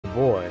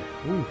boy.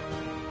 Ooh,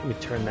 let me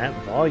turn that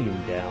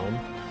volume down.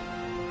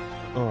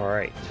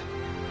 Alright.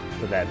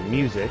 For that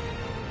music.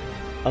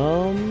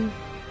 Alright.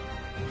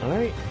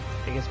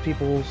 I guess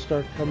people will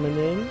start coming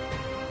in.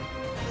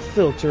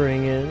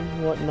 Filtering in,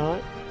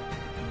 whatnot.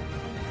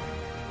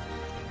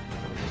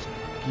 I'll just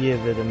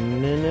give it a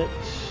minute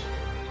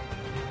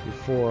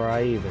before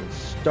I even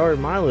start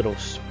my little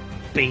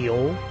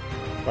spiel.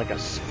 Like a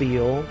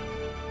spiel.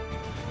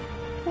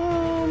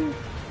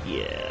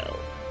 Yeah.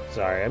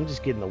 Sorry, I'm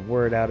just getting the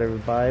word out,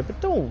 everybody. But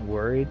don't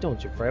worry,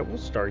 don't you fret. We'll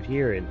start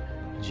here in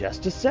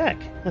just a sec.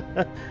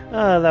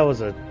 That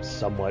was a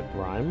somewhat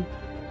rhyme.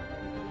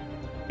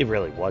 It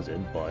really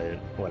wasn't, but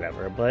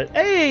whatever. But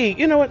hey,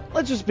 you know what?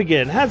 Let's just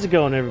begin. How's it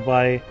going,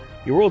 everybody?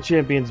 Your world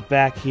champion's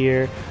back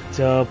here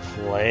to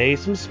play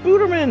some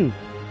Spoodermin.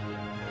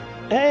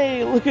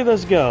 Hey, look at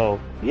us go.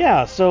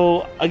 Yeah,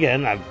 so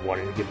again, I've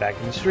wanted to get back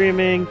into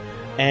streaming,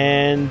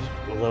 and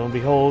lo and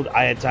behold,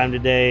 I had time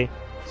today.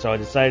 So I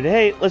decided,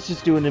 hey, let's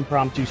just do an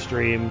impromptu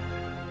stream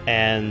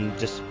and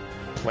just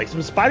play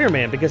some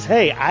Spider-Man because,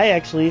 hey, I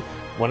actually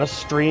want to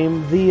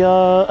stream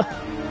the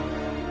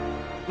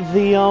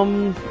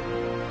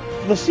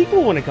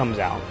sequel when it comes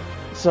out.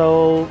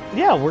 So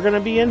yeah, we're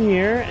gonna be in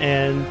here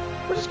and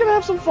we're just gonna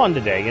have some fun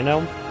today, you know.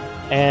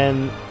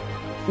 And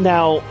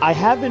now I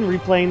have been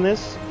replaying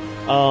this,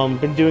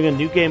 been doing a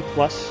new game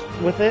plus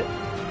with it.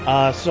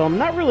 So I'm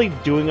not really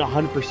doing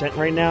 100%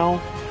 right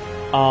now.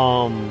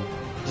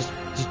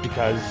 Just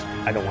because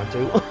I don't want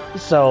to.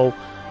 So,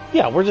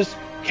 yeah, we're just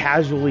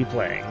casually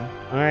playing.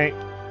 Alright,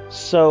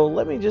 so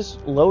let me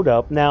just load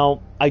up.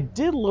 Now, I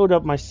did load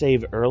up my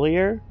save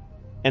earlier,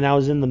 and I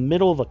was in the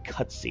middle of a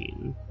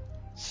cutscene.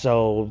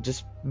 So,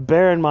 just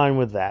bear in mind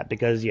with that,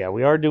 because, yeah,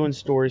 we are doing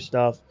story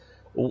stuff.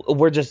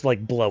 We're just,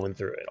 like, blowing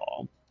through it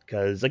all.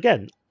 Because,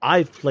 again,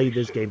 I've played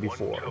this game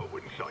before.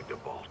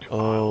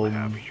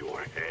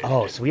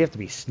 Oh, so we have to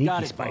be sneaky,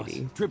 Got it,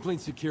 Spidey. boss. Tripling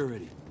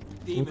security.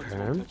 Demons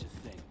won't touch a thing.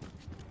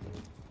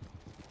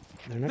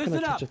 They're not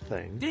gonna touch a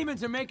thing.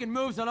 Demons are making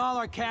moves on all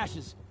our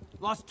caches.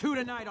 Lost 2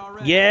 tonight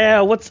already.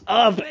 Yeah, what's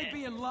up?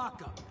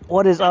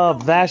 What is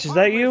up, Vash? Is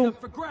that you?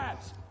 For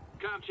grabs.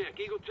 Com check,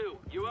 Eagle 2,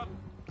 you up?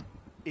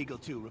 Eagle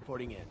 2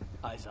 reporting in.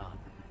 Eyes on.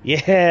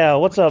 Yeah,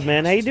 what's up,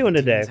 man? How you doing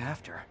today?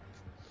 After.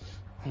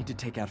 Need to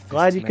take out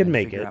Glad you could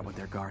make it. Out what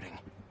they're guarding.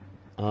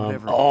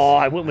 Oh,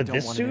 I went with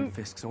this suit?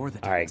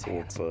 Alright,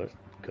 cool,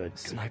 good.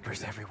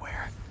 Snipers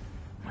everywhere.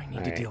 I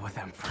need to deal with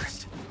them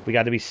first. We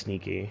gotta be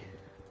sneaky.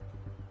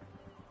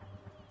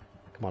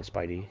 Come on,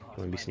 Spidey. You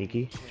wanna be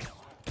sneaky?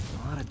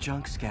 A lot of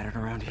junk scattered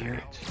around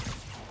here.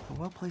 A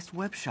well-placed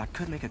web shot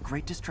could make a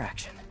great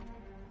distraction.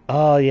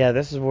 Oh, yeah,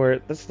 this is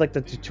like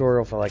the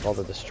tutorial for, like, all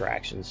the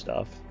distraction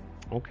stuff.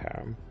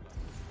 Okay.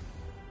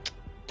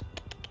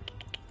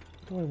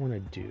 What do I want to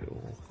do?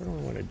 What do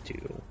I want to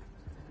do?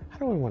 How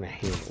do I want to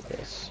handle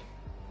this?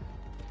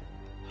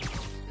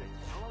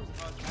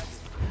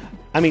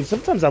 I mean,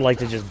 sometimes I like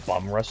to just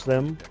bum rush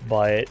them,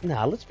 but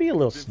nah, let's be a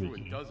little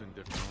sneaky.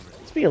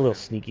 Let's be a little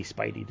sneaky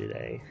Spidey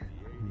today.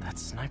 That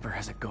sniper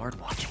has a guard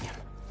watching him.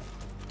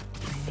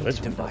 Well,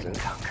 this one doesn't.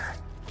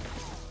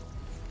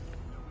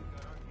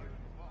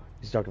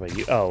 He's talking about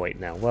you. Oh, wait,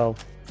 no. Well,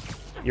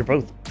 you're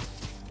both.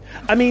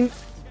 I mean,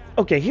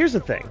 okay, here's the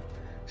thing.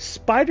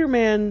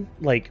 Spider-Man,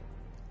 like,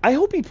 I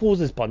hope he pulls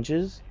his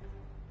punches,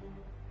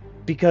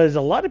 because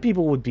a lot of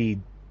people would be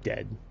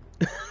dead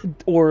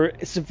or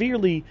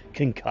severely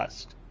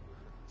concussed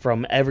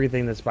from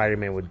everything that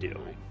Spider-Man would do.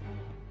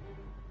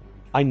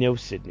 I know,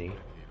 Sydney.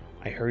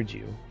 I heard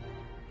you.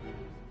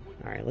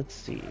 Alright, let's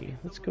see.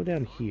 Let's go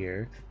down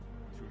here.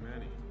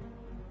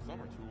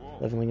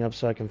 Leveling up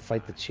so I can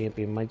fight the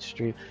champion. Might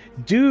stream.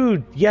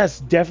 Dude, yes,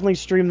 definitely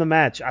stream the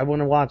match. I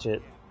want to watch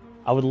it.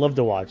 I would love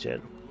to watch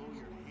it.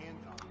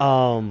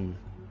 Have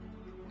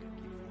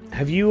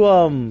you,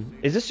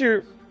 is this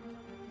your...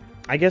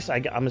 I guess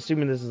I'm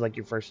assuming this is like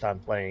your first time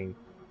playing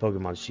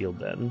Pokemon Shield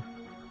then.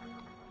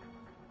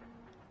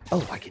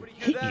 Oh, I can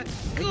hit you.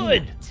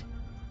 Good!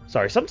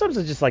 Sorry, sometimes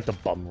I just like the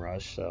bum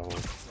rush, so...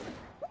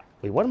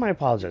 Wait, what am I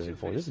apologizing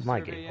for? This is my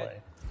gameplay.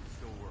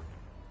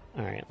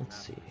 Alright, let's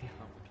see.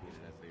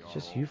 It's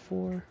just you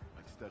four?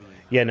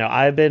 Yeah, no,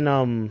 I've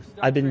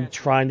been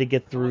trying to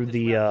get through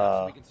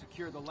the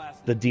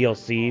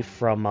DLC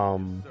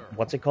from,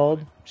 what's it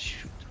called?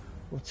 Shoot.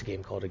 What's the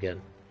game called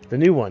again? The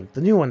new one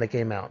that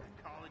came out.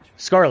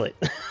 Scarlet.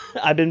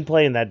 I've been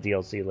playing that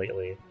DLC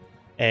lately,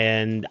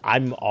 and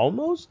I'm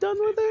almost done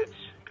with it.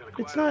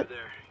 It's not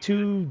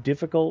too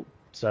difficult,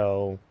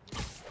 so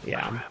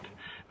yeah.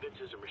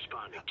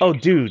 Oh,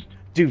 dude,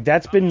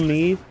 that's been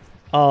me.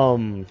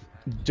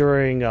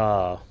 During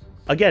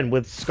again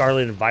with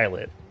Scarlet and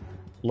Violet,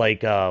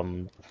 like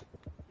I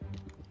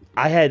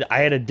had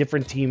a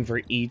different team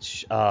for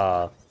each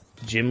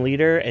gym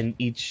leader and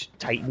each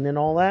Titan and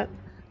all that,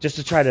 just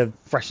to try to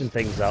freshen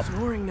things up.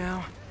 Snoring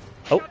now.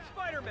 Oh.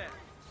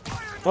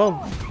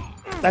 Well,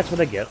 that's what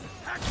I get.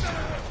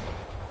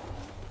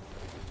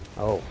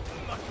 Oh.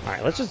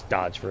 Alright, let's just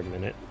dodge for a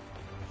minute.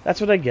 That's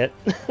what I get.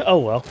 Oh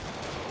well.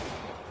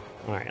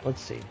 Alright,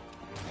 let's see.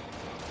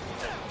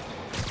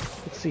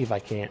 Let's see if I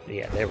can't.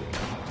 Yeah, there we go.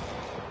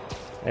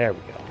 There we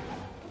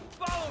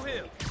go. Follow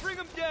him! Bring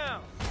him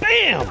down!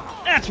 Bam!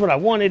 That's what I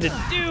wanted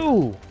to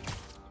do!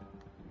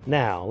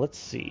 Now, let's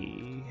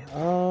see.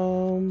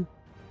 Yeah,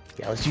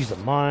 let's use the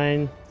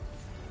mine.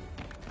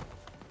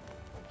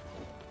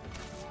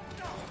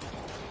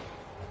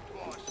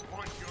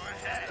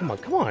 Come on,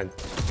 come on.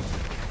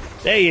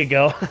 There you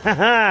go.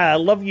 I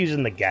love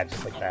using the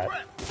gadgets like that.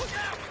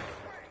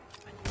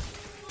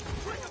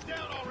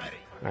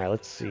 Alright,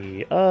 let's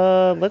see.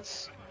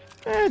 Let's...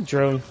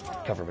 drone.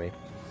 Cover me.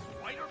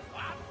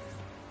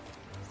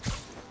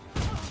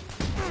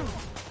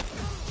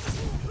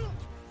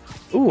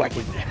 Ooh, I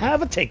can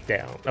have a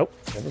takedown. Nope,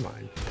 never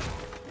mind.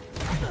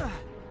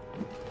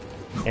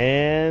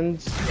 And...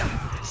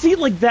 See,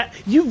 like that...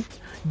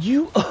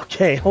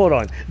 Okay, hold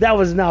on. That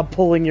was not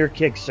pulling your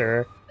kick,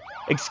 sir.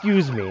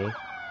 Excuse me.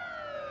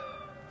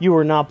 You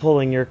were not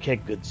pulling your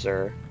kick, good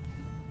sir.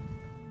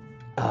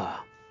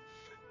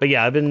 But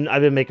yeah, I've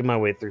been making my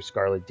way through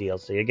Scarlet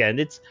DLC again.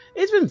 It's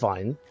been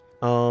fine.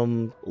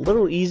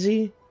 Little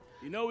easy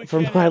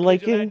for my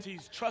liking.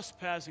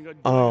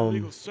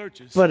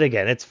 But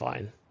again, it's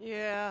fine.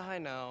 Yeah, I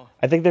know.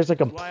 I think there's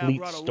like a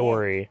complete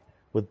story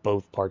with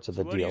both parts of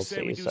the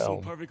DLC,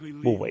 so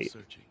we'll wait.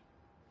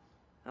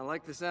 I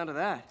like the sound of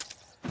that.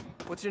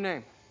 What's your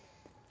name?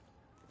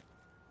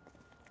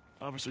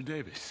 Officer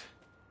Davis.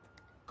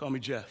 Call me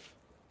Jeff.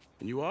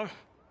 And you are?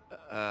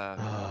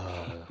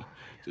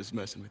 Just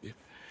messing with you.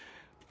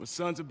 My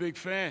son's a big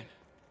fan.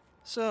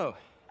 So,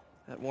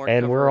 that more.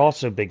 And we're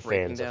also big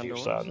fans of your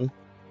son.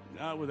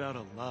 Not without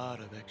a lot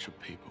of extra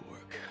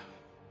paperwork.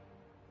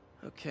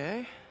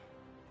 Okay.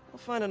 I'll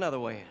find another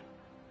way in.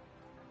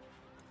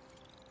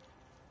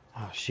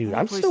 Oh shoot,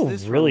 I'm still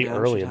really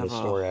early in the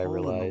story, I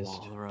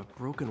realized. Or a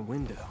broken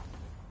window.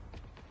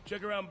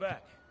 Check around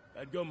back.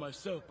 I'd go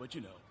myself, but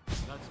you know,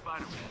 not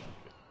Spider-Man.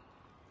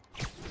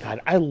 God,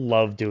 I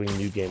love doing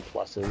New Game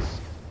Pluses.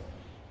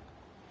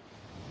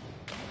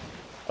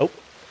 Oh.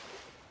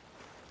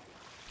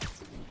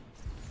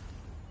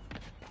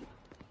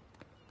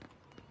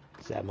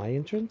 Is that my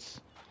entrance?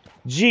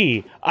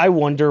 Gee, I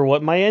wonder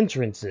what my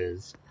entrance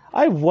is.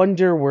 I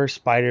wonder where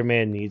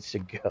Spider-Man needs to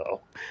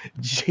go.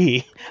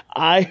 Gee,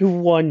 I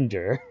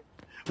wonder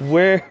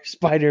where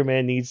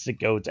Spider-Man needs to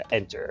go to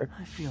enter.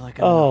 I feel like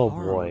I'm in a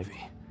horror boy.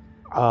 movie.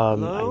 I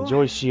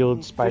enjoy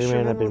S.H.I.E.L.D.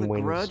 Spider-Man. I've been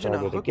waiting to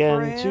start it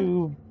again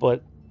too,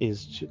 but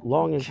is too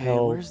long as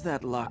hell. Where's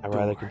that locked I'd door?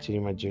 rather continue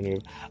my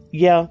journey.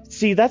 Yeah,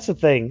 see, that's the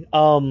thing.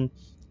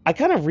 I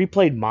kind of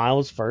replayed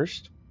Miles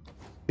first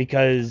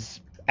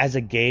because as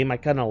a game, I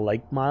kind of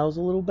like Miles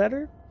a little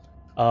better.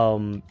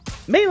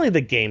 Mainly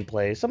the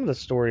gameplay. Some of the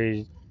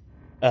stories,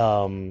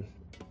 not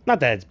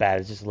that it's bad.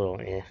 It's just a little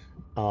eh.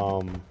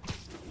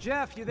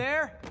 Jeff, you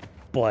there?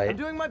 But I'm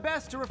doing my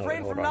best to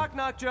refrain hold from on.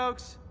 knock-knock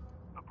jokes.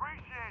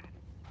 Appreciate it.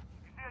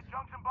 You see a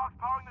junction box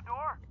powering the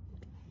door?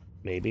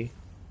 maybe.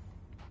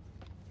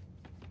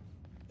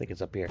 I think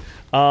it's up here.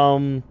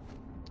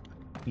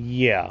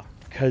 Yeah,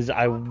 because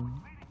I...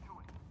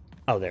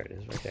 Oh, there it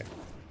is, right there.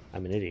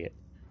 I'm an idiot.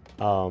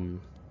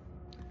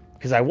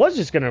 Because I was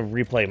just going to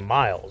replay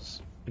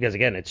Miles, because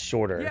again, it's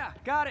shorter. Yeah,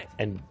 got it.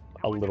 And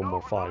a little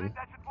more fun.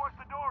 That should force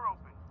the door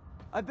open.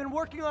 I've been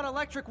working on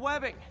electric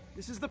webbing.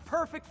 This is the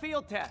perfect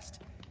field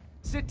test.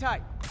 Sit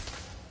tight.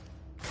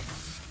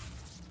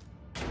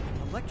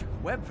 Electric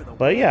web for the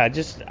But win. yeah,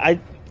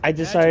 I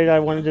decided I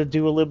wanted to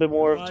do a little bit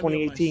more of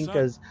 2018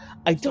 because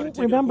I don't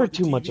remember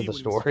too much of the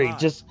story.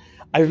 Just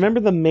I remember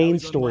the main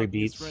story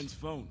beats.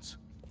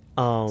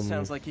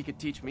 Sounds like he could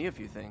teach me a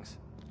few things.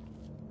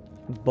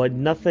 But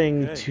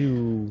nothing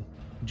too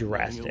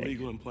drastic.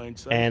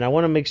 And I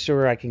want to make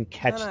sure I can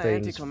catch Kinda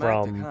things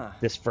anticlimactic, from huh?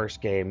 this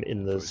first game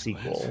in the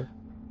sequel.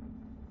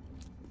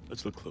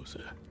 Let's look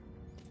closer.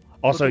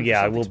 Also, Looking for yeah,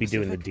 I something will be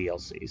doing the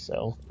specific? DLC,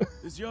 so.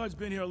 This yard's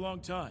been here a long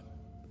time.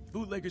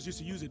 Bootleggers used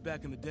to use it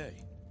back in the day.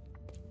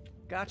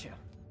 Gotcha.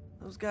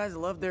 Those guys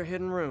love their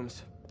hidden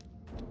rooms.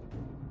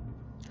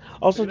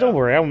 Also, Check it don't out.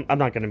 worry, I'm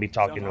not going to be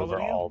talking Sound over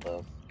hollow to you?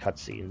 all the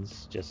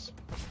cutscenes. Just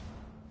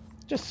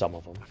some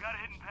of them. I've got a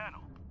hidden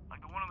panel, like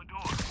the one on the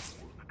door.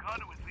 The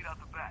conduits lead out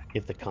the back.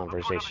 If the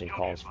conversation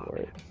calls for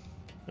it.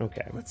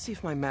 Okay. Let's see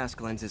if my mask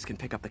lenses can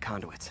pick up the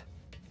conduits.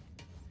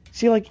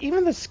 See, like,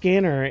 even the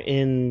scanner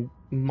in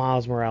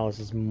Miles Morales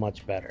is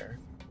much better.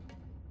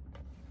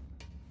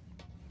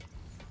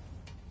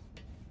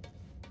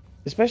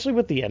 Especially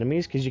with the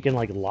enemies, because you can,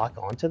 like, lock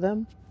onto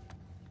them.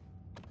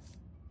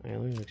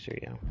 Alright, let me make sure,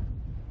 yeah.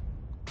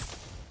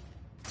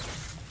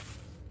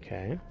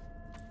 Okay.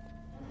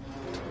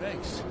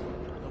 Thanks.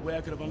 No way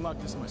I could have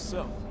unlocked this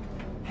myself.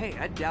 Hey,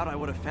 I doubt I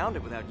would have found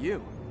it without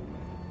you.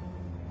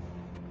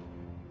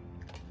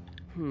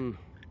 I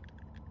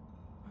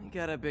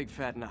got a big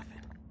fat nothing.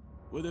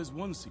 Well, there's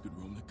one secret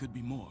room that could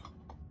be more.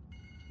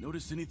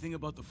 Notice anything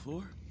about the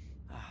floor?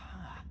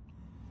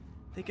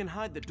 They can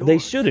hide the doors. They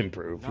should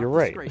improve, not you're the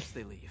right. scrapes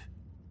they leave.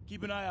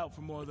 Keep an eye out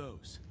for more of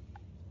those.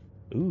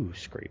 Ooh,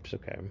 scrapes,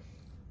 okay.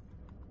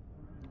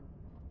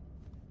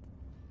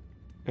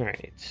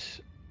 Alright.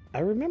 I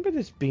remember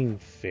this being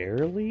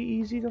fairly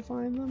easy to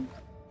find them.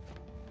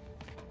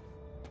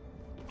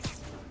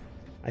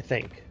 I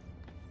think.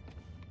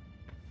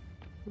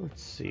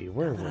 Let's see,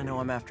 where were I know you?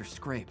 I'm after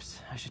scrapes.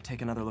 I should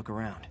take another look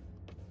around.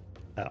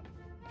 Oh.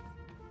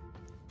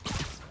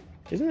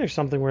 Isn't there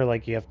something where,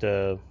 like, you have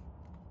to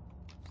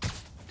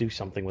do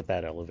something with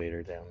that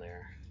elevator down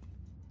there?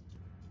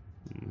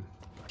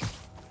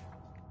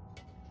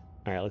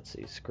 Alright, let's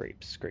see.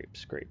 Scrapes, scrapes,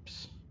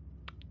 scrapes.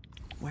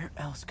 Where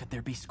else could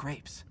there be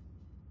scrapes?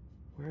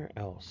 Where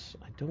else?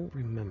 I don't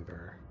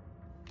remember.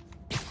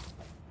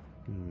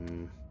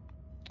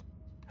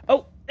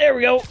 Oh, there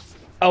we go!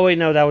 Oh, wait,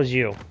 no, that was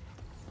you.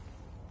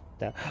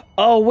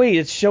 Oh, wait,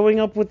 it's showing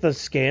up with the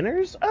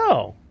scanners?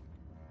 Oh.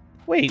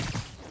 Wait,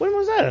 when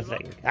was that a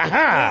thing? Aha!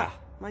 Yeah,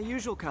 my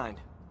usual kind.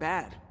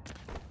 Bad.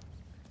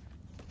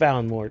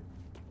 Found more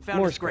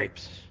Found a scrape.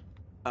 scrapes.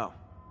 Oh.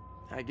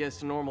 I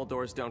guess normal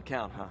doors don't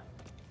count, huh?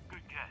 Good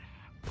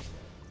guess.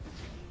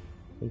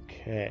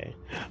 Okay.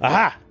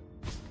 Aha!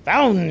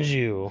 Found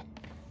you!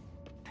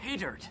 Pay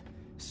dirt.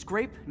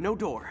 Scrape, no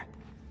door.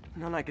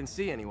 None I can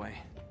see anyway.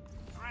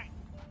 Great.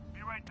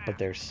 Be right there. But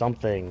there's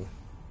something.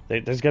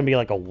 There's gonna be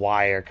like a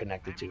wire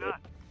connected to Maybe it.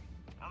 not.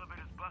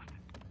 Elevator's busted.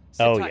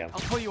 Sit Oh, tight. yeah. I'll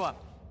pull you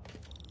up.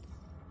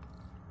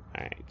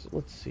 Alright, so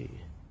let's see.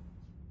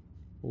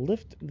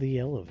 Lift the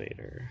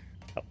elevator.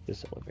 Oh,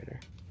 this elevator.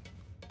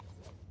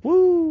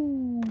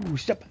 Woo!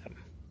 Step on.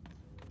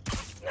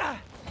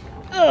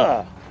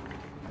 Ugh!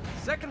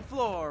 Second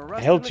floor.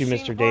 Rusted helped you,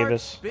 machine Mr. parts,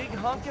 Davis. Big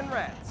honkin'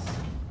 rats.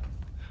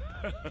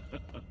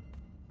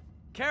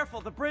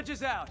 Careful, the bridge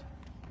is out.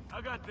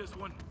 I got this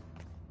one.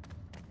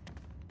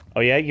 Oh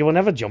yeah, you wanna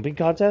have a jumping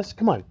contest?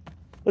 Come on.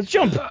 Let's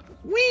jump!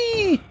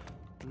 Whee!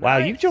 Wow,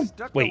 you Nice. jumped.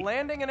 Stuck Wait, the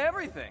landing and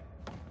everything.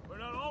 We're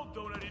not all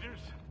donut eaters.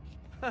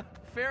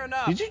 Fair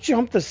enough. did you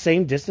jump the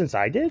same distance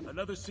I did?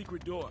 Another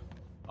secret door.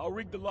 I'll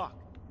rig the lock.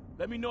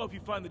 Let me know if you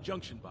find the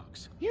junction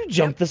box. You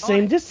jumped the on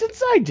same it.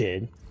 distance I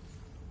did.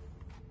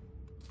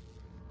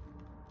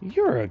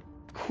 You're a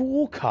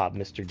cool cop,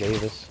 Mr.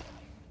 Davis.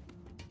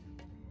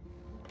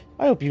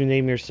 I hope you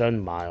name your son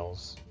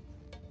Miles.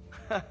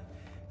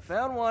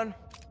 Found one.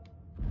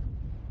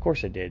 Of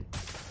course I did.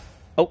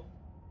 Oh.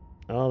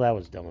 Oh, that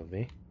was dumb of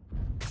me.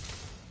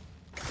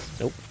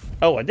 Nope.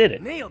 Oh, I did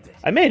it. Nailed it.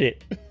 I made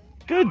it.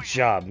 Good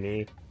job,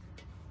 me.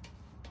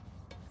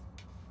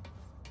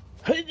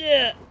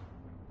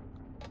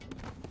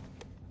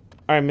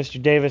 Alright,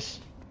 Mr. Davis.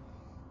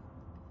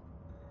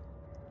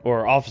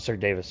 Or Officer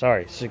Davis,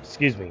 sorry.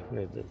 Excuse me.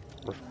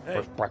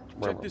 Hey,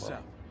 check this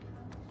out.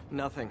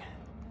 Nothing.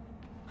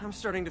 I'm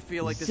starting to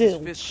feel like this Zilch.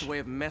 is Fisk's way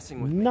of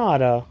messing with me.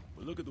 Nada.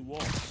 But look at the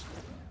walls.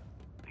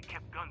 They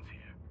kept guns here.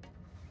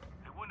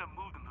 They wouldn't have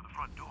moved them to the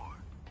front door.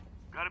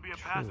 Gotta be a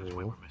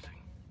passageway we're missing.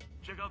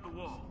 Check out the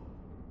wall.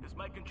 This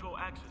might control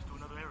access to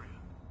another area.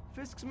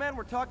 Fisk's men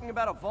were talking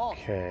about a vault.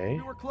 Okay.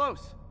 We were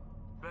close.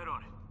 Bet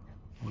on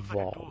it. Looks like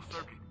a dual Vault.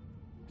 circuit.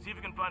 See if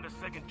you can find a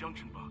second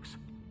junction box.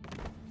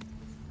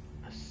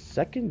 A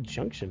second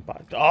junction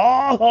box.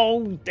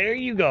 Oh, there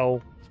you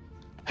go.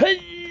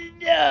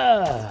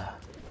 Hey-ya!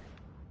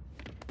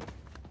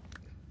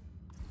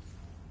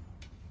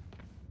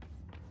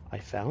 I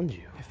found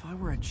you. If I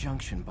were a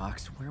junction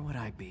box, where would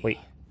I be? Wait,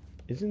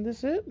 isn't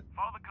this it?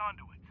 Follow the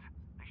conduits.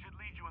 They should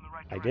lead you in the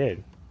right I direction.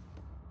 did.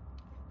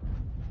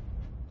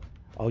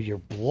 Oh, you're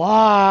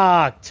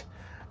blocked.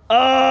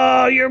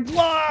 Oh, you're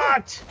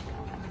blocked.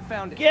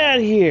 Found it. Get out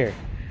of here.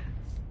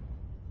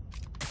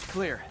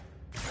 Clear.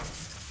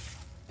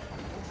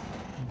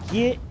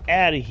 Get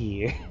out of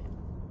here.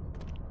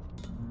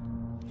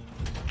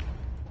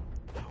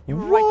 You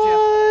were What?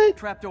 right, Jeff.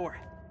 Trapdoor.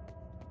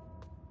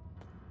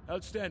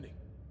 Outstanding.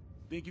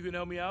 Think you can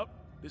help me out?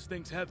 This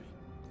thing's heavy.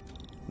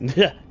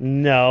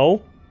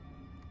 No.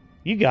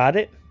 You got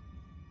it.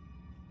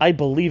 I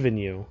believe in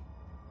you.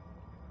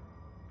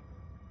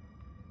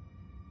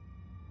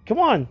 Come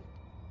on.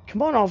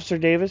 Come on, Officer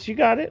Davis. You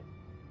got it.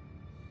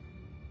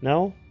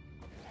 No?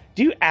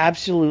 Do you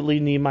absolutely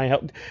need my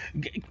help?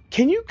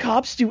 Can you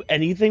cops do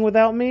anything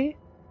without me?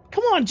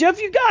 Come on,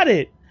 Jeff. You got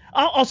it.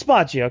 I'll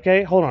spot you,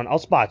 okay? Hold on. I'll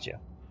spot you.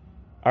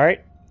 All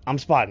right? I'm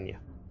spotting you.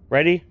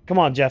 Ready? Come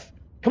on, Jeff.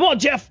 Come on,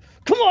 Jeff.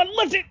 Come on,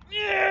 lift it.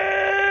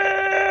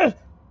 Yeah!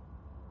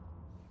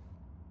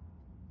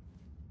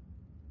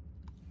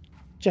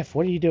 Jeff,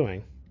 what are you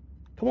doing?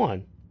 Come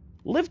on.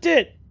 Lift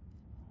it.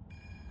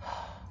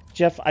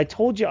 Jeff, I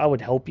told you I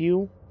would help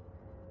you,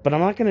 but I'm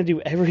not going to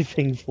do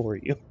everything for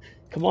you.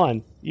 Come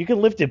on. You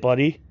can lift it,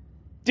 buddy.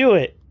 Do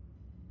it.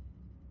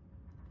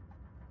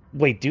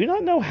 Wait, do you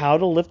not know how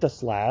to lift a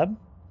slab?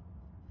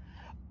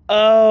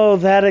 Oh,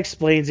 that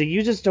explains it.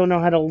 You just don't know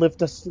how to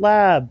lift a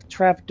slab,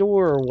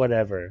 trapdoor, or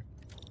whatever.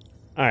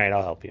 Alright,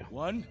 I'll help you.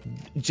 1,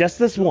 Just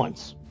this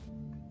once.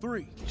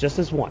 3. Just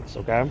this once,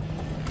 okay?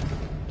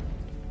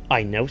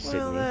 I know, Sydney.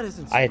 Well, that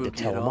isn't I had to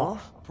spooky tell at him all.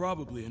 off.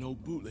 Probably an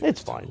old bootleg.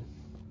 It's fine.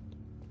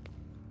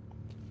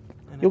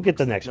 And You'll it get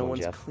the looks like next no one,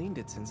 one's Jeff. cleaned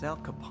it since Al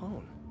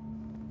Capone.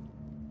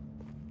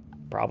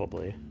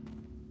 Probably.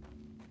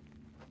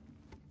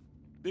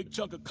 Big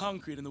chunk of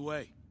concrete in the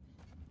way.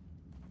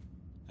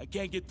 I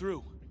can't get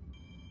through.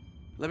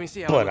 Let me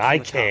see how. But I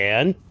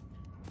can.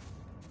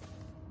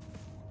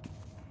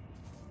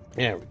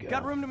 There we go.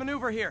 Got room to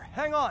maneuver here.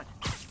 Hang on.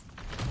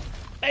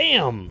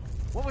 Bam!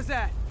 What was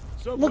that?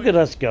 So Look at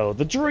us go,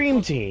 the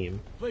dream team.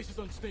 Place is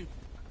unstable.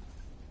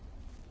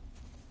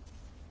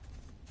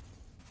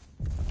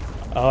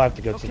 Oh, I have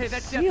to go to Okay, the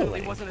that ceiling.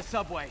 definitely wasn't a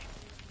subway.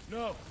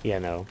 No. Yeah,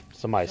 no,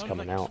 somebody's Sounds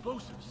coming like out.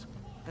 explosives.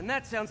 And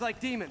that sounds like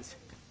demons.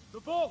 The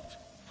vault!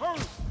 Hurry!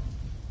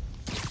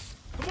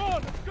 Come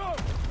on, let's go!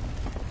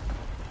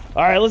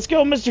 All right, let's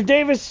go, Mr.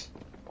 Davis.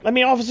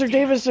 Officer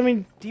Davis.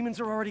 Demons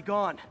are already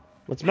gone.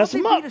 Let's mess How'd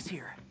him they up. beat us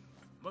here?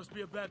 Must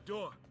be a back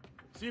door.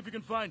 See if you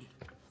can find it.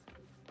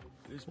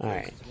 This All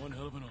place right. is one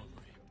hell of an armory.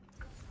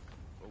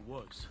 Or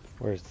was.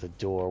 Where's the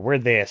door?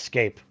 Where'd they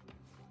escape?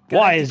 Got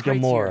Why empty is crates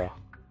Gamora? here.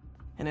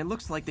 And it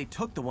looks like they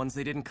took the ones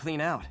they didn't clean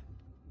out.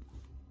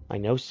 I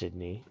know,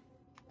 Sydney.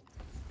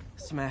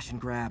 Smash and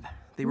grab.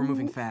 They were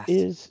moving fast.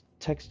 Is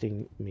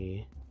texting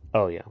me.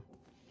 Oh yeah.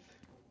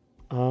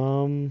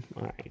 All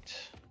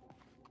right.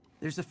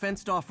 There's a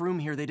fenced-off room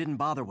here they didn't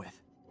bother with.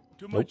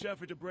 Too much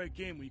effort to break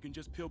in when you can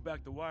just peel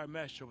back the wire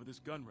mesh over this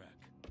gun rack.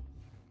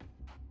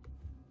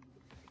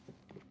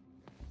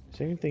 Is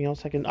there anything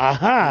else I can? They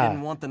Aha!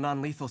 didn't want the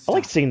non-lethal I stuff.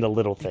 like seeing the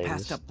little They things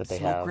passed up that they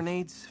smoke have.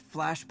 grenades,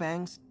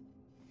 flashbangs.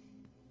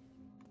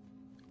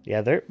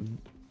 Yeah, they're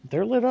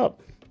lit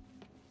up,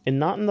 and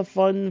not in the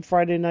fun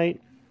Friday night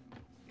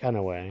kind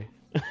of way.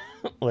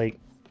 Like,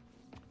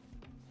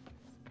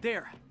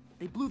 There.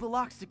 They blew the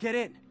locks to get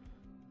in.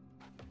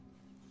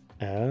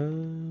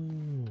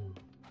 oh,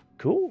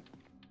 cool.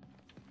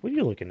 What are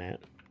you looking at?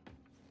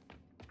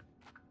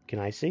 Can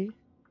I see?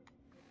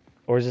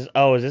 Or is this?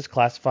 Oh, is this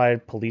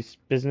classified police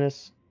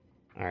business?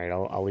 All right,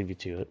 I'll leave you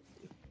to it.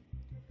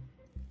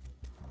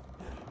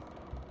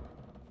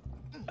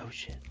 Oh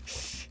shit!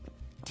 Shh.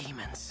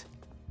 Demons.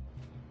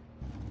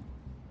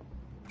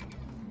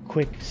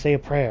 Quick, say a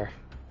prayer.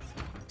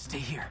 Stay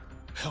here.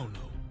 Hell no.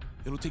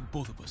 It'll take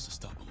both of us to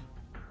stop them.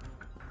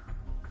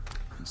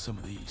 And some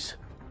of these.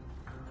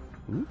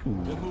 Ooh.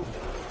 They're moving.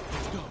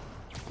 Let's go.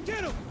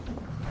 Get him!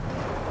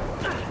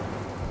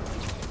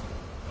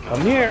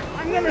 Come here!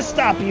 I'm gonna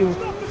stop you!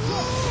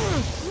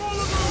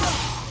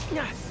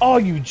 Oh,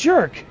 you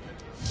jerk!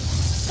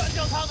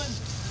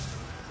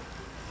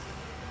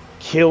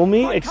 Kill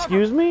me?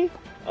 Excuse me?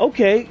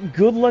 Okay,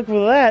 good luck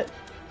with that.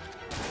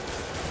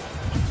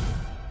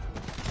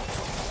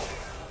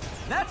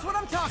 That's what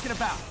I'm talking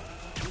about.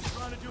 Just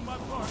trying to do my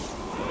part.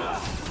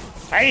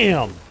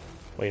 Bam!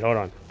 Wait, hold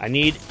on. I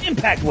need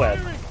impact web.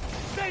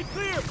 Stay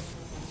clear!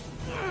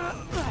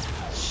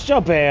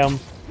 Shabam!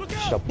 Look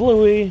out!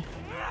 Shabluey!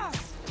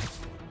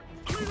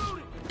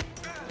 Reloading!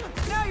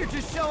 Now you're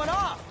just showing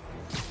off.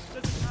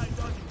 Doesn't hide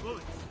dodging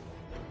bullets.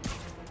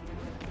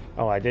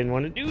 Oh, I didn't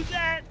want to do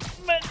that,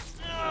 but...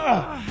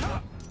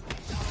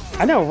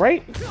 I know,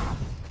 right?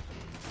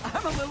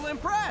 I'm a little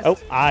impressed. Oh,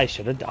 I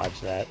should have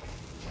dodged that.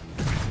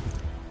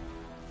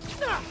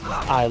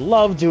 I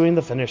love doing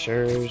the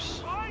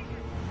finishers.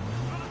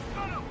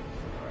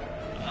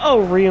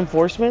 Oh,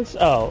 reinforcements?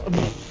 Oh,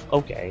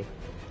 okay.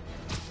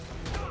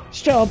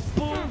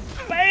 Shaboom!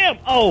 Bam!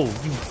 Oh,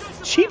 you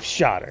cheap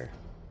shotter.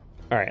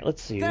 Alright,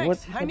 let's see. Thanks,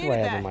 What I do I needed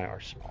have that. in my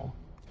arsenal?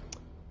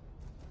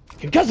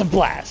 Concussive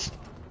blast!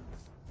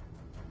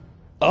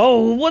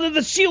 Oh, one of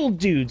the shield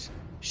dudes!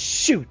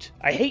 Shoot!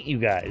 I hate you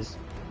guys.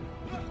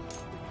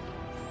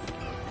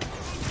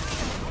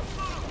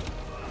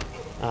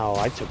 Oh,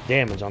 I took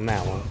damage on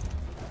that one.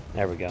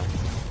 There we go.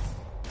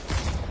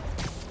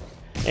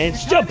 And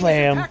still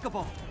play him.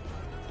 Impeccable.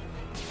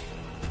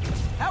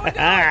 How we doing?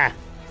 Ah!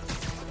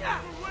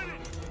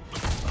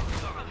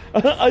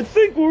 I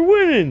think we're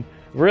winning.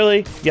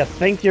 Really? You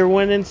think you're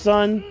winning,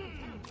 son?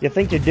 You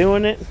think you're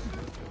doing it?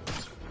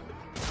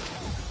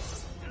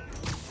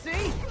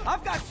 See?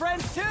 I've got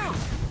friends too.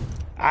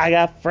 I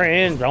got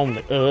friends on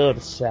the other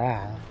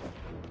side.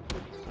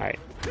 Alright.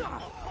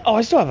 Oh,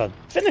 I still have a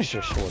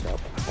finisher sword up.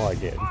 Oh, I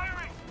did.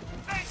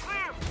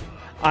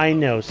 I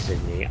know,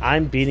 Sydney.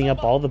 I'm beating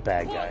up all the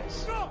bad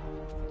guys.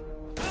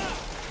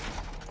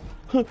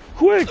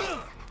 Quick!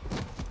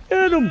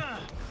 Hit him!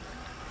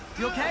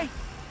 You okay?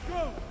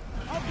 Go!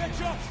 I'll get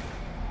you!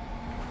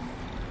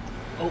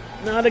 Oh,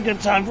 not a good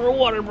time for a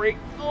water break.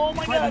 Oh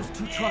my If I god. lose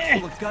 2 trucks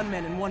full of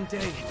gunmen in one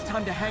day, it's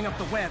time to hang up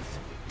the webs.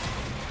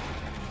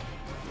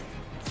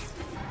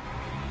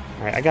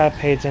 Alright, I gotta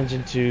pay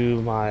attention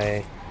to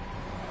my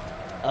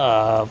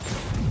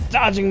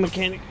dodging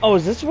mechanic. Oh,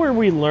 is this where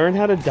we learn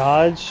how to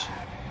dodge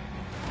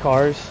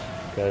cars?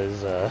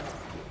 Because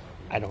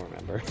I don't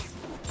remember.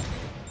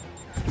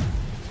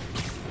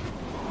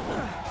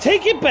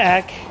 Take it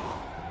back.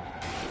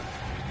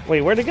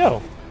 Wait, where'd it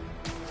go?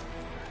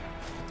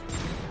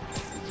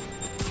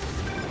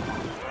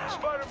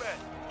 Spider-Man,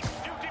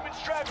 few demon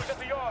stragglers at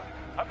the yard.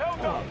 I'm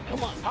held up.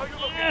 Come on. How you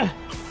looking? Yeah.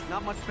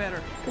 Not much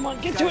better. Come on,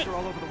 get Guys to it. are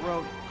all over the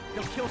road.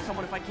 They'll kill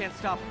someone if I can't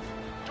stop them.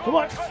 Come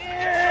on.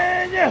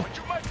 Yeah. But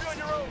you might be on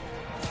your own.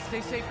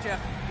 Stay safe,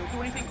 Jeff. Don't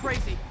do anything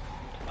crazy.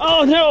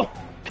 Oh no!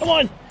 Come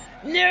on!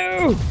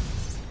 No!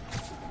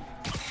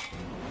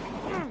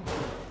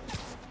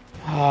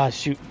 Ah,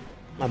 shoot.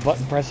 My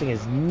button pressing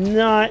is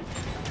not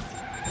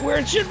where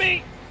it should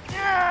be.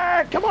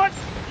 Ah, come on.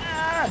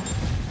 Ah.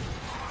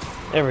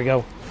 There we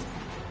go.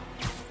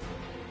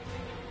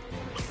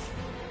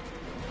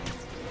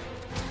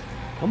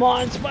 Come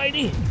on,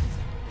 Spidey.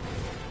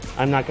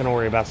 I'm not going to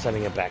worry about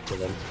sending it back to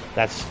them.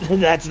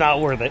 That's not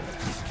worth it.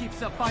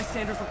 Keeps up,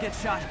 bystanders will get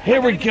shot.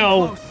 Here we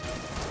go.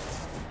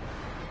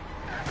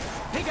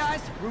 Hey guys,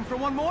 room for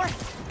one more?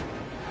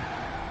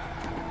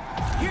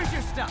 Here's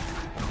your stuff.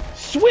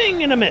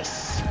 Swing and a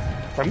miss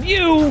from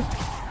you.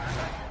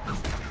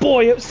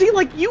 Boy, see,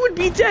 like, you would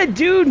be dead,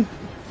 dude.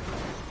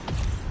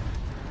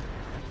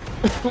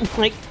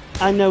 Like,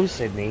 I know,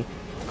 Sydney,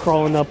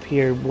 crawling up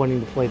here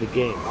wanting to play the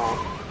game.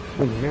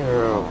 Oh,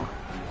 no.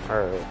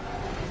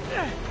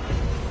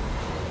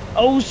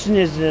 Oh,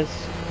 snizness.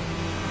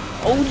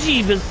 Oh,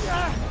 jeebus.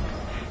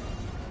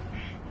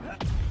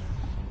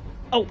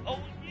 Oh,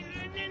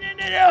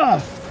 no.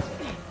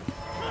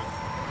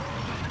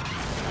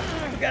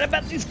 Forgot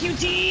about these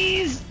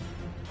QTs.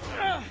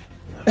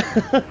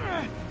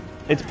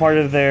 It's part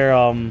of their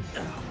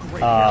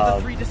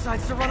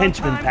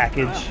henchman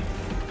package.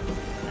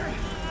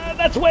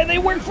 That's why they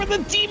work for the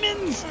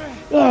demons.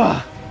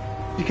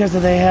 Because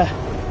they have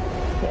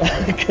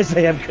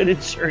good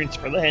insurance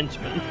for the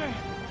henchmen.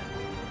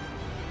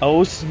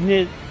 Oh,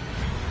 snit.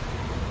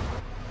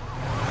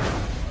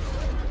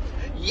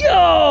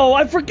 Yo,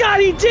 I forgot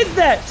he did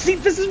that. See,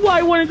 this is why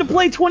I wanted to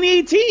play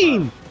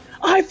 2018.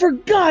 I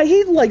forgot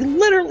he, like,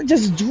 literally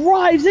just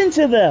drives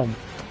into them.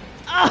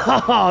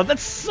 Oh,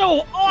 that's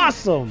so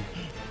awesome.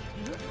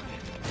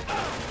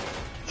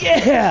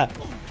 Yeah.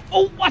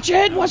 Oh, watch your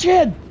head, watch your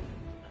head.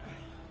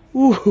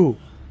 Ooh.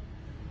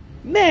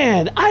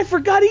 Man, I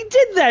forgot he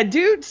did that,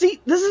 dude. See,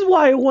 this is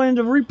why I wanted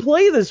to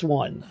replay this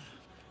one.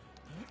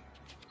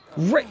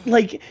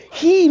 Like,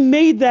 he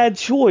made that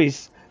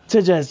choice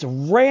to just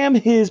ram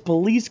his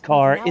police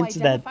car into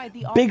that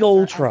big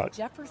old truck.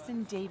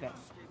 Jefferson Davis.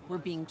 We're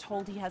being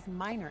told he has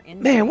minor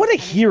injuries. Man, what a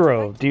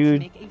hero,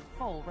 dude. Make a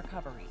full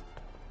recovery.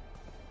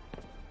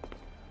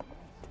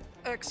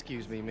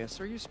 Excuse me, miss.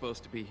 Are you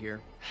supposed to be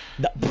here?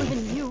 More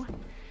than you.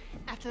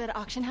 After that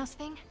auction house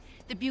thing,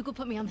 the Bugle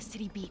put me on the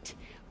city beat,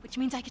 which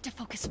means I get to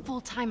focus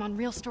full time on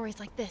real stories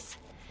like this.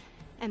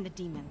 And the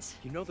demons.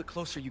 You know the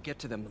closer you get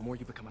to them, the more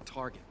you become a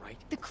target, right?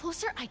 The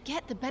closer I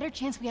get, the better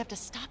chance we have to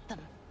stop them.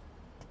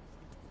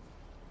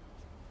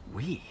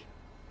 We?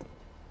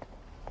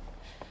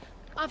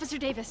 Officer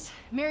Davis,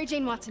 Mary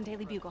Jane Watson,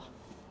 Daily Bugle.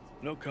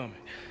 No comment.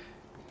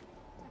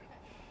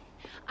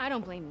 I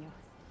don't blame you.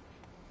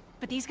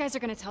 But these guys are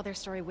gonna tell their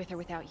story with or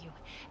without you,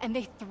 and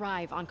they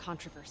thrive on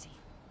controversy.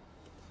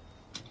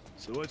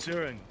 So what's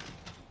your end?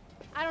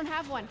 I don't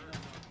have one.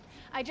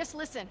 I just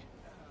listen.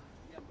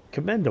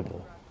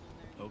 Commendable.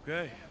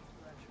 Okay.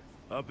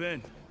 Hop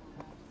in.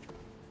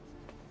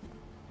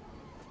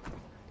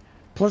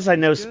 Plus, I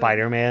know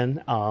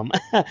Spider-Man.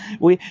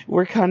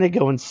 We're kind of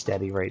going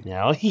steady right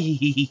now.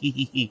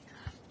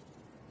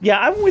 Yeah,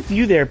 I'm with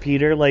you there,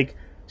 Peter. Like,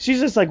 she's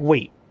just like,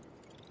 wait.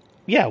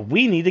 Yeah,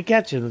 we need to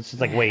catch him. It's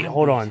just like, wait,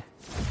 hold on.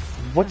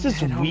 What's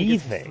this we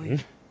thing?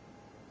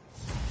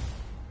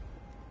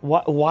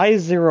 Why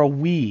is there a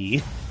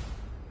we?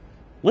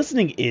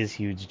 Listening is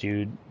huge,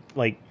 dude.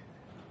 Like,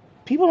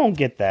 people don't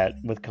get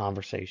that with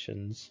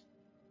conversations.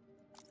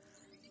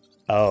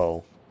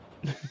 Oh.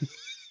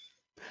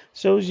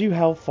 Shows you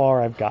how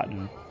far I've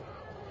gotten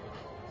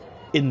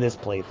in this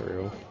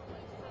playthrough.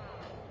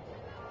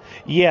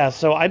 Yeah,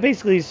 so I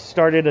basically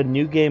started a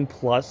New Game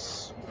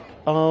Plus,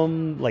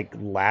 like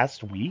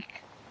last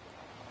week.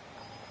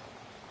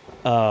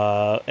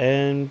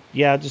 And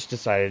yeah, I just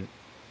decided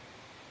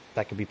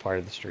that could be part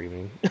of the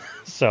streaming.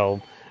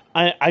 So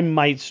I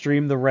might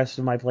stream the rest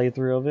of my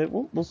playthrough of it.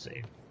 We'll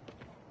see.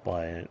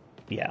 But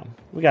yeah,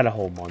 we got a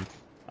whole month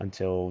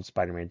until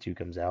Spider-Man 2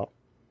 comes out.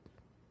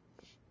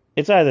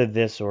 It's either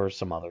this or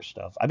some other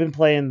stuff. I've been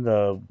playing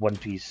the One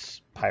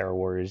Piece Pyro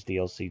Warriors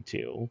DLC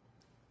too.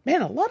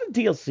 Man, a lot of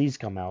DLCs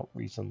come out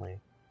recently.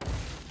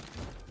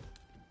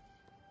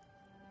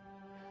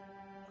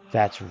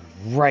 That's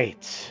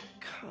right.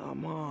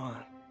 Come on.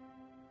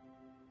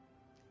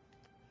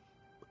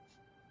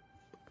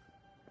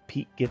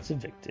 Pete gets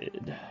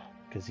evicted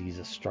because he's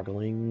a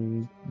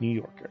struggling New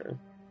Yorker.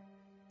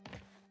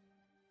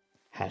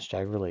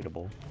 Hashtag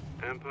relatable.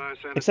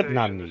 Except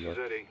not in New York.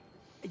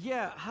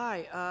 Yeah,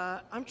 hi.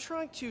 I'm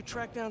trying to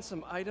track down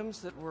some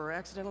items that were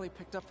accidentally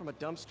picked up from a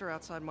dumpster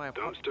outside my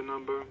apartment. Dumpster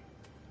number?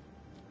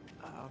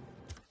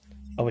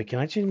 Oh wait, can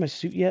I change my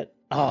suit yet?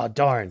 Oh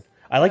darn.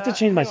 I like to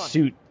change my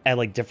suit at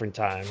like different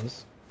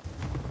times.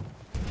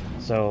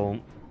 So,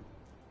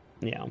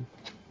 yeah.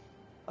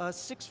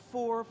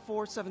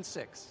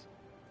 64476.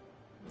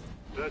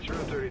 That's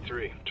room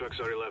 33. Truck's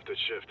already left its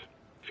shift.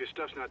 If your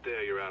stuff's not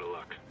there, you're out of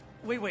luck.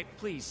 Wait,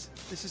 please.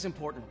 This is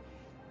important.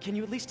 Can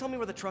you at least tell me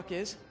where the truck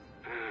is?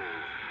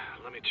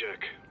 Let me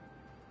check.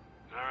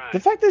 All right. The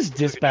fact this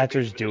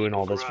dispatcher's doing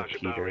all this for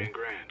Peter.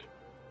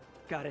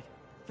 Got it.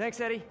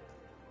 Thanks, Eddie.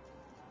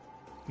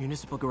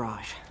 Municipal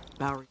Garage.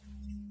 Bowery.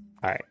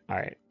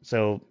 Alright.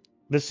 So,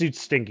 This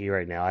suit's stinky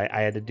right now.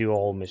 I had to do a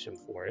whole mission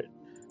for it.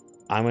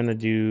 I'm gonna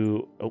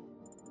do... Oh.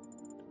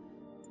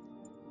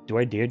 Do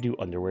I dare do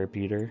underwear,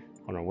 Peter?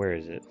 Hold on, where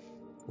is it?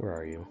 Where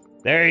are you?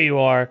 There you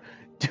are!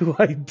 Do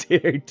I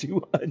dare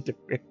do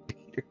underwear,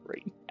 Peter,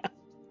 right now?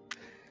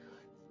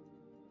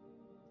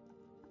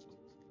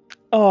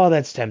 Oh,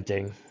 that's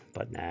tempting.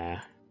 But nah.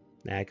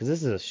 Nah, because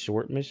this is a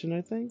short mission,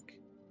 I think.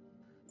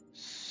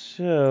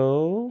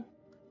 So...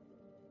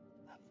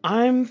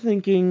 I'm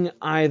thinking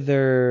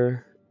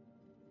either...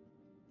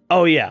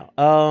 Oh, yeah.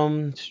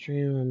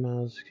 Stream and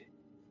mouse...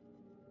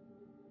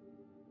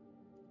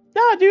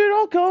 Nah, dude,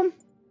 I'll come.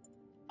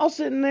 I'll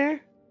sit in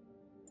there.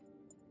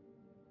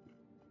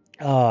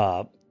 Do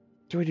I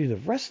do the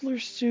wrestler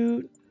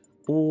suit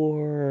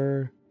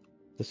or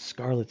the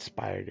Scarlet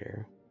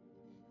Spider?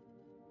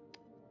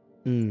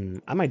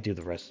 I might do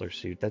the wrestler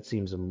suit. That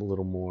seems a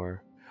little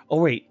more...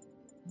 Oh, wait.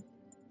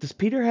 Does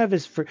Peter have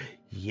his...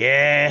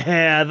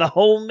 Yeah, the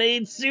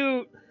homemade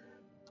suit!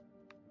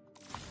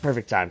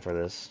 Perfect time for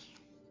this.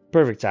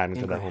 Perfect timing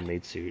for the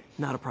homemade suit.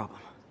 Not a problem.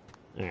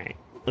 Alright,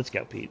 let's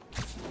go, Pete.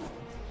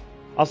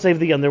 I'll save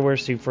the underwear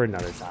suit for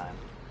another time.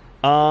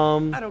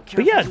 I don't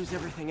care if I lose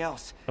everything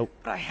else, but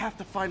I have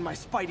to find my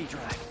Spidey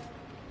drive.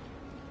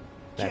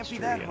 Can't be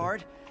that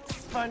hard.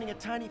 Finding a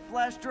tiny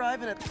flash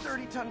drive in a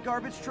 30-ton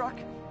garbage truck.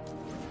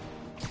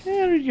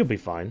 Yeah, you'll be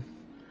fine.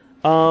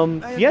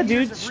 Yeah,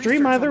 dude,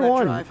 stream either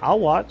one. I'll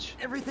watch.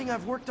 Everything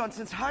I've worked on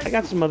since high school. I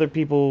got some other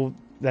people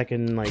that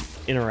can like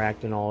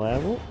interact and all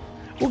that.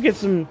 We'll get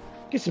some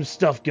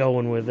stuff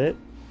going with it.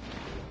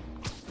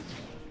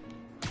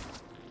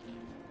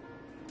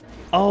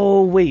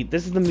 Oh wait,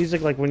 this is the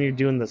music like when you're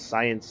doing the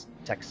science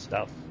tech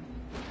stuff,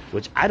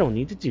 which I don't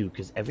need to do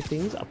because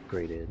everything's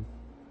upgraded.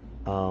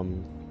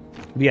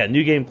 Yeah,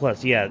 new game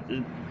plus. Yeah.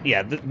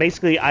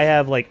 Basically, I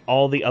have like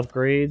all the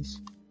upgrades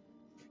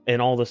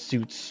and all the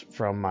suits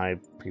from my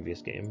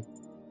previous game.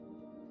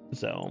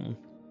 So,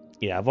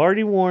 yeah, I've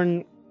already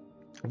worn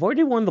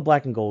the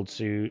black and gold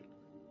suit.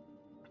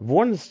 I've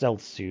worn the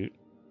stealth suit.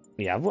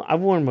 Yeah, I've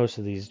worn most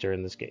of these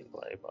during this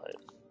gameplay, but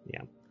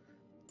yeah.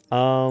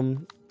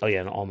 Oh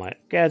yeah, and all my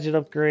gadget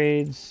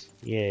upgrades.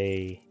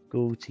 Yay,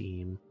 go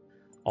team.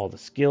 All the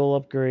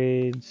skill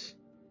upgrades.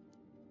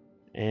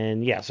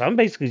 And yeah, so I'm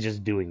basically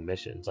just doing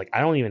missions. Like, I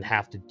don't even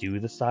have to do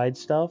the side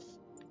stuff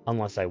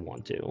unless I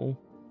want to.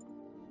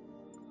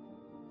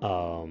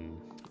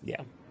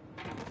 Yeah.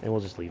 And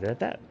we'll just leave it at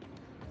that,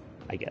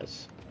 I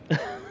guess.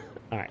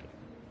 Alright.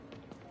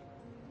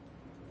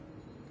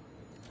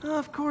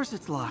 Of course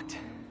it's locked.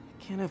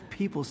 Can't have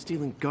people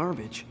stealing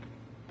garbage.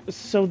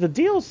 So the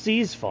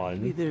DLC's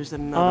fun. Maybe there's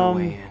another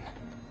way in.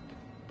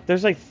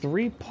 There's like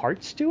 3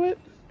 parts to it.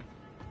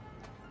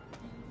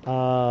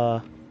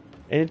 And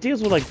it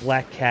deals with like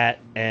Black Cat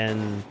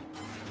and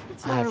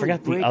I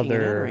forgot the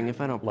other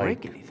if I don't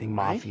break anything,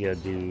 mafia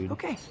dude.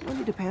 Okay, no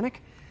need to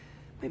panic.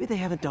 Maybe they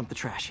haven't dumped the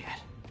trash yet.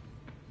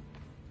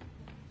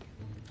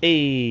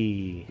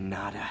 Hey.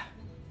 Nada.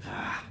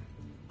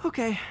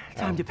 Okay,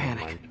 time to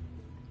panic.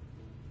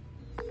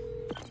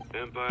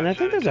 And I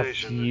think there's a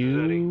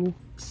few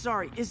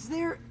Sorry, is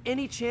there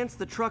any chance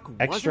the truck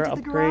extra wasn't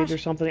in the upgrade garage? or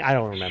something? I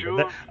don't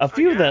remember. Sure, A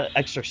few of guess. the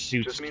extra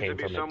suits Just means came to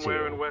be from it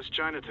somewhere too. in West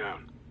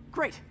Chinatown.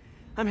 Great.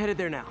 I'm headed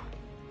there now.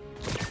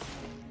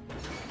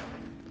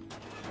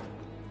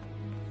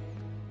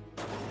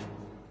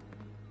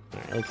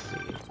 Alright, let's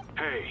see.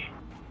 Hey,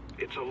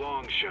 it's a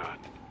long shot,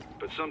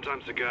 but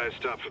sometimes the guys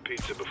stop for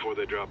pizza before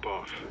they drop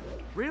off.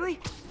 Really?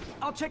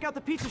 I'll check out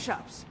the pizza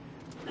shops.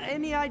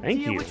 Any Thank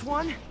idea you. which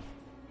one?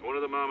 One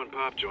of the mom and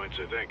pop joints,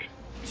 I think.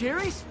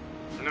 Jerry's?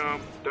 No,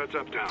 that's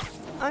uptown.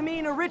 I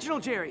mean original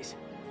Jerry's.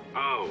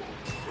 Oh,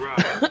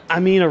 right. I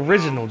mean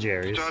original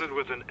Jerry's. Started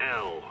with an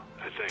L,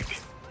 I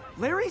think.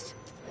 Larry's?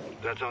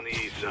 That's on the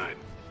east side.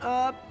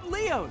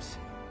 Leo's.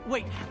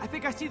 Wait, I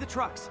think I see the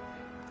trucks.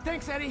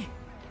 Thanks, Eddie.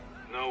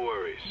 No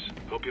worries.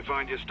 Hope you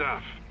find your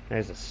stuff.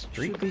 There's a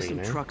street Should be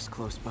cleaner. some trucks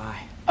close by.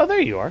 Oh,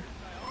 there you are.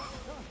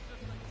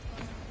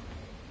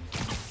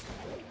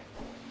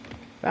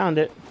 Found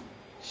it.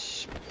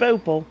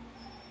 Spoople.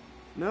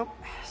 Nope,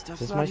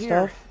 stuff's Is this not my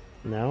here. stuff?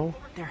 No.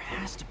 There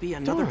has to be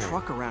another Darn.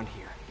 truck around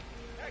here.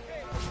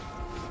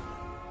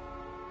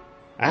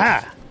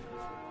 Ah!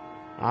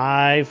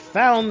 I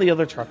found the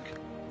other truck.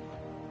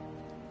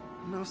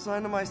 No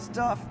sign of my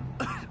stuff.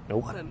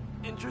 Nope. What an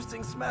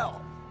interesting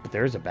smell. But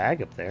there's a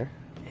bag up there.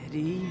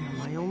 Eddie,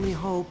 my only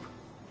hope.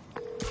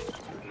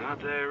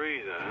 Not there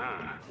either,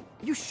 huh?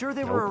 You sure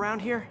they were around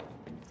here?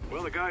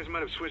 Well, the guys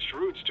might have switched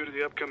routes due to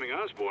the upcoming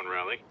Osborne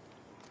rally.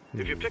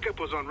 If your pickup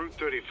was on Route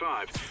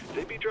 35,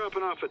 they'd be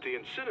dropping off at the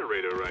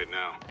incinerator right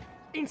now.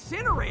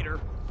 Incinerator?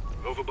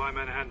 Over by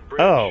Manhattan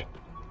Bridge. Oh.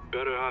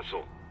 Better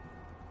hustle.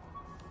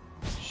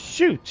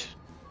 Shoot!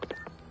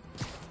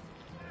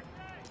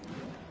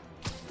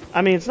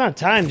 I mean, it's not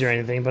timed or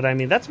anything, but I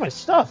mean, that's my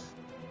stuff.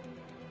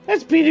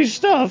 That's Peter's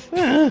stuff.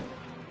 Hi,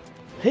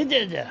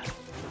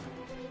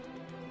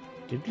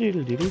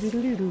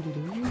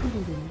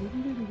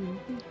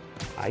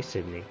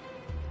 Sydney.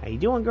 How you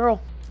doing,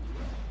 girl?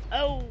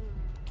 Oh,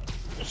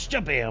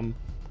 shabam.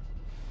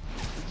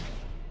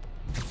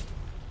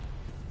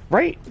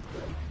 Right?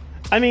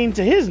 I mean,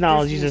 to his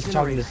knowledge, he's just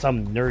talking to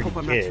some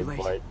nerdy kid,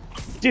 but...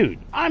 Dude,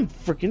 I'm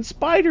freaking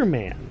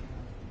Spider-Man!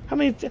 How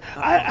many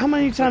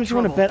times you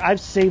want to bet I've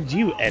saved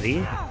you,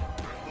 Eddie?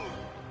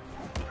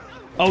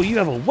 Oh, you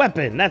have a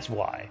weapon, that's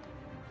why.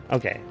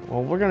 Okay,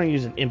 well, we're gonna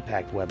use an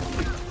impact weapon.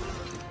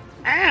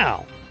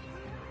 Ow!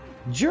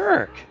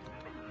 Jerk!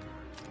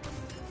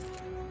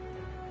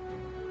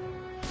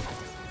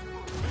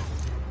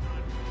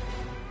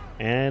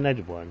 And I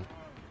did one.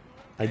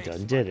 I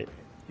done did it.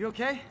 You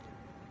okay?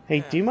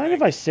 Hey, do you mind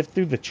if I sift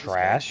through the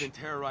trash? This guy's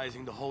been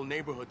terrorizing the whole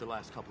neighborhood the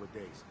last couple of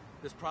days.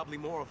 There's probably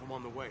more of them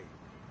on the way.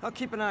 I'll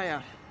keep an eye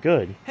out.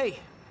 Good. Hey,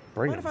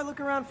 Bring mind if I look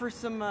around for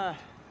some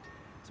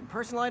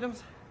personal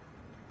items?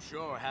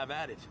 Sure, have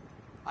at it.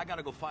 I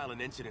gotta go file an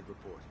incident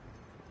report.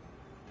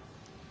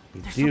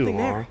 You There's do, something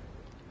huh?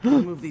 there.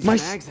 Move these My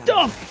bags out of the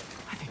way.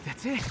 stuff! I think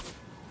that's it.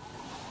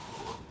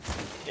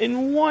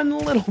 In one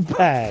little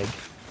bag.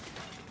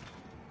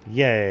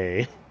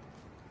 Yay.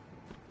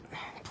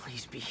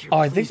 Please be here. Oh,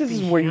 I think please this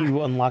is be where here.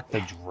 you unlock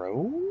the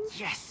drone?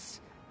 Yes.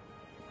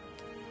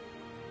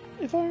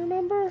 If I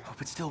remember.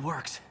 Hope it still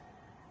works.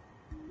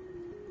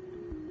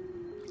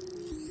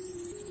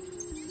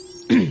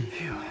 Phew,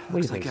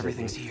 looks like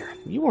everything's here.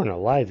 You weren't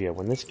alive yet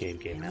when this game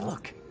came out.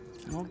 Look,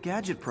 an old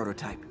gadget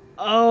prototype.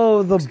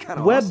 Oh, the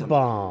web awesome.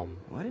 bomb.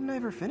 Why didn't I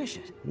ever finish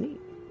it? Neat.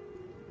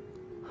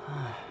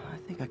 I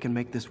think I can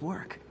make this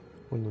work.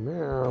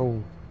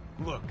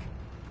 Look,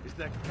 is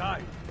that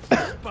guy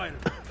Spider-Man?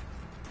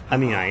 I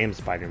mean, I am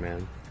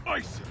Spider-Man.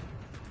 Ice him.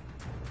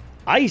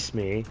 Ice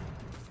me?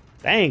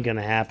 That ain't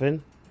gonna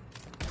happen.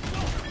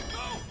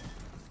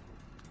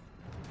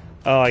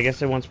 Oh, I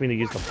guess it wants me to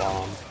use the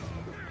bomb.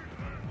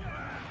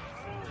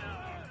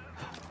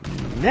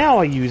 Now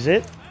I use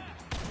it.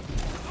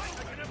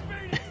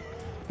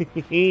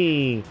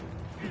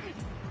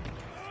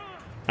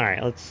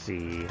 Alright, let's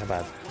see. How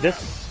about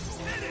this?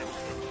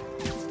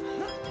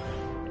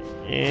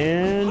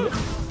 And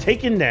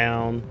taken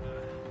down.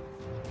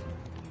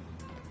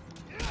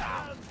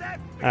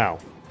 Ow.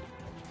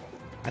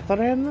 I thought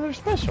I had another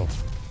special.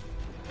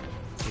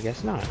 I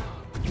guess not.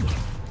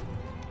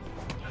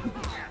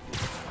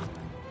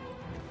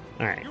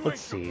 Alright,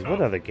 let's see.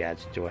 What other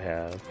gadget do I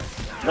have?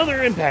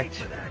 Another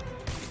impact!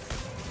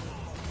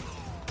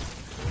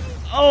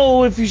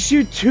 Oh, if you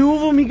shoot two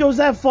of them, he goes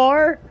that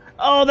far?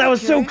 Oh, that was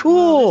so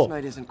cool! Well, this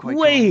night isn't quite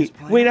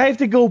wait, I have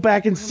to go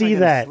back and see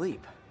that.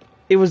 Sleep?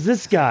 It was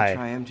this guy.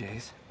 Try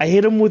MJ's. I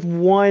hit him with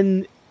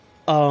one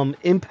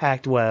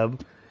impact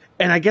web,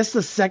 and I guess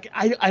the second...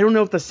 I don't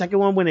know if the second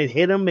one, when it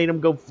hit him, made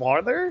him go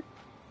farther?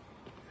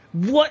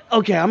 What?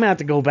 Okay, I'm gonna have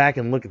to go back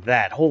and look at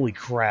that. Holy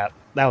crap.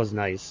 That was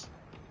nice.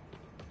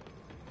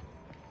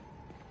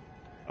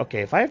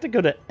 Okay, if I have to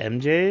go to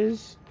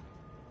MJ's...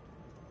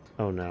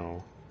 Oh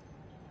no.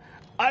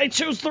 I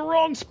chose the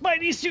wrong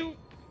Spidey suit!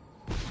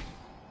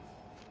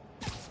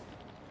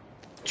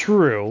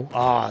 True.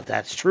 Ah,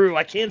 that's true.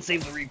 I can't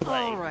save the replay.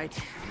 Alright,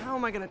 how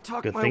am I gonna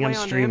talk Good my thing way I'm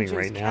onto streaming MJ's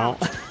right now.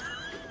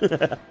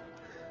 couch?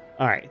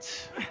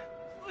 Alright.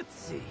 Let's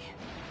see.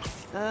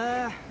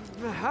 Hi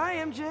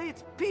MJ,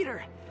 it's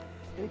Peter.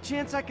 Any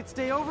chance I could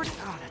stay over?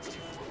 Oh, that's too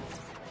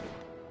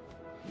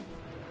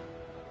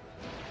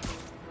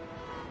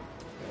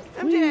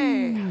far.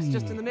 MJ! I was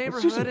just in the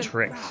neighborhood. Let's do some and-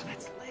 tricks. Oh,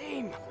 that's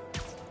lame.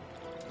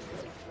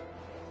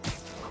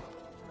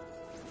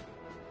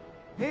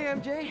 Hey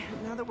MJ,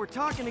 now that we're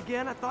talking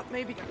again, I thought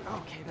maybe...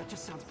 Okay, that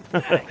just sounds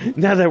pathetic.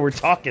 Now that we're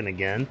talking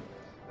again.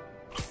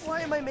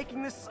 Why am I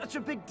making this such a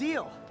big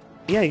deal?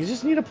 Yeah, you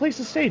just need a place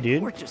to stay,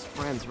 dude. We're just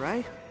friends,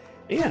 right?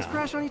 Yeah. Friends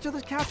crash on each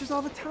other's couches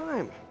all the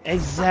time.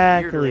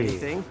 Exactly. Not weird or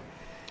anything.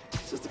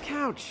 It's just a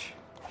couch.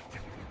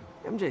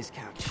 MJ's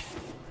couch.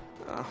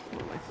 Oh,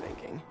 what am I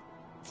thinking?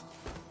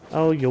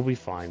 Oh, you'll be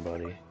fine,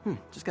 buddy.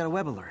 Just got a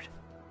web alert.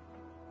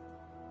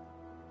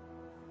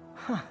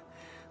 Huh.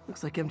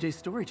 Looks like MJ's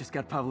story just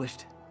got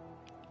published.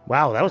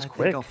 Wow, that was I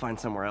quick. think I'll find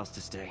somewhere else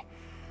to stay.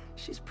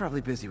 She's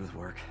probably busy with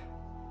work.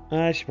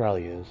 She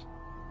probably is.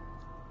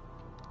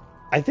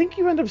 I think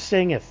you end up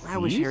staying at Feast. I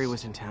wish Harry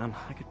was in town.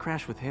 I could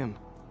crash with him.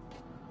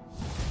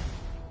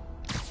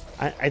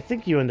 I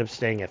think you end up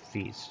staying at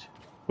Feast.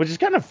 Which is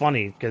kind of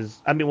funny,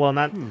 because, I mean, well,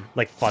 not,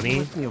 like, funny.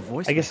 Left me a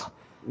voicemail. I guess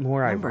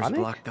more Number's ironic?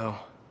 blocked, though.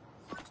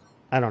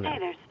 I don't know. Hey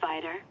there,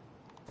 Spider.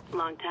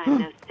 Long time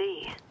no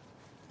see.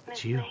 Miss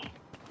It's you. me?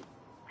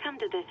 Come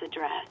to this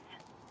address.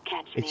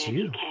 Catch me It's if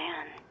you. you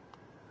can.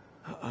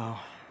 Uh-oh.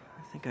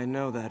 I think I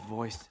know that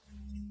voice.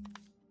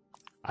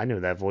 I know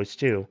that voice,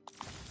 too.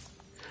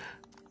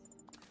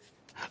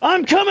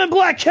 I'm coming,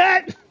 Black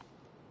Cat!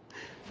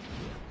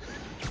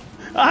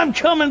 I'm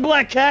coming,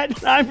 Black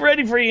Cat! I'm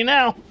ready for you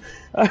now!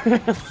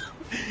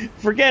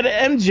 Forget it,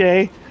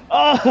 MJ.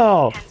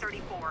 Oh!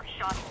 1034,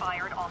 shots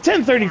fired on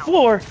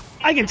 1034?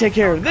 I can take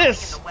care of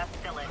this!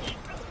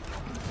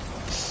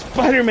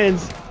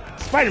 Spider-Man's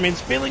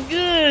feeling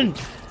good!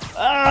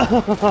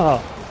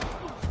 Oh!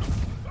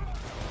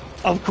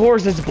 Of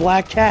course it's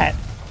Black Cat.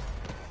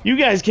 You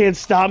guys can't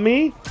stop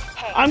me.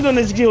 I'm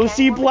gonna go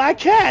see Black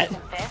Cat.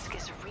 Fisk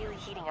is really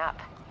heating up.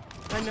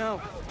 I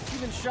know.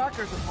 Even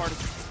Shocker's a part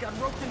of it. got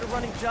roped into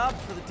running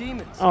jobs for the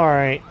demons.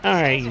 Alright,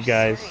 you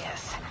guys.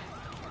 Serious.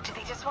 Do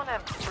they just want to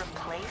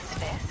replace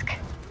Fisk?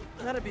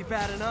 That'd be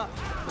bad enough.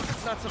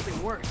 It's not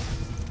something worse.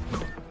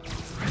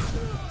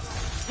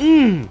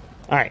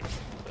 Alright.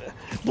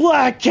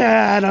 Black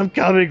Cat, I'm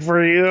coming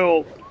for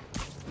you!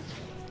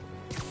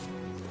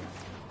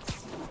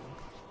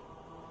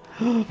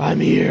 I'm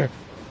here!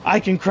 I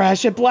can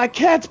crash at Black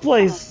Cat's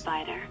place!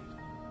 Spider.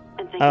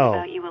 Been thinking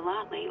about you a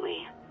lot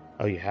lately.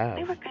 Oh, you have?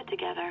 We were good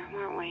together,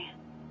 weren't we?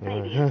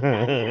 Maybe it's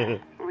time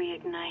to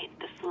reignite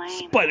the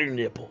flame. Spider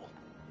nipple.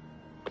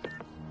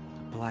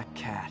 Black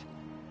Cat.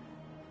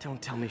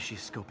 Don't tell me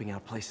she's scoping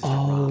out places to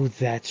rob.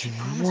 That's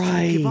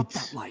right. Give up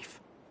that life.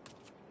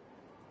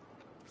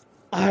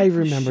 I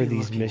remember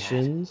these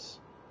missions.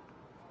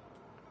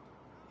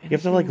 You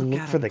have to, like,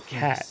 look for the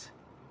cat.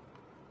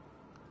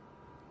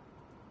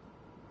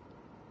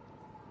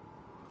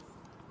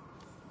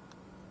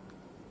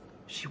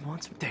 She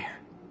wants there.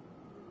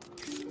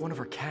 One of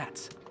her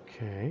cats.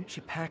 Okay.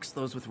 She packs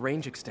those with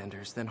range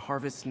extenders, then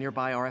harvests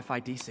nearby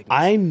RFID signals.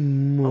 I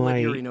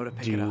might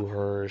do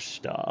her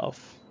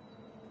stuff.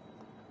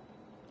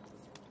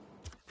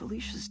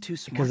 Felicia's too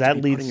smart. Because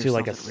that leads to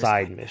like a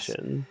side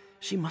mission.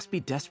 She must be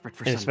desperate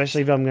for something.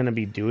 Especially if I'm going to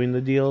be doing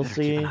the DLC.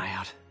 Better keep an eye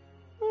out.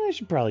 I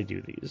should probably do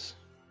these.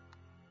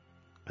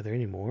 Are there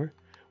any more?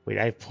 Wait,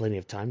 I have plenty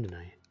of time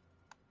tonight.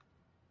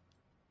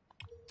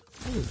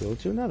 I'm going to go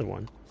to another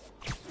one.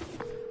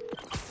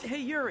 Hey,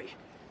 Yuri.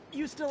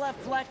 You still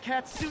have Black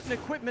Cat's suit and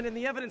equipment in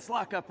the evidence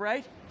lockup,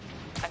 right?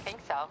 I think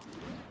so.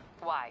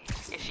 Why?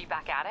 Is she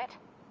back at it?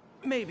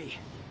 Maybe.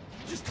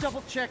 Just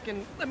double check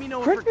and let me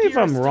know. Correct me if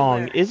I'm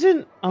wrong.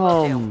 Isn't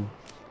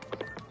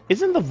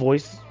the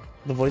voice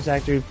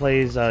actor who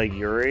plays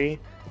Yuri?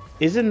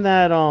 Isn't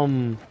that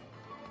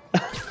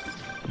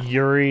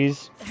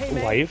Yuri's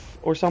wife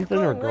or something,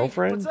 or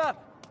girlfriend? What's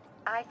up?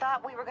 I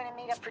thought we were going to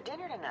meet up for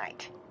dinner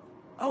tonight.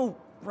 Oh,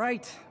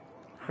 right.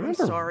 I'm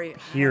sorry.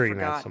 Hearing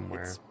that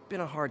somewhere. It's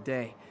been a hard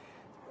day.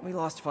 We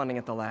lost funding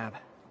at the lab.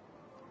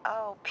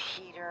 Oh,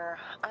 Peter,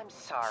 I'm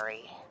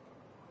sorry.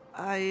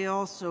 I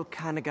also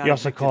kind of got. You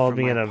also called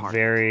me at a apartment.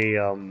 very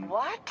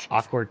what?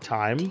 awkward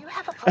time. Do you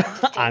have a plan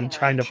to stay I'm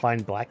trying to tonight?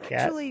 find Black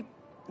Cat. Actually,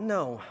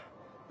 no,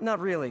 not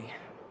really.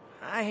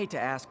 I hate to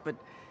ask, but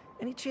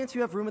any chance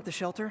you have room at the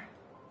shelter?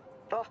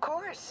 Of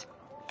course.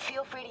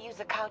 Feel free to use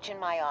the couch in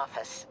my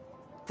office.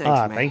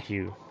 Thanks, May. Thank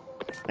you.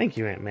 Thank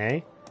you, Aunt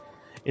May.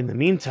 In the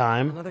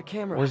meantime, another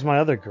camera. Where's my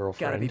other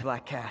girlfriend? Gotta be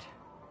Black Cat.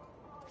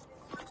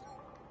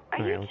 Are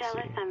you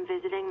jealous I'm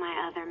visiting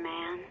my other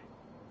man?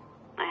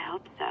 I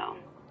hope so.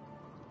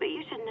 But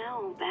you should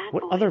know bad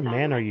What boys other aren't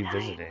man my are you type.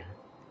 visiting?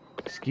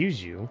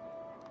 Excuse you?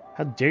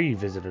 How dare you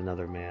visit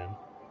another man?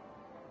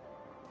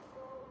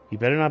 You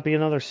better not be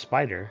another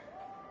spider.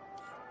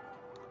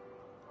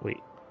 Wait.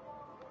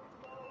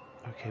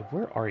 Okay,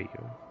 where are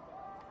you?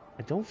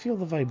 I don't feel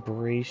the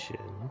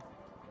vibration.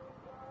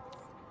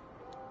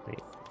 Wait.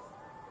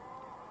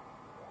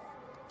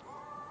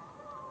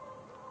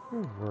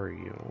 Where were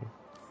you?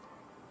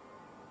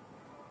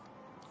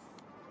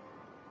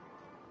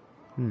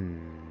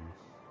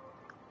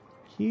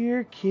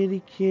 Here,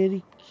 kitty,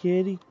 kitty,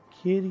 kitty,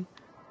 kitty,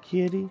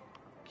 kitty,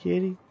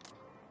 kitty,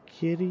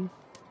 kitty.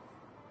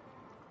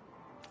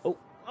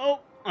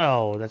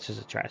 Oh, that's just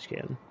a trash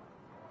can.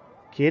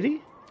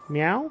 Kitty?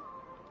 Meow?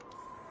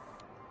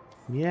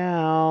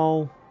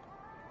 Meow.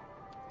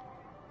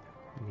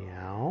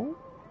 Meow.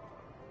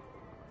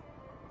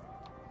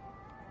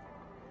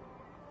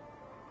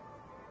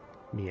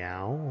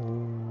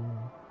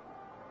 Meow.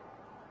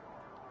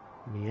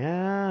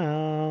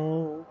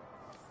 Meow.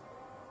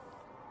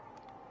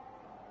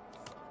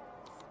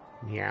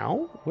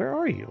 Meow? Where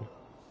are you?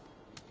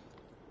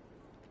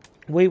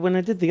 Wait, when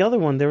I did the other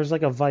one, there was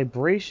like a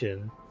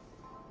vibration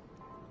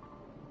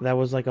that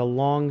was like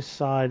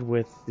alongside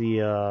with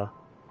the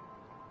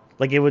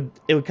like it would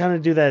kind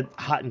of do that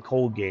hot and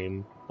cold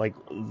game. Like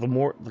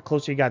the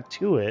closer you got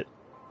to it,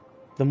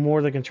 the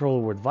more the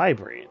controller would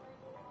vibrate.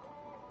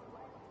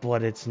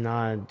 But it's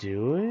not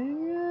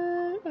doing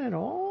it at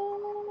all.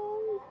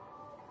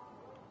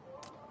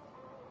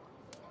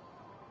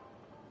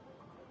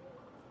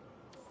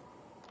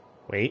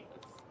 Wait.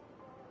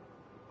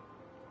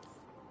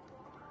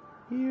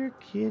 Here,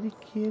 kitty,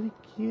 kitty,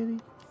 kitty.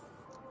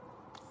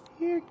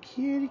 Here,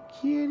 kitty,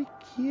 kitty,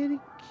 kitty,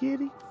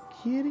 kitty,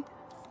 kitty.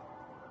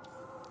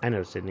 I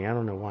know, Sydney. I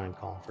don't know why I'm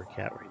calling for a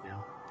cat right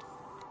now.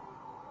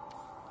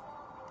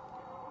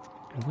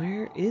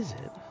 Where is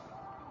it?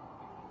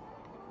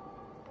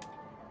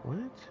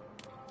 What?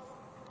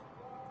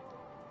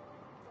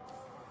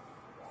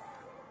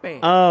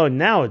 Bam. Oh,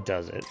 now it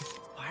does it.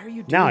 Why are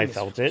you doing Now I this?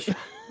 felt it. You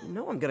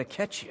know I'm gonna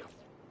catch you.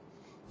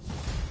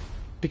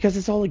 Because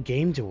it's all a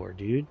game to her,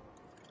 dude.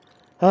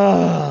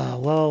 Ah,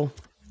 well.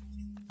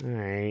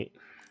 Alright.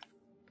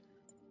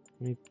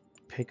 Let me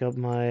pick up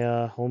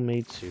my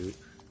homemade suit.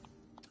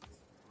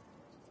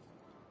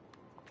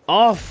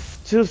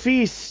 Off to the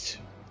feast!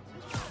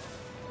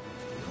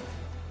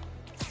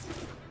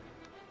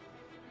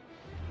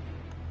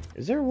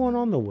 Is there one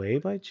on the way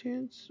by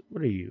chance?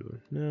 What are you?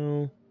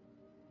 No.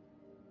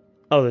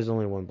 Oh, there's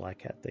only one black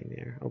cat thing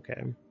there.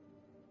 Okay.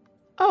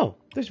 Oh,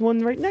 there's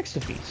one right next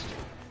to Feast.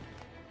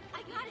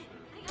 I got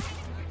it.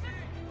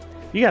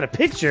 You got a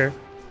picture?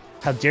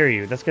 How dare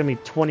you? That's gonna be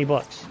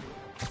 $20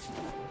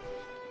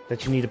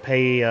 that you need to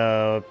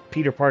pay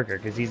Peter Parker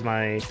because he's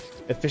my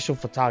official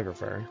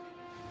photographer.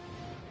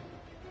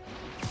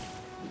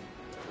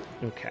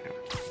 Okay.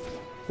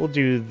 We'll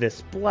do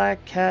this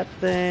black cat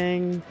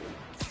thing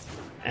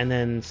and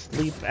then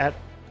sleep at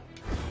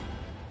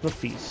the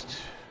Feast.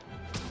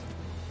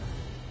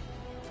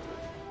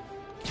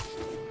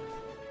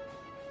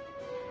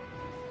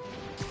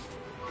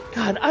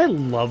 God, I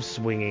love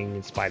swinging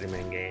in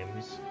Spider-Man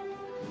games.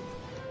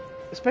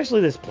 Especially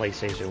this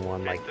PlayStation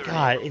one. Like,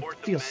 God, it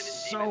feels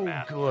so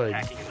good.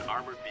 Attacking an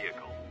armored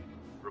vehicle.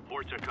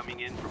 Reports are coming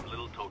in from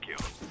Little Tokyo.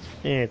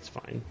 It's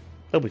fine.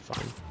 They'll be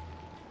fine.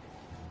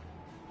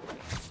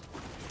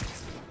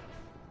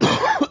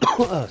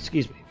 Oh,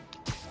 excuse me.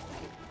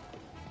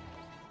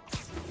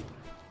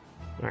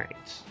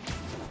 Alright.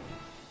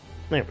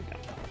 There we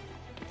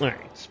go.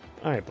 Alright.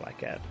 Alright, Black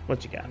Cat.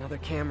 What you got? Another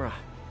camera.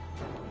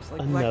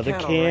 Like another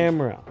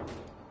camera.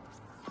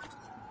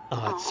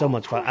 Oh, it's so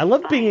much fun. I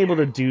love being able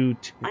to do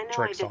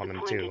tricks on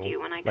them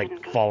too,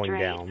 like falling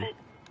down.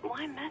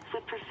 Why mess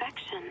with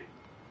perfection?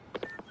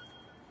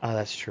 Oh,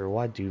 that's true.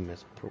 Why do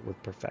mess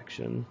with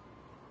perfection?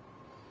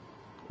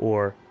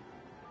 Or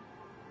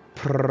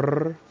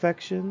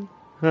perfection?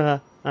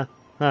 I'll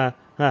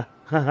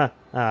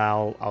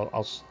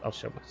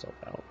show myself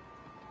out.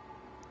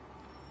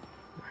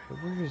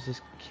 Alright, where is this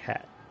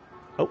cat?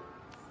 Oh.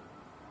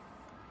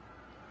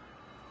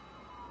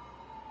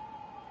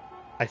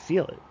 I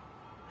feel it.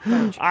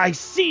 I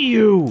see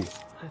you!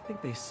 I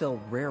think they sell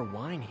rare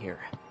wine here.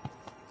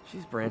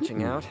 She's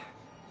branching out.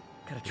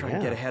 Gotta try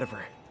and get ahead of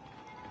her.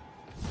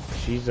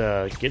 She's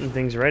getting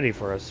things ready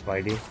for us,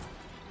 Spidey.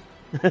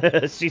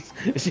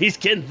 she's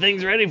getting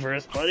things ready for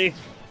us, buddy.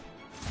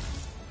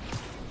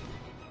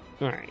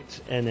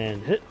 Alright, and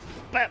then hit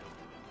bap.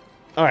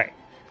 Alright.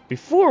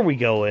 Before we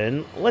go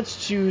in,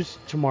 let's choose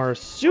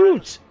tomorrow's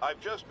suit. I've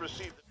just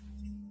received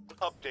an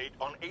update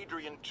on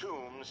Adrian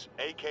Toombs,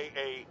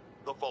 aka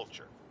the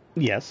Vulture.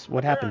 Yes,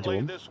 what happened to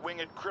him? Apparently, this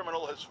winged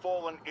criminal has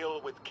fallen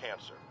ill with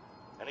cancer,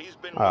 and he's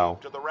been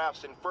moved to the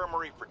Raft's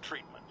infirmary for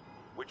treatment,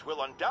 which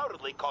will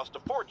undoubtedly cost a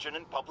fortune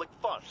in public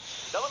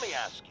funds. Now let me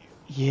ask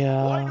you,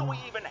 why do we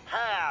even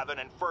have an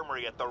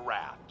infirmary at the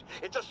Raft?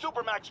 It's a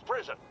supermax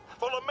prison,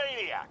 full of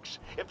maniacs.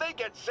 If they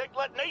get sick,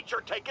 let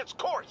nature take its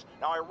course.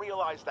 Now I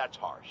realize that's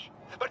harsh,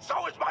 but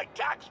so is my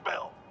tax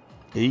bill.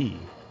 Hey.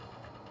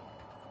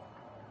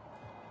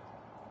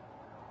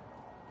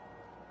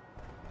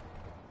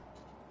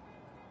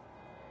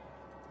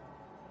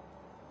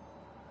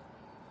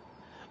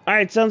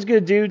 Alright, sounds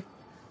good, dude.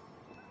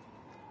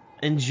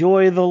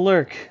 Enjoy the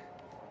lurk.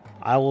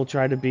 I will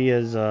try to be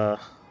as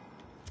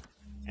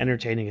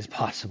entertaining as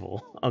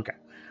possible. Okay.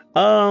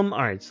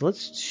 Alright, so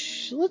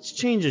let's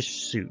change a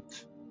suit.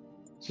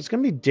 So it's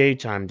gonna be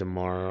daytime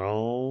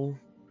tomorrow.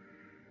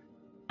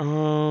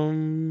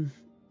 I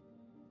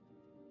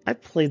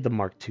played the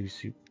Mark II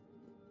suit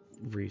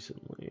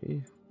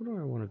recently. What do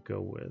I want to go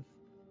with?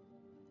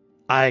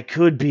 I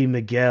could be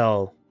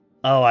Miguel.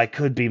 Oh, I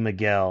could be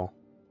Miguel.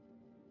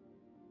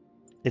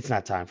 It's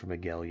not time for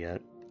Miguel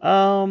yet.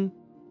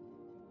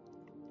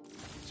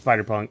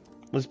 Spider-Punk.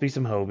 Let's be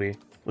some Hobie.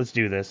 Let's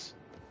do this.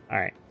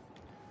 Alright.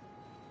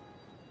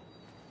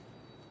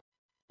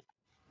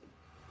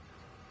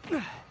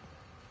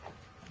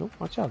 Oh,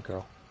 watch out,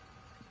 girl.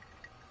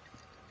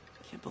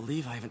 Can't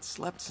believe I haven't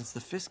slept since the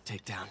Fisk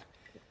takedown.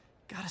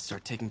 Gotta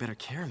start taking better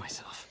care of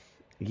myself.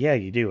 Yeah,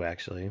 you do,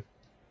 actually.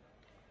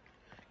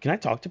 Can I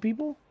talk to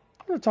people?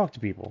 I'm gonna talk to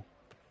people.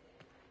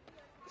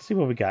 Let's see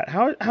what we got.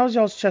 How's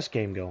y'all's chess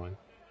game going?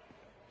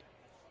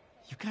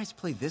 You guys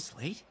play this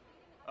late?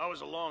 I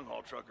was a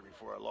long-haul trucker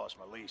before I lost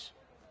my lease.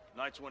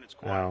 Nights when it's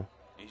quiet.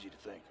 Easy to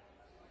think.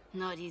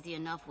 Not easy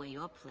enough where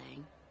you're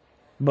playing.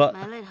 But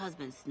my late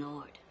husband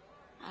snored.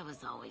 I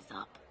was always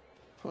up.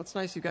 Well, it's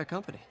nice you got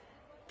company.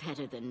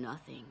 Better than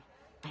nothing.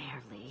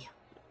 Barely.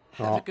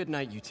 Have a good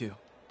night, you two.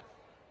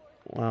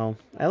 Well,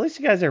 at least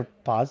you guys are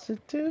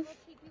positive.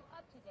 Keep you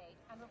up to date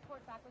and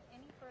report back with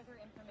any further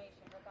information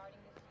regarding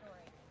this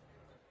story.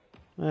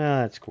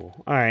 That's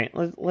cool. Alright,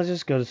 let's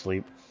just go to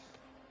sleep.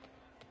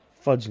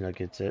 Fudge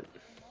Nuggets it.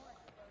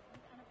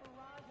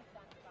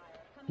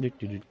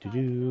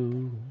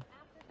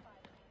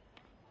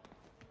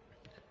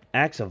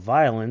 Acts of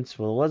violence?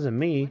 Well, it wasn't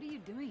me. What are you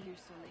doing here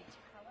so late?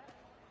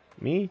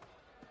 Me?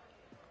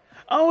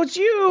 Oh, it's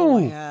you! Oh,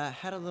 I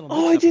had a little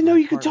I didn't know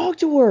you could talk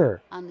to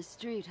her! On the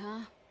street,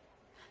 huh?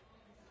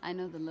 I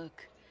know the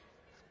look.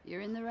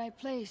 You're in the right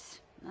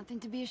place. Nothing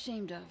to be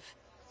ashamed of.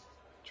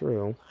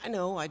 True. I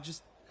know, I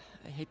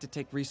hate to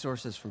take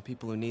resources from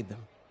people who need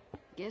them.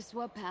 Guess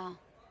what, pal?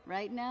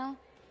 Right now,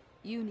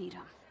 you need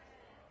them.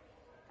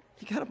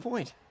 You got a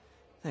point.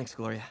 Thanks,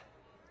 Gloria.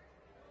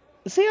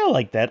 See, I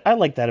like that. I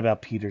like that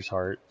about Peter's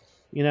heart.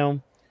 You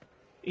know?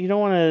 You don't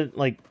want to,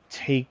 like,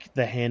 take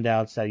the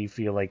handouts that you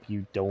feel like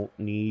you don't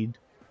need.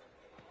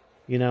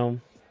 You know?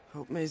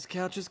 Hope May's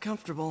couch is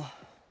comfortable.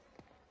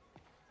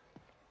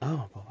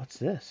 Oh, but what's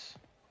this?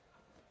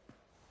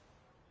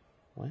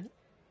 What?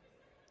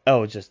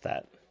 Oh, it's just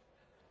that.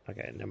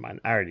 Okay, never mind.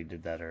 I already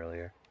did that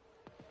earlier.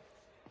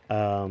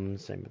 Same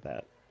with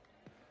that.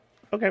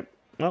 Okay,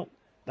 well,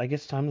 I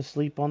guess time to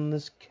sleep on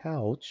this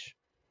couch.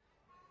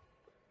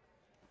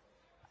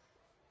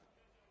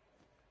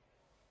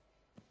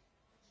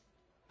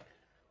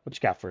 What you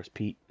got for us,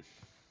 Pete?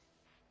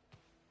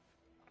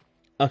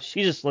 Oh,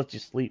 she just lets you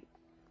sleep.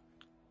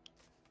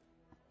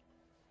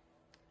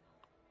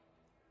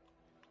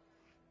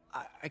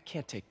 I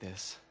can't take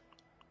this.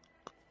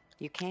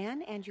 You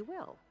can, and you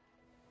will.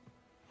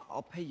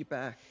 I'll pay you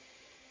back.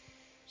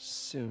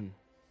 Soon.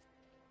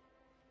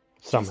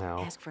 Somehow.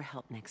 Just ask for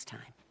help next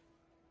time.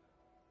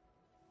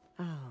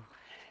 Oh,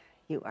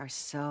 you are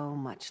so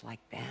much like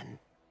Ben.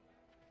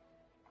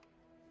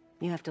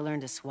 You have to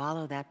learn to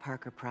swallow that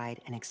Parker pride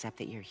and accept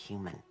that you're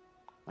human,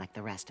 like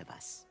the rest of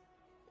us.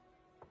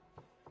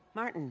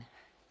 Martin.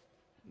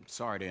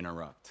 Sorry to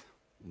interrupt.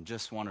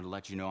 Just wanted to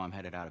let you know I'm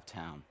headed out of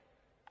town.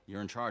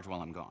 You're in charge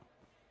while I'm gone.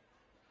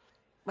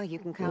 Well, you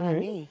can count on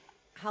me.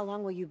 How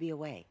long will you be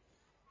away?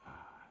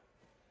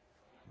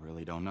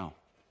 Really don't know.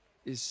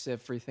 Is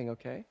everything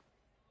okay?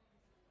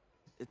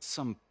 It's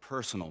some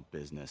personal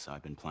business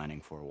I've been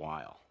planning for a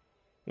while.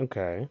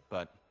 Okay.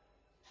 But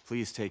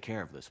please take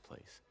care of this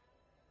place.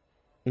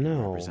 No.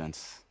 It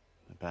represents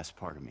the best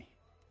part of me.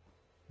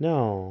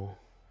 No.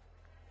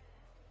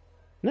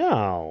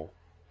 No.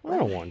 I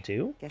don't want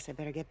to. Guess I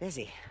better get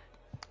busy.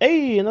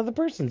 Hey, another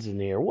person's in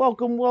here.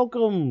 Welcome,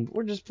 welcome.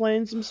 We're just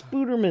playing some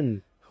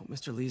Spoodermin. Hope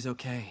Mr. Lee's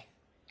okay.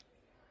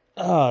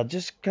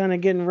 Just kind of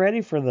getting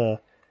ready for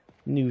the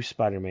new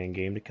Spider-Man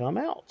game to come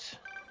out.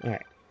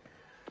 Alright.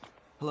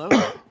 Hello?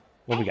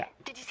 What we got?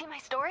 Did you see my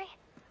story?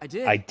 I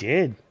did. I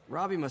did.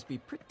 Robbie must be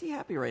pretty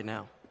happy right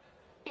now.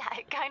 Yeah,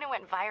 it kind of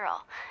went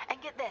viral.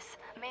 And get this,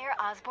 Mayor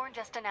Osborn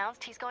just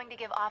announced he's going to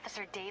give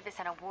Officer Davis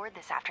an award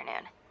this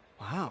afternoon.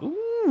 Wow.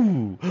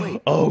 Ooh.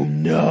 Wait. Oh,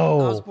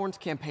 no. Osborn's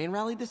campaign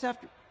rally this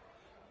afternoon?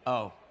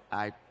 Oh,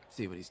 I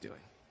see what he's doing.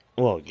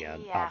 Well, yeah,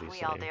 obviously.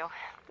 We all do.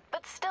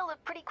 But still a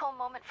pretty cool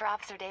moment for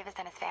Officer Davis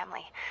and his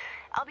family.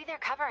 I'll be there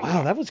covering it.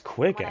 Wow, that was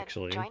quick, Wanna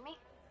actually. join me?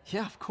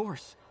 Yeah, of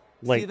course.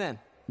 Like, see you then.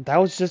 That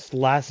was just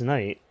last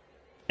night.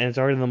 And it's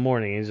already in the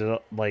morning. He's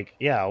like,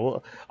 yeah,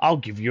 well, I'll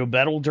give you a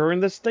battle during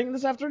this thing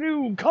this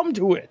afternoon. Come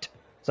to it.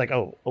 It's like,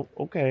 oh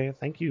okay.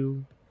 Thank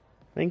you.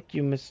 Thank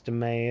you, Mr.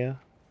 Mayor.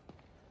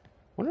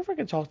 Wonder if I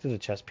can talk to the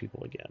chess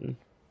people again.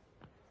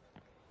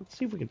 Let's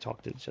see if we can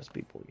talk to the chess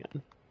people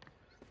again.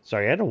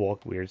 Sorry, I had to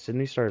walk weird.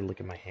 Sydney started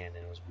licking my hand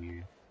and it was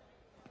weird.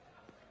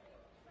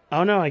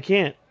 Oh no, I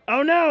can't.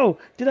 Oh no!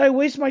 Did I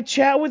waste my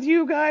chat with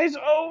you guys?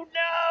 Oh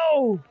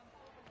no!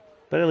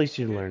 But at least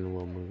you learned a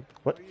little move.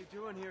 What? What are you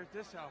doing here at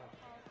this hour?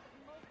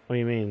 What do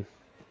you mean?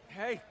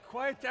 Hey,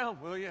 quiet down,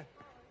 will you?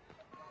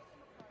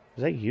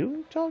 Is that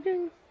you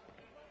talking?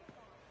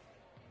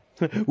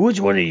 Which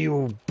one of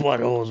you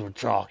buttholes were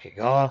talking,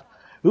 huh?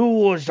 Who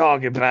was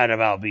talking bad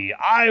about me?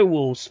 I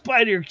will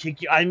spider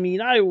kick you. I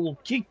mean, I will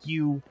kick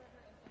you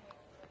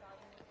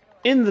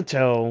in the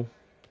toe.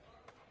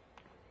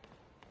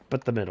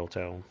 But the middle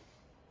toe.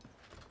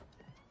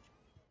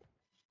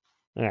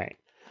 Alright.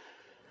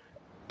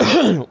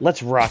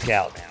 Let's rock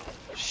out now,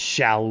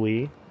 shall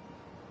we?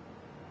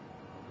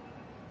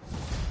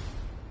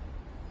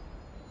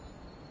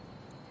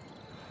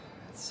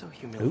 It's so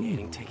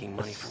humiliating taking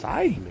money from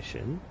side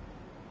mission?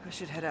 I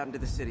should head out into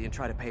the city and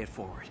try to pay it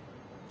forward.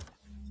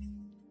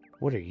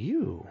 What are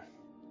you?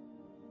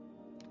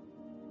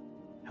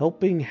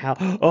 Helping how?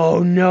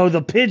 Oh no,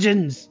 the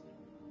pigeons!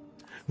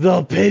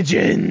 The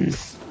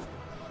pigeons!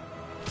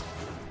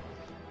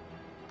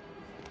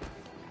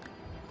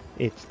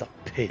 It's the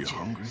pigeons. You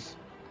hungry?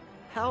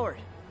 Howard,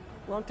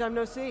 long time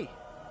no see.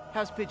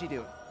 How's Pidgey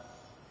doing?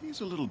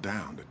 He's a little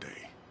down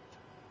today.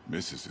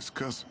 Misses his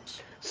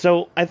cousins.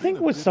 So I think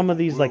with some of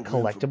these like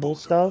collectible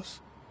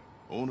stuff,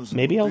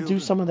 maybe I'll do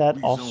some of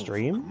that off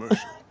stream,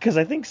 because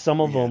I think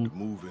some of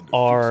them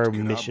are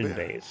mission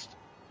based.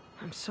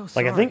 I'm so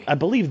sorry. Like I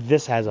believe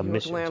this has a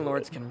mission.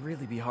 Landlords can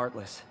really be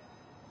heartless.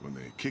 When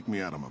they kicked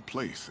me out of my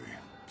place, they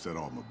set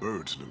all my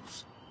birds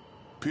loose.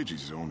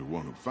 Pidgey's the only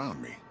one who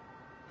found me.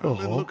 I've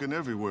been looking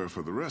everywhere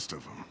for the rest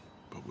of them,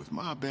 but with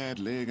my bad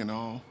leg and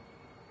all.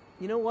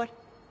 You know what?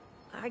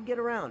 I get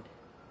around.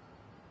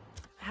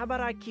 How about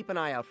I keep an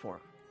eye out for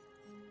him?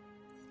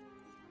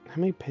 How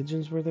many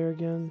pigeons were there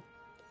again?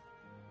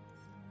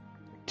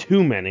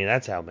 Too many,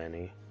 that's how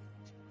many.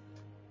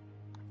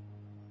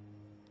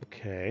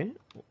 Okay.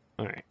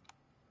 Alright.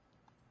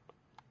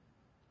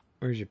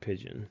 Where's your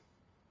pigeon?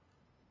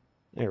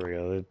 There we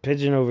go. The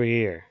pigeon over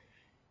here.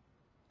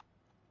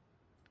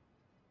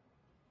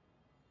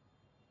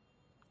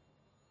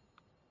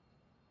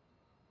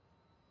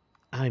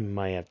 I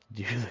might have to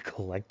do the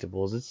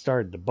collectibles. It's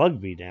starting to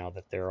bug me now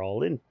that they're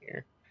all in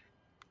here.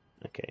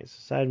 Okay, so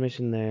side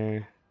mission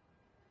there.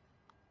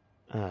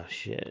 Oh,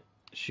 shit.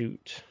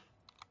 Shoot.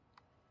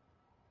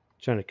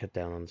 Trying to cut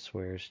down on the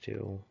swears,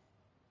 too.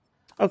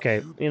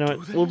 Okay, you know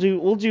what?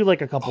 We'll do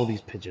like a couple of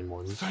these pigeon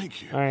ones.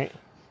 Thank you. All right.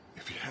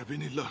 If you have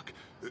any luck,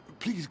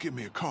 please give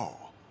me a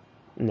call.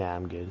 Nah,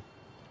 I'm good.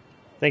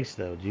 Thanks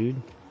though,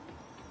 dude.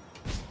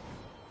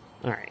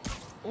 All right,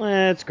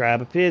 let's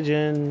grab a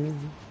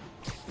pigeon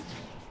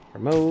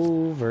from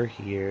over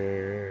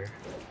here.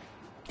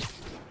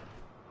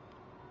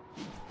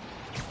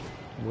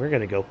 We're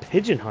gonna go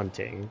pigeon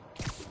hunting.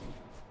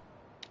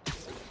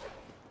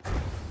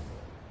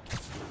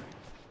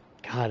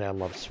 God, I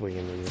love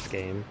swinging in this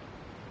game.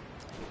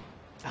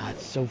 God,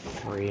 it's so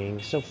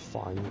freeing, so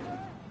fun.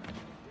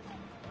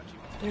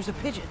 There's a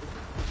pigeon.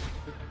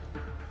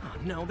 Oh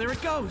no, there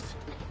it goes.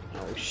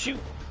 Oh shoot.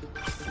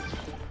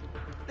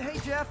 Hey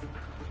Jeff,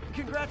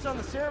 congrats on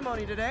the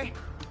ceremony today.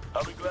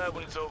 I'll be glad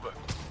when it's over.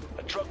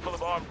 A truck full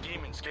of armed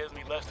demons scares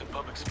me less than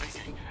public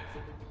speaking.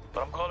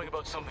 But I'm calling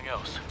about something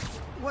else.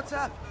 What's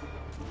up?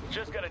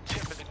 Just got a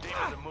tip that the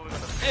demons are moving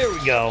on the there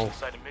we go.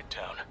 Side of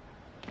Midtown.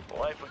 My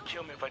wife would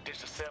kill me if I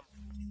ditched the ceremony.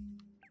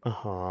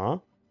 Uh-huh.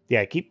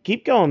 Yeah,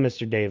 keep going,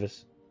 Mr.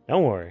 Davis.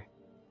 Don't worry.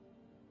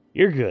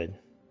 You're good.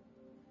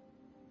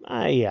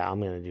 Yeah, I'm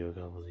gonna do a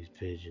couple of these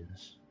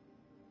pigeons.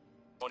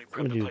 I'm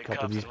gonna do a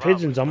couple of these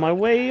pigeons on my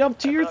way up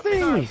to your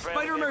thing.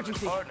 Spider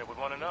emergency. Would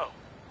want to know.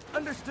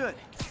 Understood.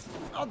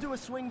 I'll do a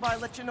swing by,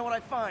 let you know what I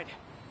find.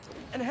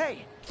 And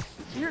hey,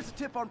 here's a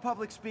tip on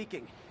public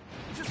speaking.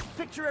 Just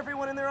picture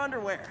everyone in their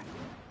underwear.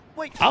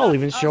 Wait, I'll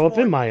even show up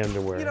in my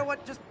underwear. You know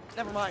what? Just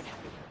never mind.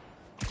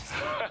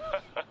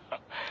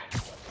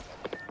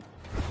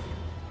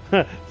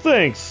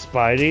 Thanks,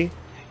 Spidey.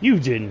 You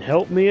didn't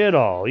help me at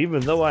all, even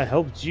though I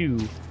helped you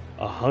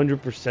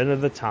 100% of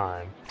the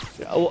time.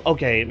 Oh,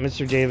 okay,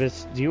 Mr.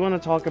 Davis, do you want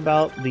to talk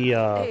about the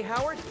hey,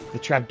 Howard? The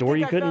trapdoor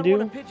you couldn't do?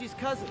 One of Pidgey's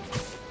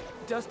cousins.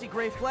 Dusty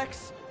Gray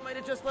Flex might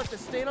have just left a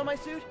stain on my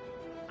suit.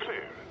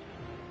 Clarence,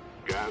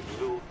 guy's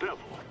a little devil,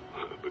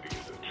 but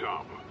he's a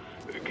charmer.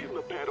 Give him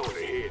a pat on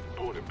the head and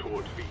point him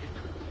towards the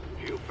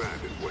east. He'll find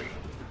his way.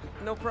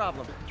 No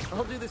problem.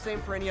 I'll do the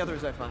same for any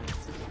others I find.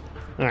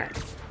 All right.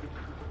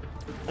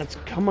 Let's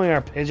come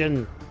here,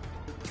 pigeon.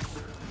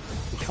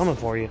 I'm coming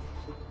for you.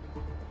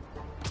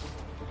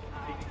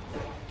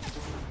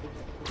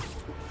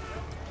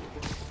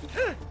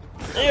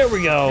 There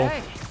we go.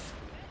 Hey.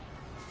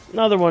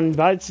 Another one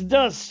bites the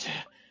dust.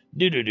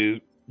 Do.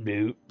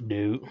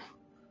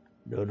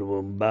 Another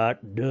one bites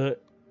the.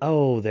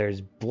 Oh,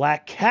 there's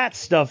black cat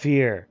stuff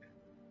here.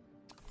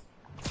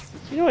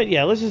 You know what?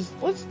 Yeah, let's just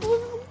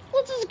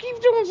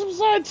keep doing some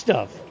side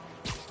stuff.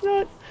 You know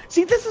what?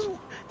 See, this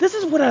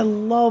is what I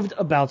loved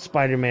about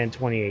Spider-Man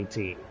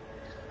 2018.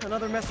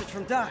 Another message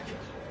from Doc.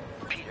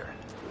 Peter,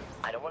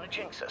 I don't want to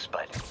jinx us,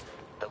 but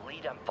the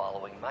lead I'm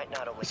following might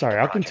not only. Sorry,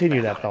 I'll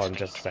continue that thought in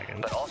just a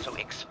second. But also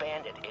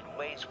expand it in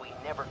ways we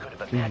never could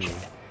have imagined.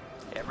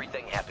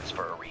 Everything happens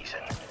for a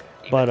reason.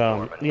 But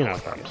you know,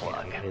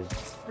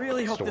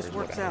 really hope this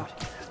works out.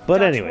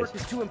 But anyways,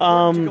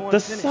 the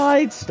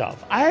side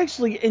stuff. I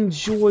actually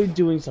enjoyed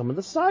doing some of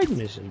the side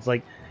missions,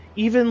 like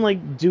even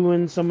like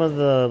doing some of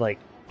the like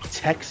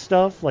tech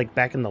stuff, like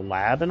back in the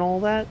lab and all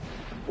that.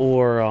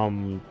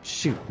 Or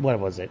shoot, what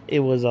was it? It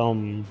was All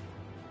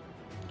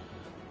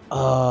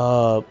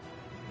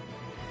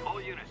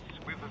units,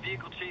 we have a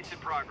vehicle chase in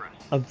progress.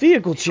 A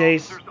vehicle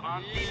chase?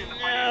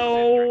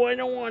 No, I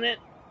don't want it.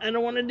 I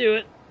don't want to do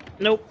it.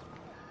 Nope.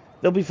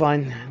 They'll be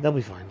fine. They'll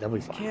be fine. They'll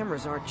be fine.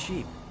 Cameras aren't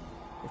cheap.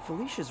 If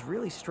Felicia's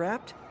really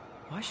strapped,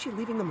 why is she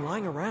leaving them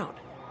lying around?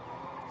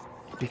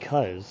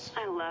 Because...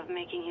 I love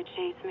making you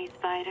chase me,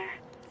 Spider.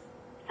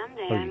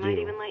 Someday I might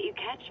even let you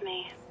catch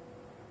me.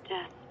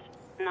 Just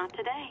not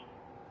today.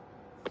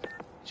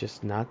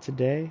 Just not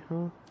today,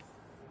 huh?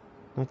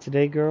 Not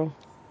today, girl?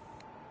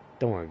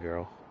 Don't worry,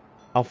 girl.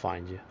 I'll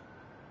find you.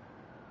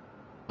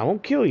 I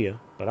won't kill you,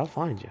 but I'll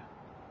find you.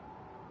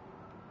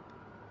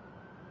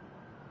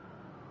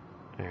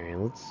 Alright,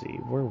 let's see.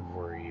 Where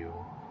were you?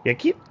 Yeah,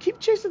 keep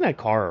chasing that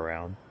car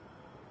around.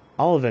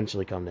 I'll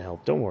eventually come to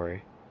help. Don't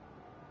worry.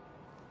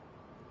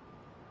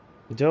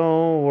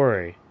 Don't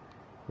worry.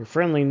 Your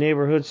friendly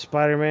neighborhood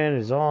Spider-Man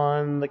is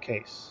on the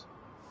case.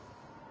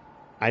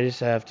 I just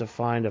have to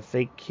find a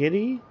fake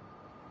kitty,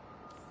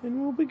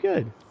 and we'll be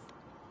good.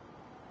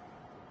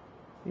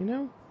 You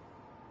know?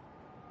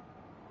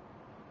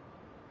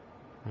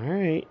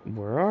 Alright,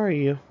 where are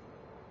you?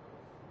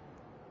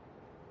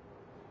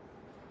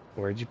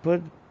 Where'd you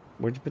put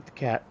the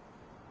cat?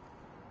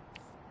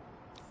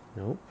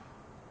 Nope.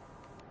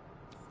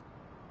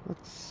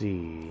 Let's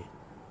see.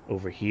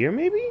 Over here,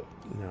 maybe?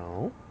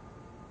 No.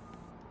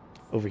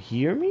 Over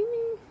here, maybe?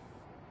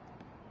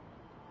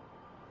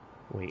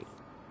 Wait.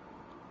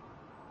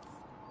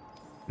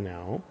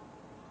 No.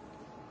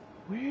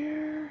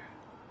 Where?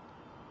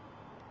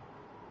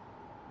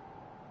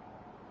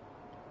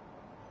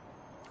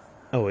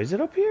 Oh, is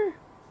it up here?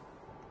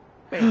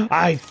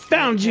 I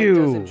found you!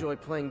 Does enjoy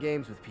playing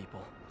games with people,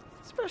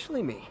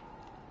 especially me.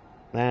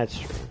 That's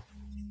true.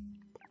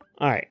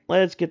 Alright,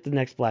 let's get the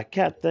next black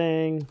cat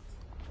thing.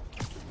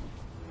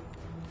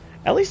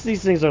 At least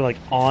these things are like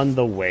on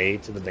the way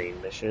to the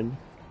main mission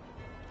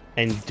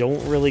and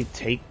don't really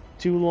take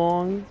too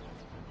long.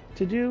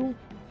 to do.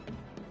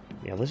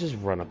 Yeah, let's just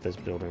run up this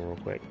building real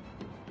quick.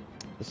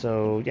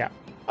 So, yeah.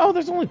 Oh,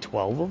 there's only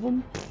 12 of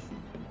them?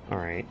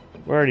 Alright.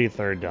 We're already a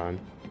third done.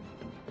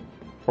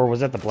 Or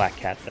was that the black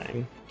cat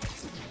thing?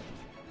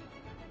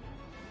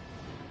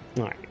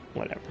 Alright,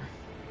 whatever.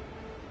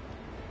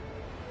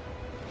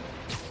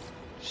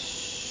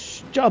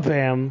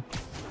 Jabam!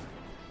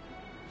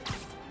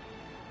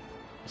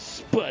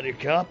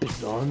 Buttercup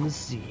is on the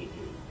scene.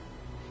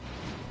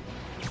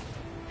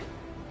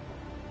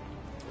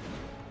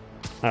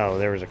 Oh,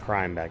 there was a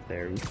crime back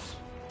there. Oops.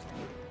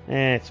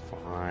 It's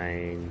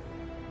fine.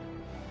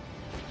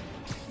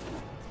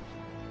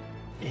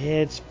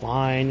 It's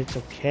fine. It's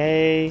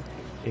okay.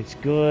 It's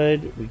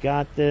good. We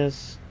got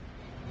this.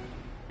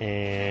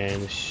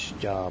 And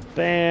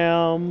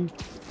bam.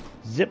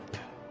 Zip.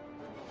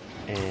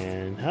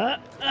 And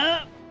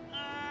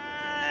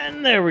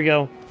and there we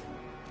go.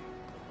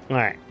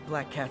 Alright.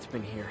 Black Cat's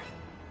been here.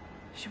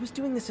 She was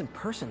doing this in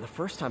person the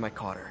first time I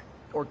caught her.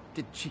 Or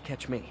did she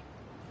catch me?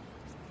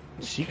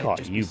 She caught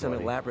just you, be some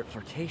buddy. elaborate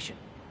flirtation.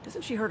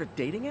 Hasn't she heard of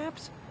dating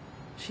apps?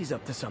 She's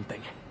up to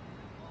something.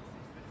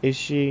 Is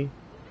she?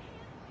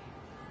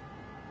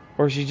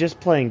 Or is she just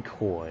playing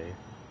coy?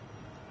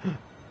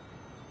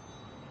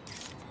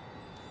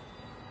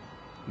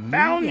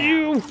 Found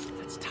you!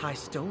 That's Ty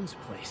Stone's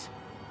place.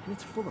 And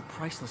it's full of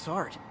priceless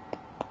art.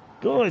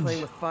 Good. You're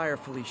playing with fire,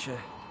 Felicia.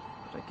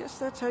 But I guess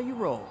that's how you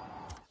roll.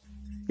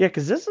 Yeah,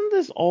 because isn't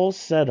this all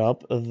set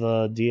up,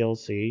 the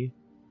DLC?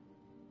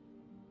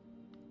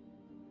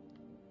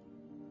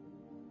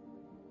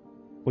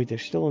 Wait,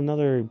 there's still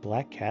another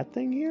black cat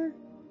thing here?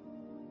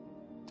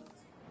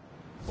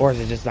 Or is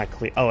it just not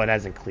clear? Oh, it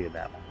hasn't cleared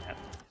that one yet.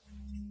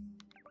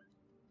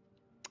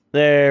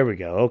 There we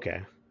go,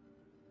 okay.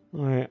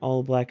 Alright,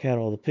 all the black cat,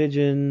 all the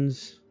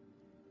pigeons.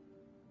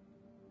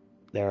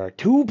 There are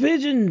 2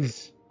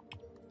 pigeons!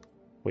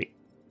 Wait.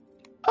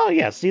 Oh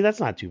yeah, see, that's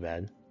not too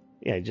bad.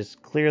 Yeah,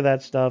 just clear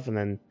that stuff and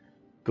then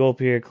go up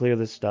here, clear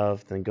this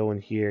stuff, then go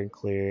in here and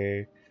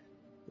clear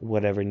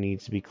whatever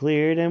needs to be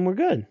cleared, and we're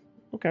good.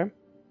 Okay.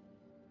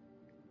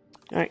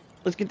 Alright,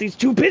 let's get these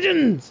 2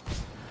 pigeons!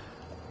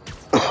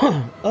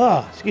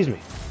 Excuse me.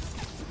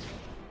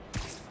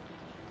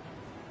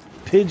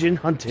 Pigeon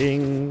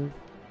hunting.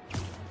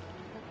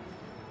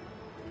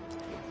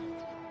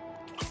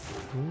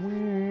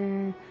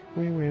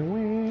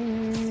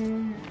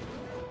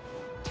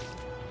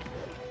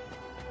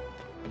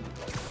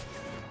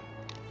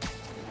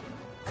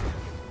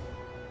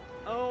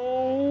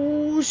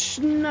 Oh,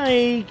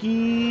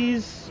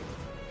 shnikes.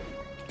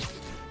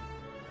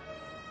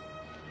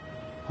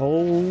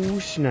 Oh,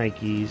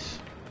 shnikes.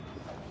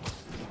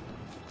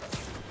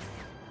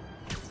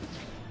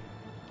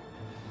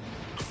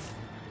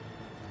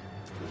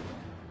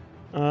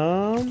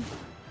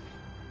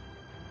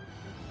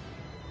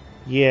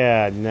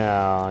 Yeah,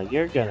 no,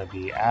 you're gonna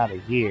be out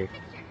of here.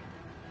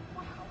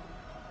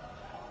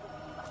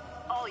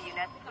 All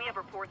units, we have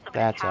reports of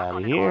That's an attack out on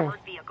of an here. armored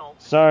vehicle.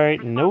 Sorry,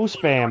 no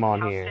spam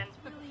on here.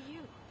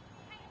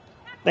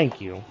 Thank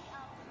you.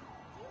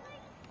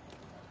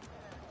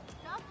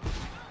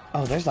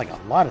 Oh, there's like a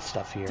lot of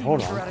stuff here.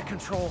 Hold on. Out of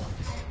control.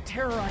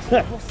 Terrorizing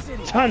the whole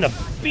city. Time to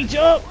beat you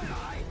up!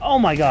 Oh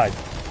my god.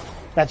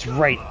 That's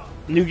right.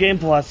 New Game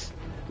Plus.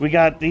 We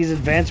got these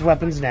advanced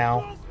weapons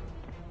now.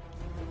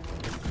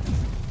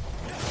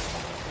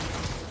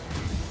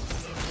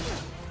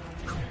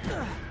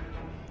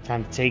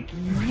 Time to take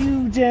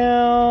you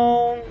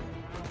down.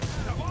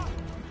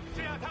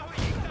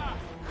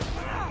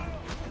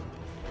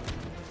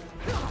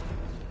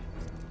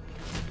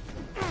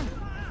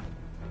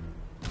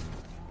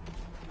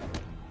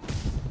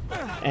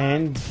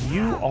 And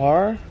you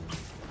are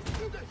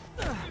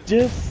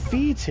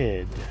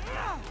defeated.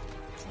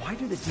 Why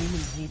do the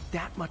demons need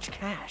that much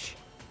cash?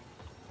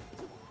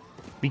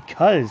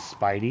 Because,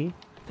 Spidey.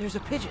 There's a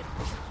pigeon.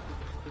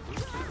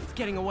 It's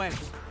getting away.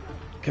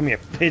 Come here,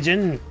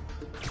 pigeon.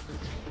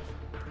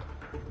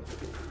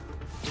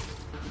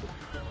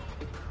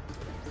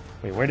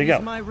 Wait, where'd it go?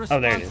 It's my Oh,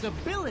 there it is.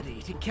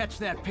 responsibility to catch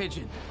that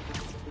pigeon.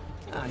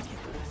 I get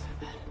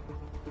this.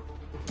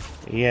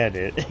 Yeah, it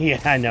is.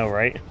 Yeah, I know,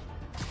 right?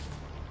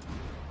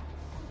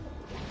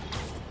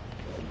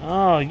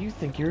 Oh, you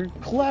think you're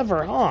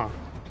clever, huh?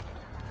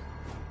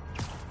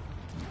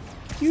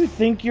 You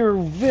think you're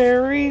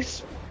very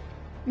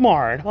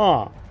smart,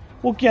 huh?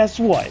 Well, guess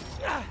what?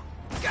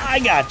 I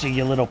got you,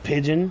 you little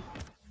pigeon.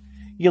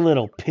 You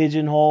little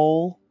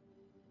pigeonhole.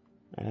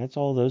 And that's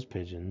all those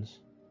pigeons.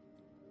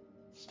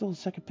 Still a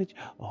second pigeon.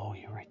 Oh,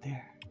 you're right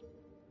there.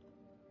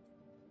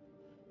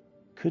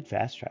 Could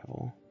fast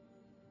travel.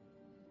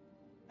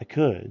 I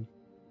could.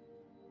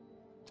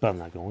 But I'm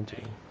not going to.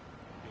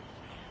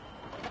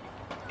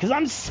 Because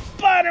I'm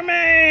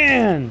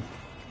Spooderman!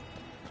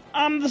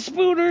 I'm the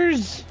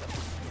Spooders!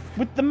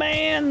 With the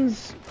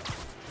mans!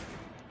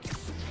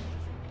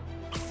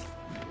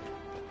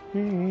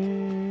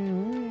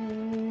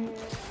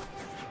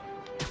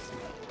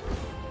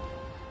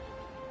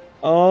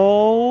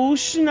 Oh,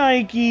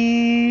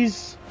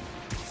 shnikes!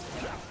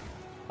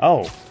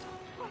 Oh.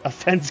 A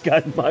fence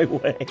got in my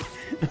way.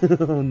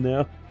 Oh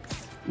no.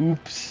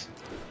 Oops.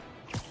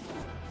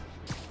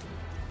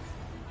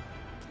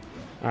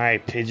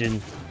 Alright,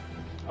 pigeon.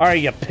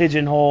 Alright, you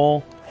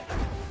pigeonhole.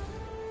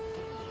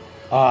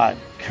 Ah,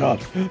 cub.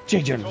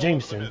 J. Jonah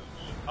Jameson.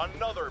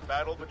 Another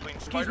battle between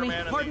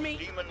Spider-Man and the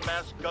demon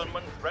masked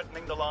gunman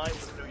threatening the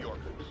lives of New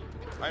Yorkers.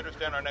 I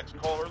understand our next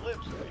caller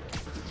lives here.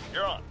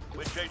 You're on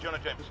with J. Jonah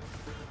Jameson.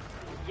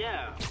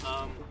 Yeah,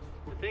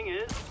 the thing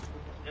is,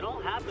 it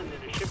all happened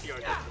in a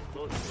shipyard.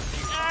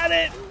 Got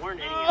it! There weren't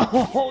any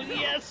oh,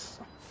 yes!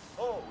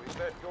 Oh, is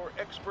that your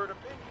expert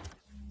opinion?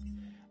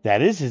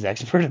 That is his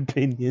expert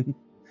opinion.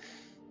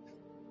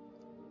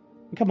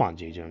 Come on,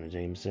 J. Jonah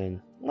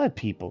Jameson. Let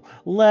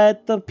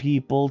the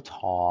people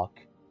talk.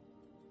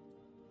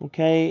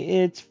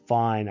 Okay, it's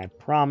fine, I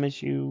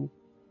promise you.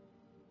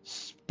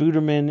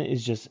 Spoodermin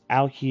is just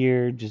out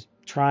here, just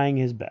trying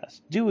his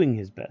best. Doing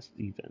his best,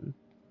 even.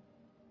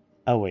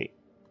 Oh, wait.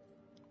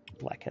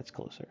 Black Cat's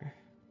closer.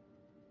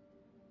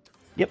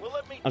 Yep. Well,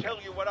 let me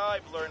tell you what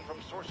I've learned from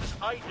sources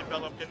I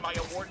developed in my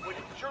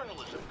award-winning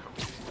journalism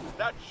career.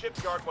 That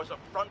shipyard was a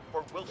front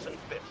for Wilson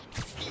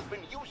Fisk. He's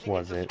been using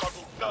it to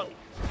smuggle guns,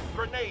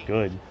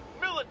 grenades,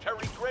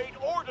 military-grade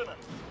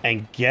ordnance.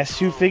 And guess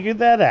who figured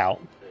that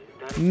out?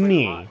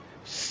 Me,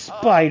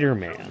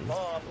 Spider-Man.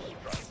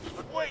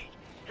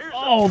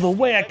 Oh, the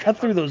way I cut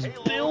through those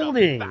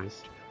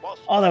buildings!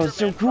 Oh, that was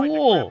so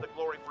cool!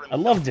 I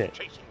loved it.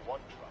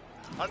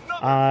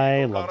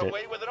 I loved it.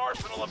 With an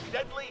arsenal of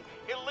deadly,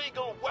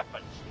 illegal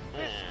weapons.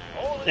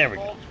 There we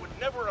go. Would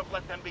never have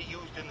let them be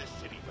used in this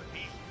city, but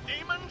these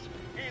demons,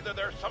 either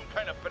they're some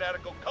kind of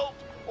fanatical cult,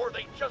 or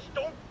they just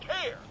don't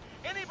care.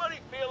 Anybody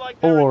feel like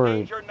they're in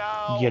danger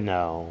now? You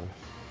know.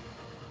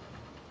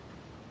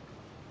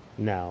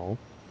 No.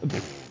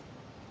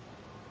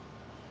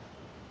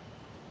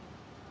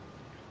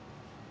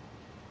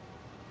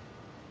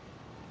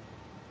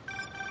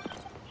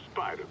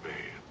 Spider-Man.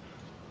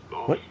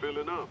 Law's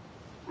filling up.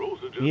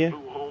 Rosa just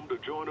flew home to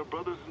join her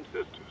brothers and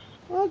sisters.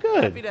 Oh,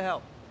 good. Happy to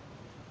help.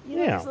 You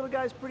know these little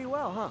guys pretty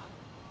well, huh?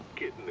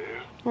 Getting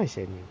there. I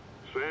said you.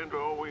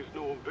 Sandra always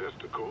knew him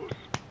best, of course.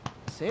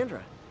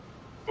 Sandra?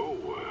 Oh,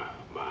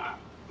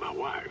 my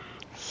wife.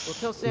 Well,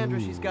 tell Sandra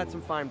she's got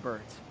some fine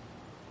birds.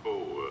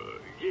 Oh,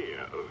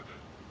 yeah.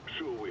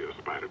 Sure will,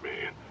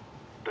 Spider-Man.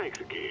 Thanks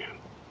again.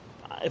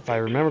 If I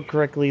remember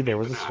correctly, there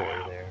was a story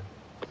there.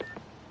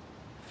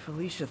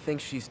 Felicia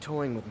thinks she's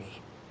toying with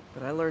me,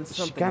 but I learned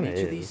something in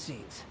each of these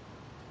scenes.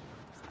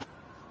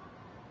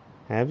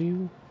 Have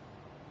you?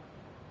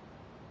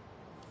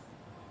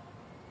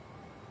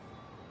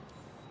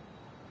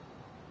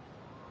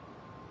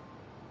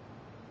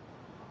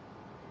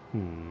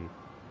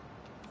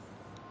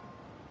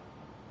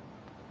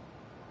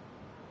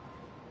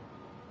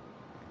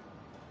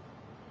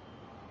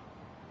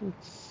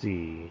 Let's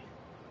see.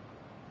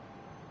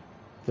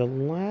 The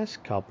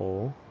last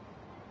couple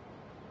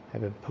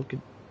have been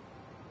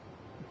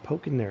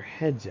poking their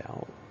heads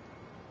out.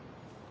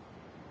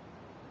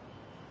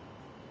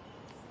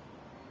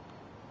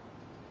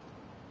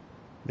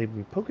 They've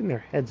been poking their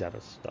heads out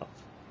of stuff.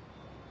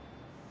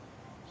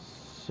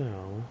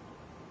 So...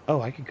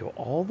 Oh, I could go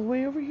all the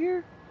way over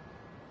here?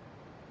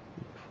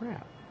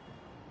 Crap.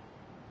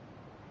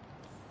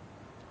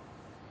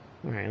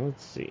 Alright,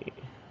 let's see.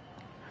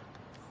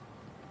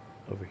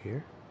 Over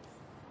here?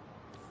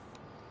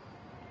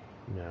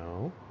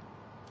 No.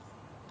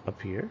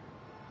 Up here?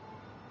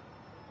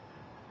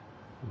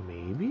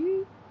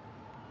 Maybe?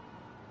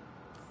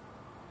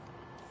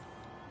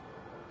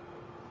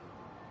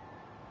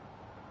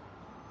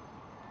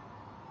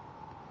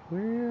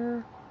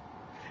 Where?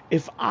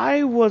 If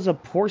I was a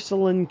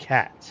porcelain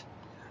cat,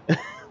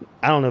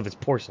 I don't know if it's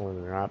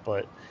porcelain or not,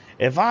 but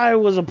if I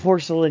was a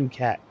porcelain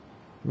cat,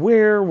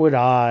 where would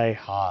I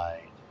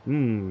hide?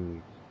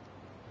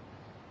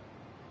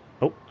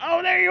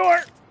 Oh, there you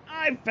are!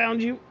 I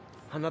found you.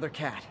 Another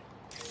cat.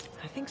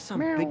 I think some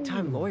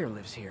big-time lawyer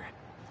lives here.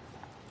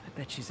 I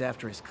bet she's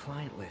after his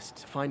client list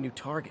to find new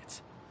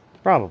targets.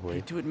 Probably.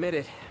 Hate to admit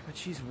it, but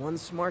she's one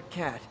smart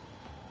cat.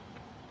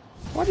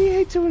 Why do you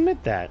hate to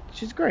admit that?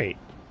 She's great.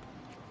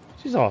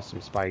 She's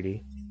awesome,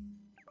 Spidey.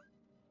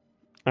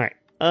 Alright,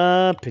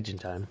 pigeon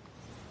time.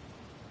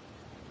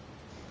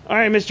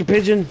 Alright, Mr.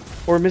 Pigeon,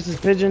 or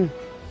Mrs. Pigeon.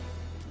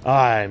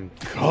 I'm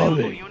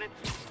coming.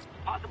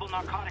 Possible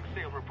narcotics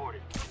sale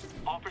reported.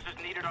 Officers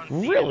needed on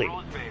Really?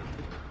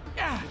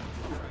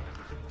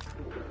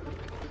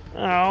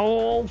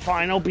 Oh,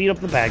 fine, I'll beat up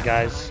the bad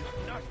guys.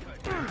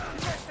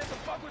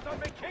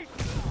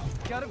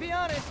 Gotta be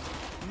honest,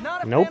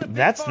 not a nope,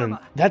 fan of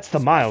that's the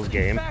Miles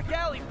game. Back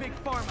alley, Big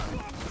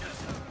Pharma.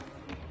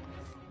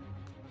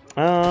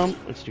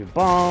 Let's do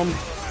bomb.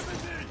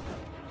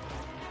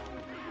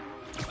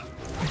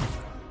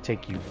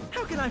 Take you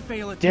How can I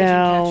fail at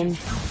down.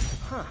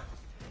 Huh.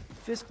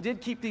 Fisk did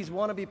keep these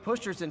wannabe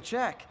pushers in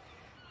check.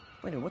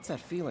 Wait, what's that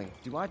feeling?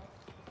 Do I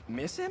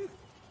miss him?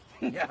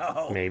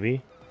 No.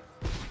 Maybe.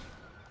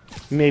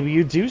 Maybe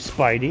you do,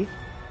 Spidey.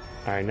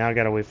 Alright, now I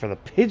gotta wait for the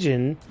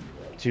pigeon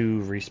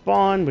to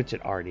respawn, which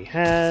it already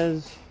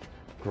has.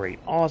 Great,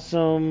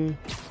 awesome.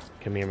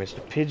 Come here,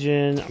 Mr.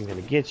 Pigeon. I'm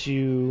gonna get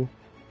you.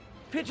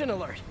 Pigeon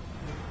alert!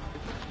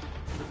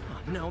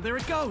 Oh no, there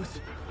it goes!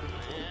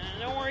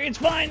 Don't worry, it's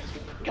fine.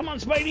 Come on,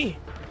 Spidey.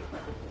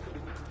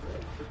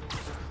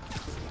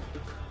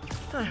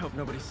 I hope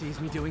nobody sees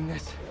me doing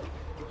this.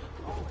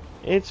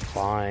 It's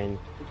fine.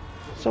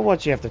 So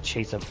what, you have to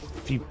chase a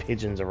few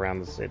pigeons around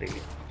the city?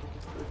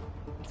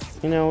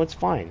 You know, it's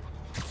fine.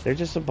 They're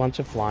just a bunch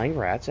of flying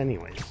rats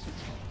anyways.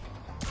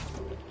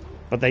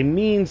 But they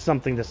mean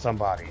something to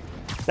somebody.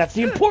 That's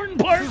the important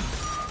part!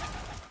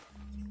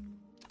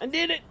 I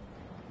did it!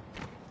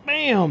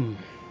 Bam!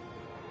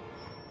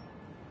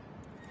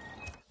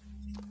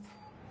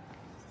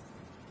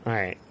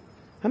 Alright.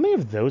 How many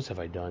of those have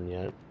I done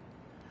yet?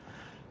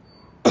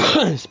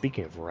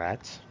 Speaking of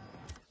rats.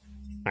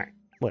 Alright,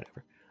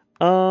 whatever.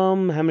 How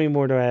many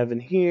more do I have in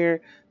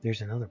here?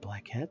 There's another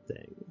black cat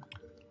thing.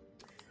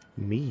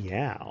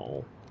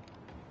 Meow.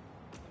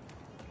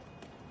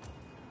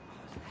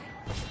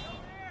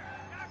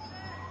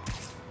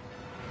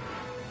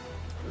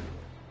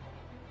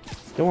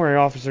 Don't worry,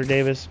 Officer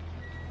Davis.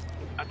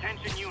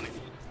 Attention units.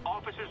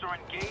 Officers are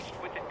engaged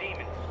with the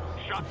demons.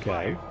 Shots Okay.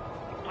 fired.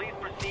 Please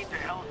proceed to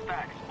Hell's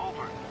Stacks.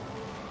 Over.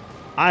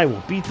 I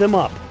will beat them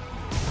up.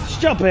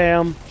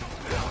 Shabam!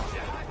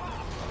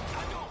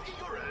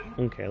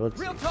 Okay, let's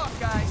see. Real talk,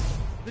 guys.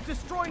 The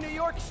Destroy New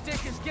York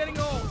shtick is getting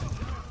old.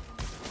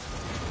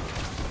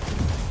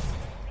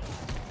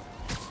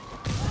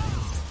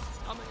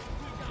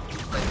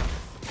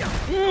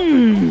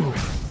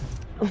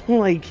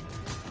 Like,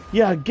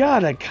 you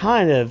gotta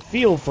kind of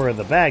feel for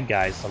the bad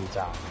guys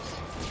sometimes.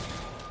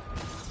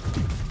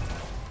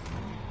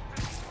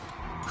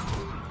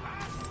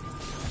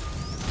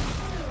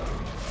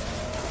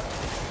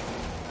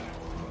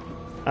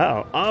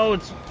 Uh-oh. Oh,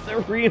 it's the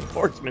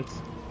reinforcements.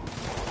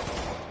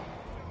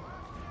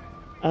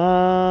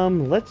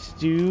 Let's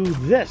do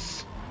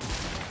this.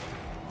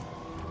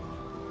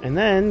 And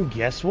then,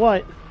 guess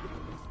what?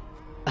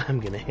 I'm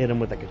gonna hit him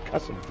with a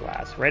concussive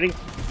blast. Ready?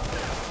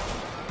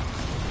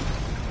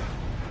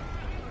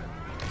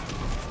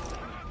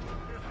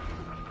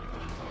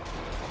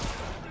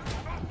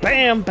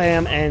 Bam,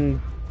 bam,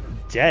 and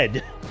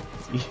dead.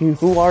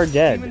 You are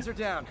dead. Demons are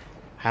down.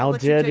 How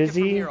dead is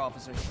he? Here,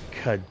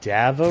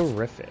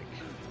 Cadaverific.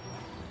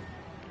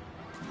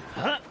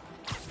 Huh?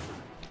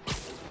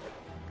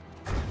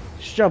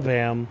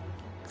 Shabam.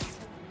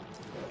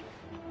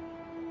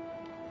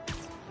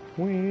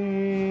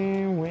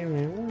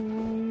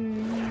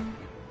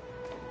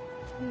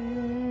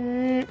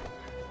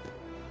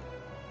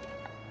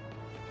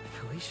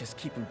 Felicia's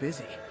keeping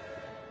busy,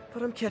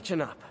 but I'm catching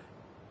up.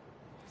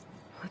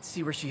 Let's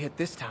see where she hit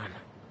this time.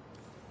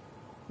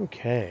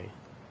 Okay.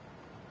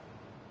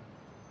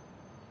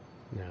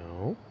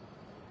 No.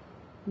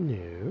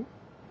 No.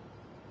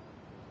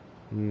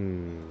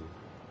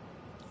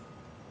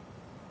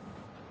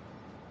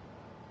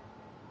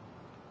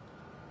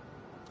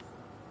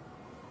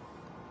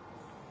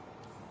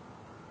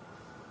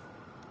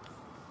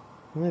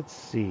 Let's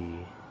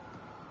see.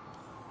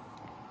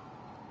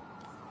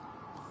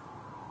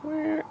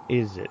 Where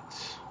is it?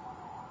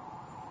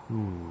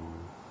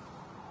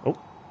 Oh.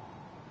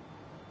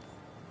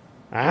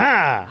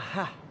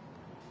 Aha!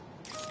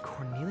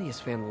 Cornelius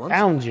Van Lunt's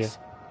Found place.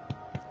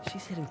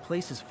 She's hidden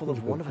places full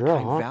of Girl,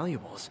 one-of-a-kind huh?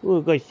 valuables.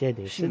 Look, I said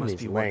this. She must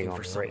be laying working on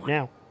for me someone. right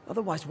now.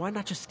 Otherwise, why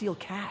not just steal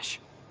cash?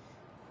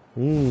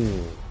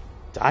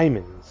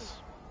 Diamonds.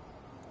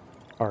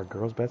 Our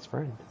girl's best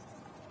friend.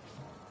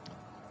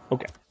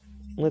 Okay.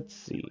 Let's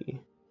see.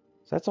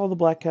 So that's all the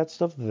Black Cat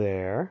stuff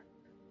there.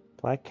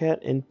 Black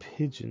Cat and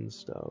Pigeon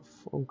stuff.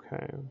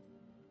 Okay.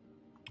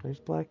 There's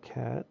Black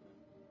Cat.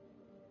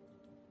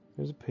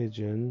 There's a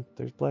pigeon.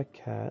 There's Black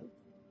Cat.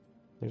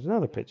 There's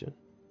another pigeon.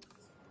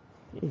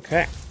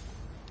 Okay.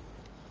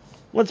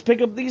 Let's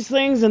pick up these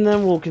things and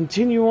then we'll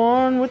continue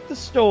on with Folks the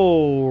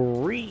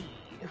story.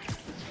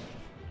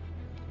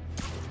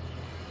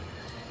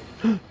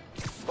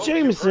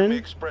 Jameson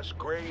expressed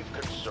grave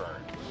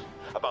concerns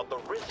about the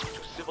risk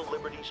to civil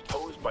liberties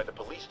posed by the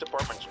police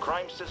department's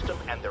crime system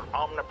and their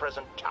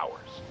omnipresent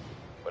towers.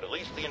 But at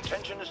least the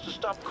intention is to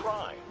stop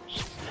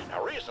crimes.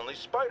 Now recently,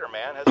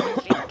 Spider-Man has been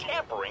seen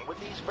tampering with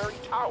these very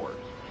towers.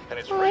 And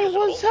it's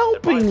reasonable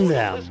that my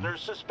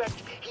listeners suspect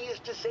he is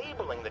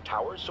disabling the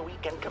towers so he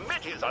can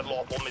commit his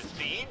unlawful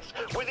misdeeds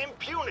with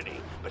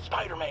impunity. But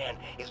Spider-Man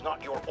is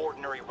not your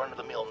ordinary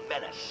run-of-the-mill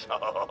menace.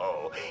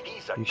 Oh,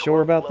 he's a you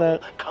sure about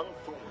that? Kung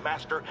Fu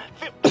master,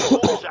 50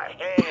 moves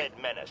ahead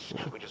menace,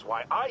 which is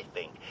why I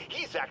think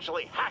he's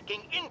actually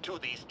hacking into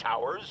these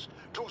towers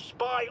to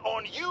spy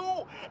on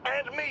you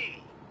and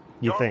me.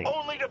 You Your think?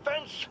 only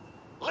defense?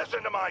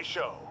 Listen to my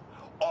show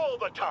all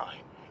the time.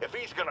 If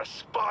he's gonna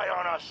spy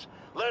on us,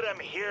 let him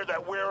hear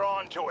that we're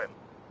on to him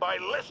by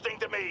listening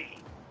to me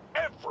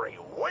every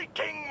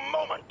waking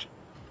moment.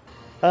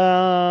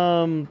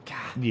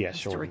 Yeah,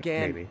 sure,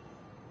 maybe.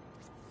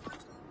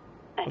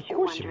 Bet you're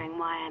wondering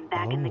why I'm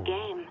back in the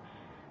game.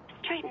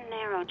 Straight and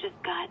narrow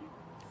just got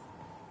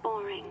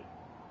boring.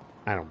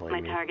 I don't blame My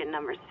you. target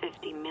number's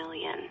 50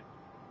 million.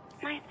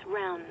 Nice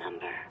round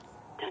number,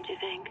 don't you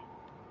think?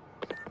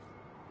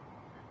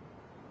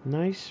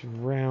 Nice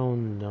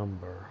round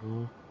number,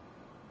 huh?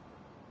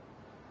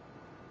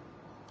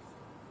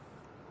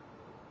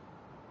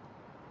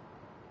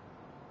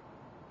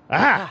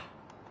 Ah!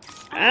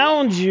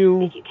 Found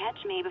you! If you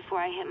catch me before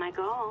I hit my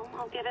goal,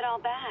 I'll give it all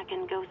back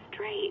and go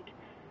straight.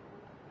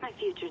 My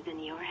future's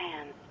in your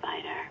hands,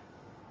 Spider.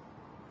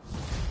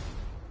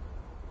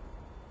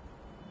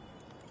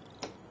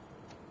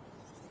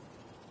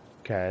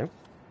 Okay.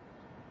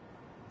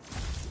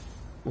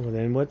 Well,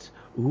 then what's...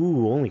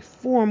 Ooh, only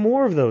 4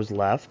 more of those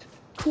left.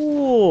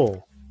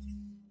 Cool!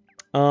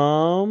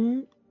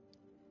 I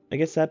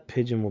guess that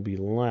pigeon will be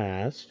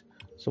last.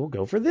 So we'll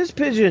go for this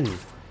pigeon!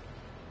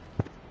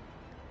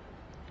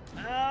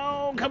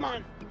 Oh, come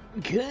on!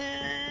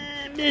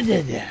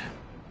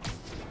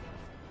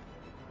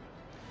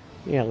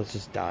 Yeah, let's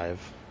just dive.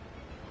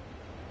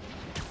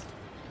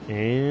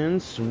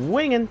 And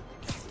swinging!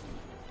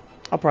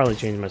 I'll probably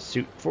change my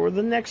suit for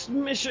the next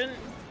mission.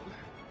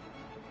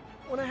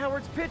 One of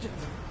Howard's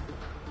pigeons.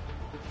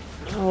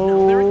 Oh,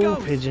 no, there it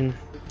goes. Pigeon.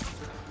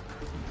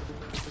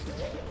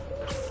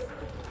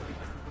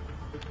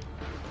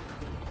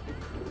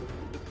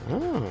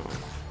 Oh.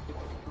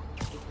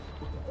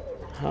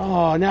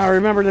 Oh, now I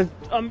remember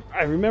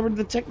I remembered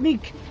the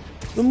technique.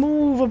 The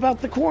move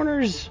about the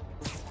corners.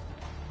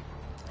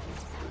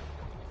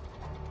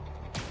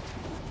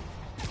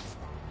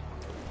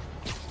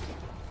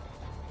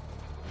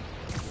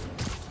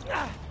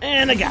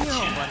 And I got you.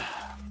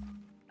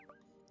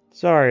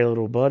 Sorry,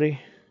 little buddy.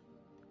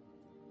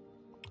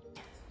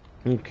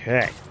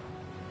 Okay.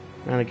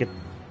 Now to get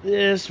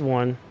this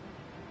one.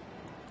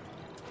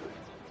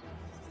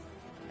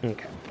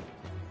 Okay.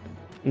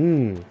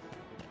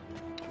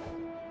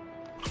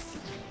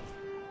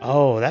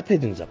 Oh, that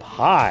pigeon's up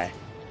high.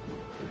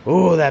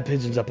 Oh, that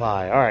pigeon's up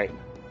high. Alright.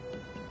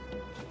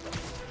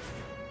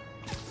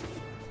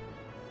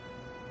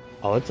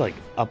 Oh, it's like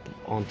up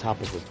on top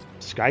of a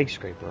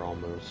skyscraper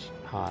almost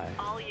high.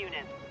 All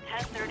units,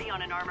 10:30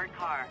 on an armored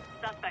car.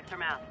 Suspects are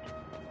masked.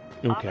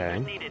 Okay.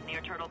 Officers needed near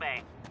Turtle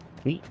Bay.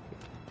 Neat.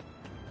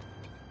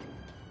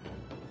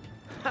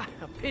 Ha!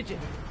 A pigeon.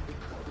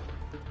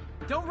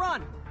 Don't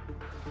run.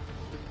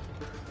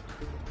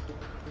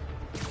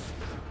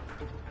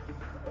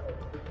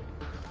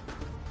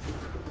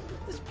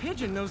 This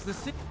pigeon knows the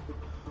city.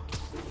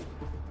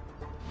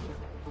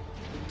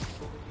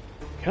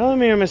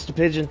 Come here, Mr.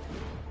 Pigeon.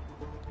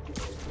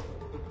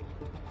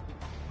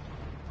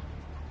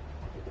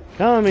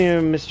 Come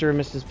here, Mr. and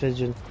Mrs.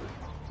 Pigeon.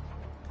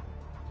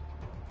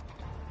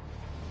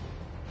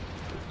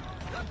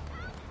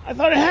 I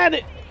thought I had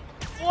it.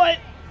 What?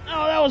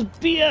 Oh, that was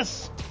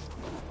BS.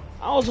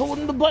 I was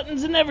holding the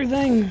buttons and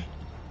everything.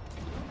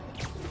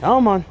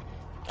 Come on.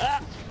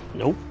 Ah.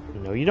 Nope.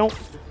 No, you don't.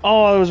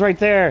 Oh, it was right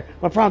there.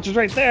 My prompt was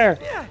right there.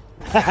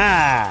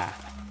 Haha.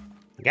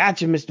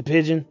 Gotcha, Mr.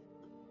 Pigeon.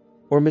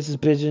 Or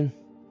Mrs. Pigeon.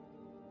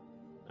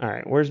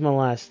 Alright, where's my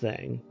last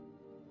thing?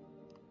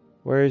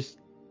 Where's...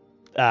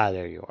 Ah,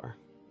 there you are.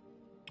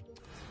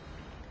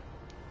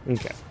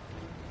 Okay.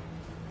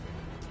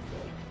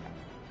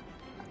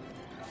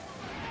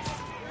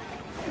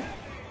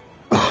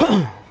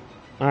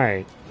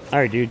 Alright.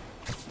 Alright, dude.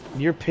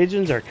 Your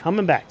pigeons are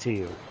coming back to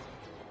you.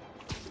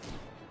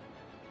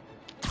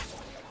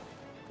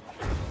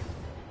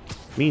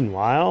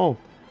 Meanwhile,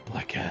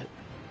 Black Cat.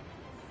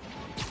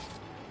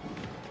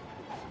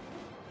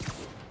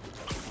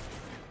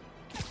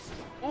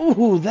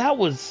 Ooh, that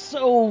was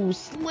so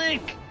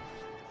slick.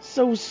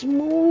 So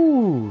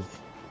smooth.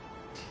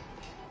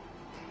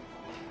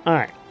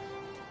 Alright.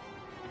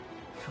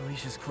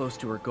 Felicia's close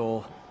to her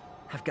goal.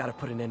 I've got to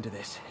put an end to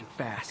this, and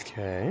fast.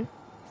 Okay.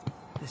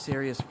 This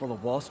area's full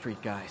of Wall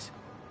Street guys.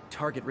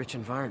 Target-rich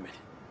environment.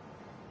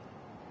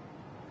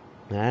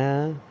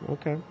 Ah,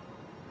 okay.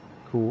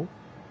 Cool.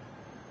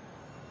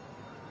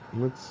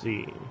 Let's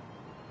see.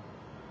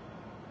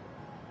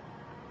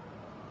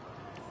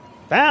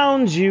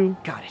 Found you!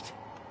 Got it.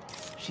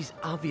 She's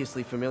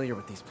obviously familiar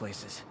with these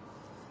places.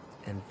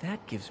 And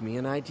that gives me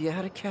an idea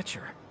how to catch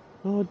her.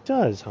 Oh, it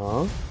does,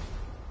 huh?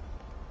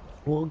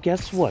 Well,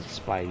 guess what,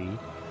 Spidey?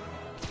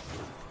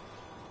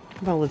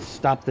 How about let's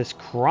stop this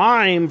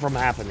crime from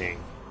happening?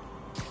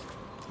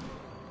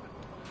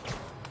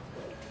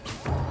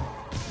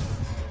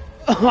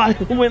 I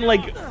went,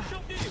 like,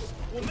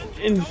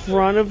 in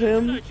front of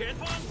him.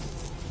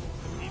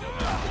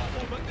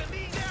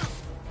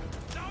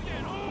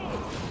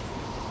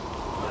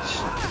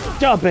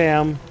 Stop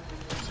him!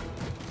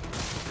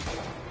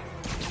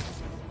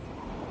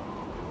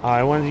 Oh,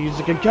 I wanted to use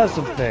the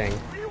concussive thing.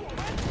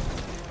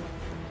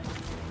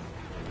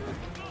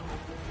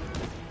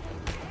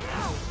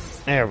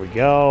 There we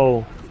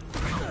go.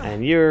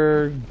 And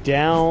you're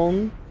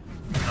down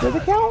for the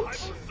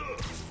count.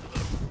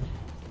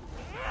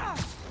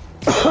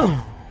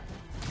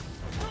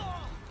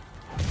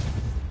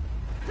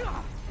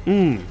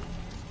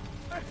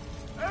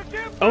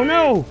 Oh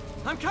no!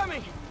 I'm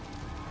coming!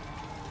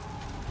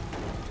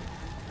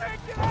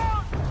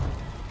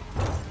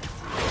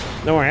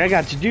 Don't worry, I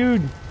got you,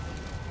 dude.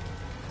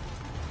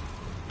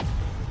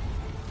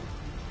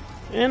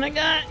 And I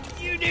got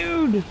you,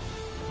 dude!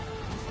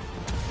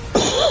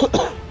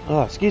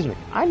 Oh, excuse me.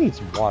 I need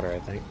some water, I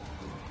think.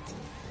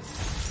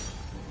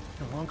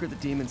 The longer the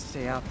demons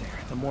stay out there,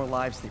 the more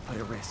lives they put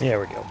at risk. There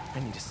we go.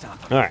 I need to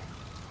stop them. Alright.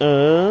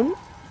 Thanks,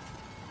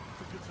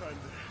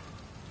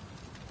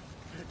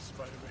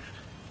 Spider-Man.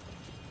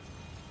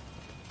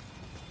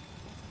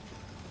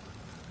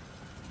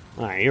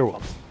 Alright, you're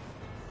welcome.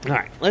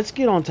 Alright, let's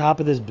get on top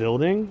of this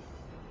building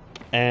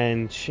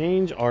and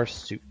change our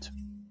suit.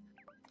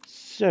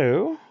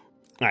 So,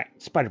 alright,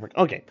 Spider-Man.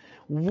 Okay,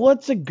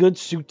 what's a good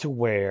suit to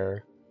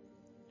wear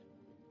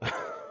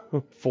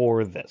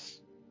for this?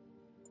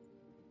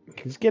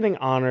 He's getting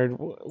honored.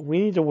 We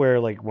need to wear,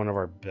 like, one of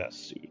our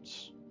best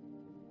suits.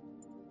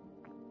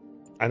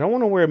 I don't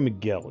want to wear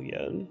Miguel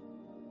yet.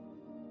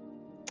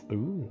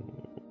 Ooh.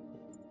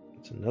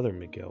 It's another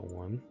Miguel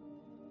one.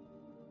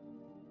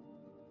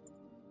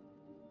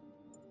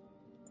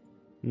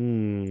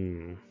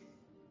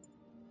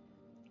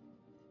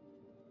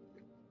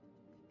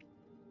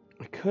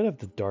 I could have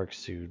the dark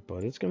suit,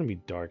 but it's going to be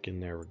dark in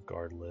there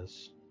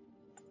regardless.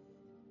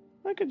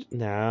 I could...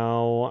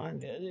 No.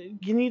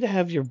 You need to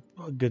have your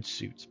good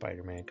suit,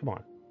 Spider-Man. Come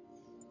on.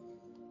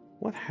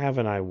 What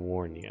haven't I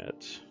worn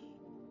yet?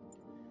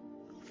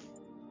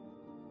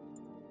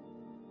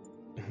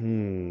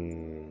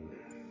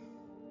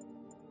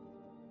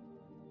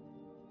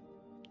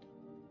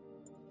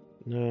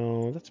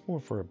 No, that's more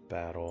for a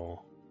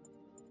battle.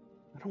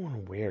 I don't want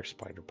to wear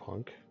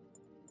Spider-Punk.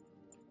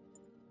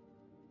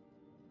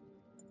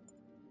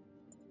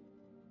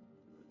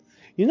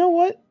 You know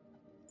what?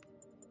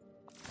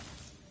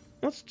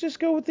 Let's just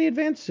go with the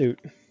advanced suit.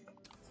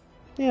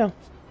 Yeah.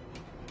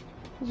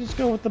 Let's just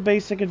go with the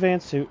basic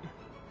advanced suit.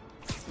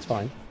 It's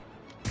fine.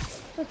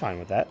 I'm fine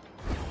with that.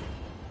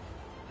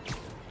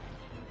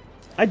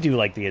 I do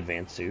like the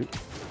advanced suit.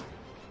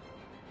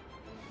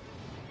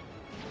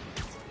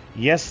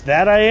 Yes,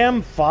 that I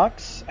am,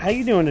 Fox. How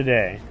you doing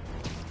today?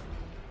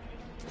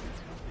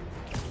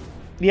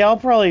 Yeah, I'll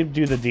probably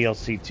do the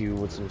DLC too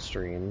with some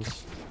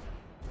streams.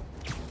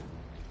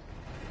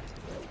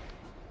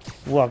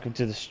 Welcome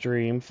to the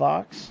stream,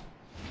 Fox.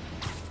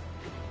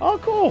 Oh,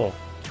 cool.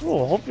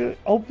 Cool.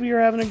 Hope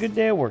you're having a good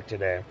day at work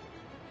today.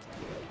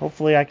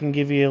 Hopefully I can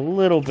give you a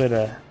little bit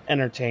of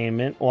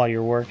entertainment while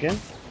you're working.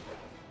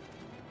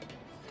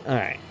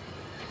 Alright.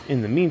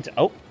 In the meantime...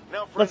 Oh,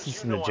 now, friends, let's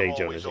listen to J. I'm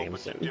Jonah always open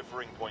Jameson. to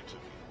differing points of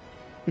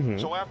view.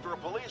 So after a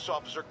police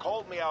officer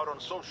called me out on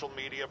social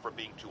media for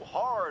being too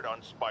hard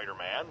on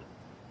Spider-Man,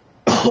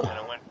 and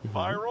it went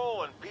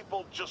viral and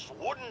people just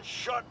wouldn't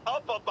shut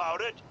up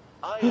about it,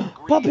 I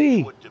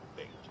agreed to a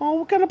debate. Oh,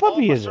 what kind of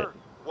puppy is it?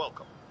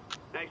 Welcome.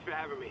 Thanks for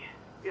having me.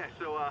 Yeah,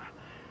 so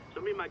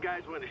me and my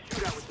guys went to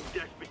shoot out with some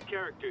desperate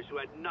characters who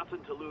had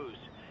nothing to lose.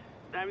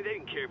 I mean, they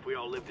didn't care if we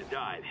all lived or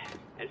died.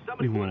 And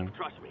somebody wouldn't have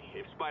trusted me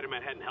if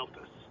Spider-Man hadn't helped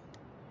us.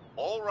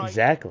 All right.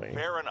 Exactly.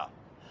 Fair enough.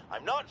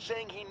 I'm not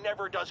saying he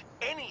never does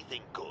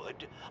anything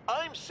good.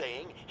 I'm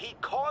saying he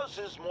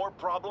causes more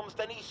problems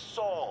than he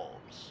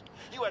solves.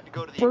 You had to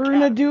go to the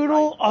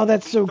Bernadoodle? Right? Oh,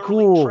 that's so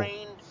cool.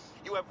 Trained.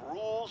 You have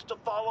rules to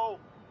follow.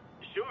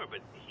 Sure,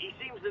 but he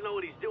seems to know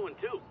what he's doing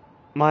too.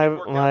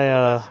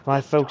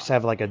 My folks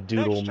have like a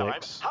doodle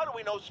mix.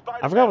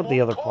 I forgot what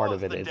the other part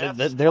of it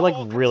is. They're like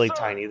really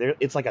tiny.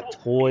 It's like a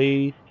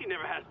toy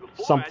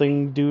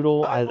something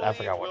doodle. I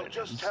forgot what it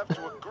is.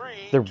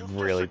 They're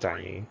really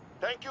tiny.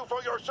 Thank you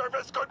for your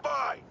service.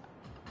 Goodbye.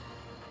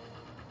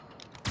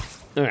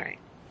 All right.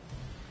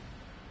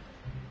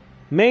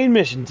 Main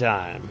mission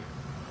time.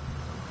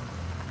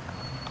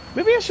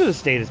 Maybe I should have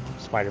stayed as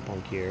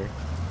Spider-Punk here.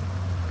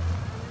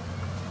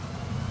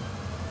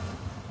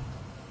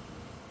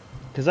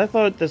 Because I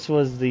thought this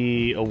was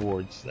the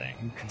awards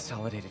thing.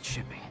 Consolidated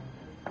shipping.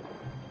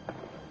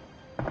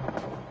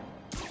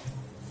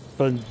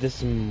 But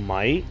this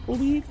might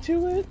lead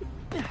to it?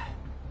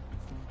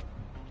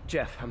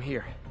 Jeff, I'm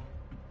here.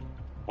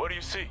 What do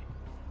you see?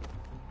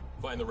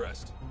 Find the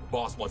rest. The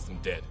boss wants them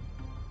dead.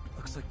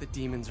 Looks like the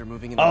demons are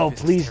moving in the Oh,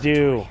 please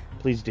do.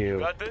 Please do. You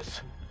got this?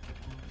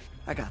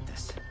 I got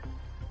this.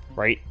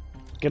 Right.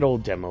 Good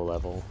old demo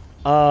level.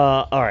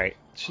 Alright.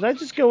 Should I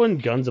just go in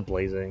guns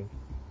a-blazing?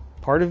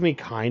 Part of me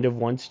kind of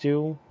wants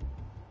to.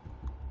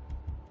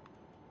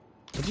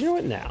 But you know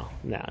what? Now.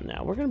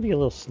 We're going to be a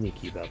little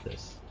sneaky about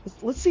this.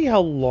 Let's see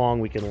how long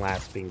we can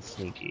last being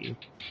sneaky.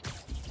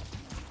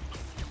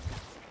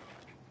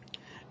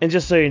 And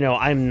just so you know,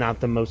 I'm not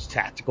the most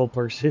tactical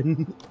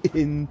person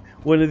in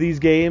one of these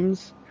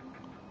games.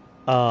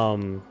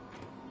 So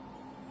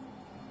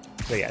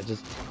yeah,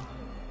 just...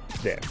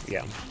 There,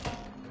 yeah.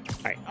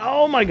 Alright.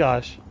 Oh my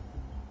gosh!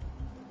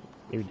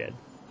 You're dead.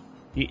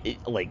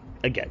 Like,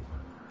 again.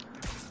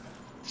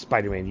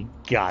 Spider-Man, you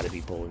gotta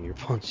be pulling your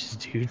punches,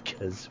 dude,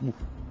 because...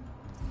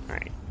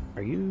 Alright.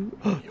 Are you...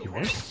 you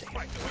are safe.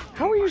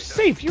 How are you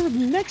safe? You're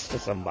next to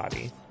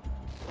somebody.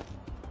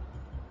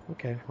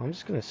 Okay, well, I'm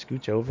just gonna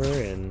scooch over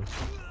and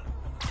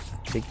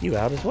take you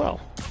out as well.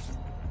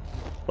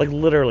 Like,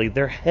 literally,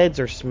 their heads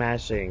are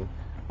smashing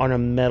on a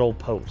metal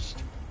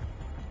post.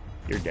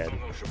 You're dead.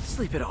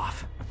 Sleep it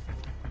off.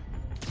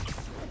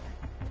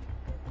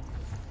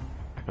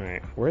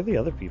 Alright, where are the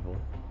other people?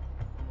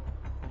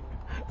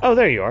 Oh,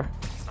 there you are.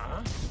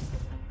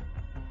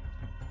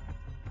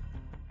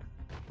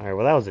 Alright,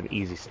 well that was an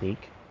easy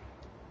sneak.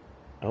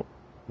 Oh,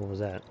 what was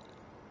that?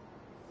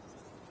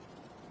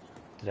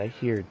 Did I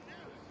hear...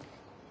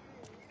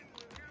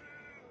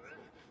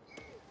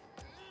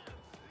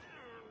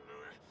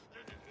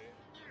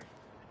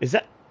 Is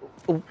that...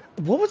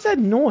 What was that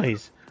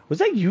noise? Was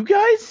that you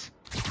guys?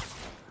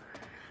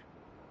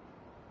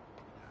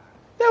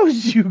 That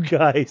was you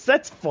guys.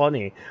 That's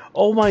funny.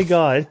 Oh my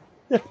god.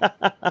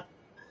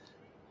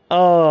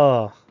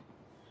 Oh,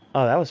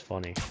 that was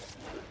funny.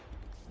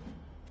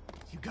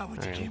 You got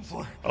what you came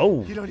for.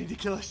 Oh. You don't need to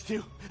kill us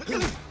too.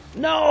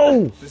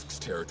 No! Fisk's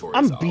territory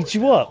I'm beat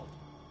you up.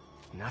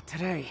 Not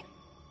today.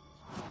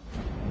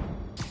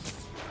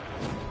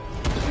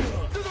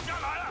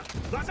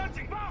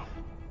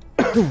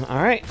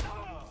 Alright.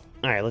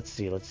 Alright, let's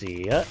see.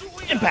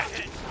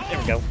 Impact! There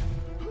we go.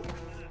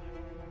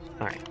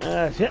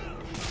 Alright, hit.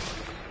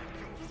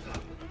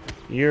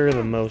 You're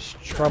the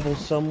most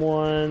troublesome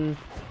one.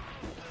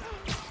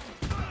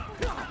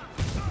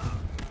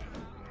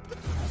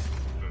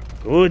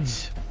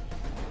 Goods.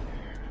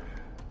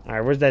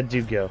 Alright, where's that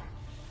dude go?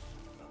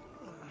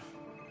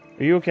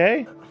 Are you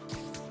okay?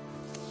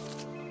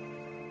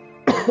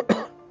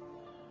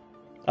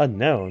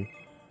 Unknown.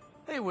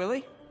 Hey,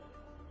 Willie.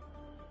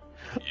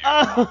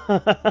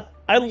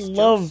 I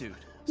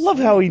love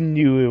how he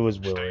knew it was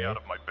Willie. Stay out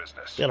of my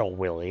business. Little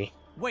Willie.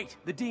 Wait,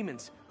 the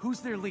demons.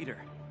 Who's their leader?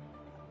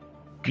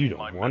 You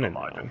don't want to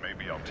know. And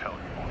maybe I'll tell you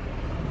more.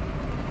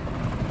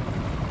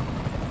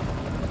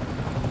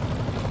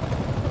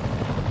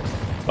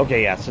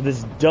 Okay, yeah, so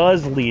this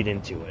does lead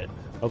into it.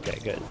 Okay,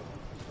 good.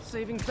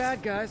 Saving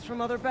bad guys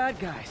from other bad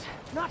guys.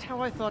 Not how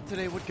I thought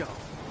today would go.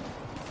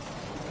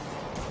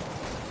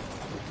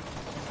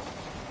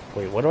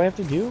 Wait, what do I have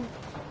to do?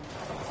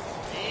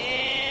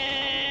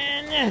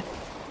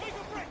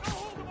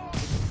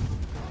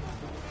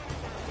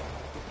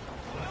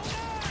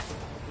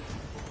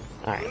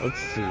 Alright, let's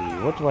see.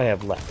 What do I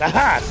have left?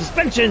 Aha!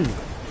 Suspension!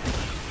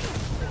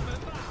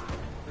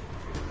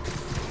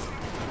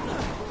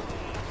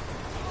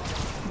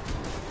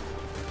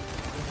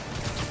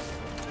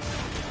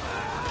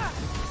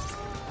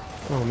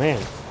 Oh,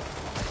 man.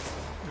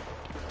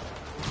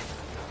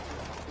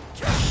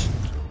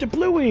 The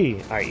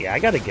bluey! Alright, yeah, I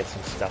gotta get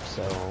some stuff,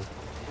 so...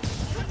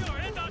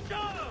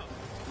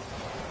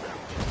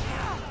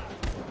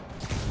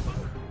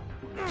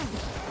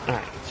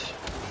 Alright.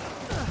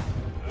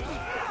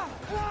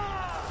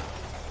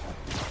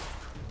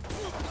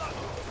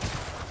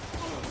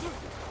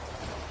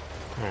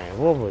 Alright,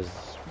 what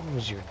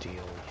was your deal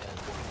again?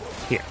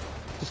 Here,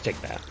 just take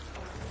that.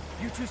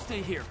 You two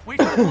stay here.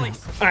 Wait for the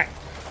police. Alright.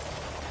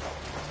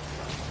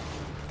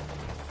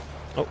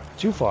 Oh,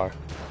 too far.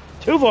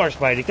 Too far,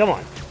 Spidey, come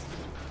on.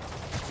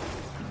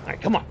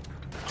 Alright, come on.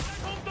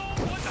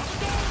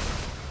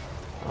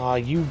 Aw,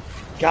 you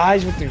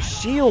guys with their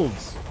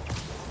shields.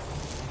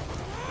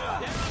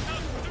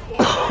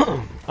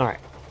 Alright.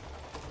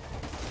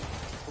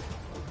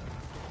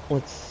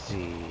 Let's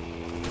see.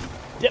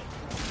 Yep.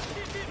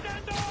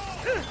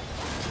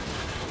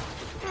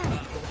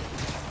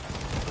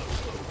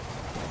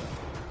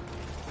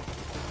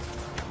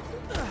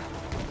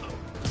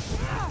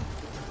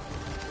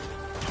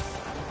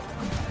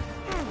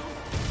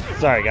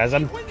 Sorry guys,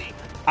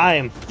 I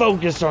am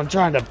focused on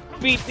trying to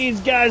beat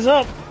these guys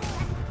up.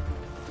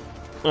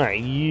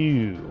 Alright,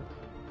 you.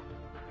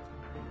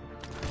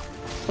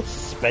 Let's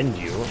suspend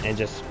you and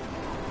just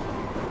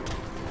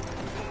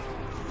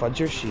fudge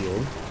your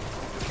shield.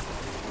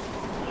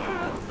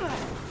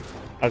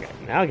 Okay,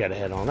 now I gotta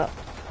head on up.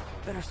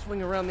 Better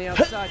swing around the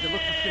outside to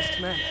look for Fisk's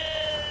men.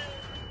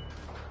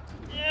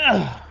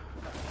 Yeah.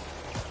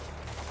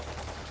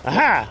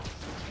 Aha!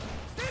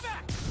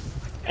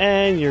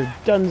 And you're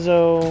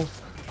donezo.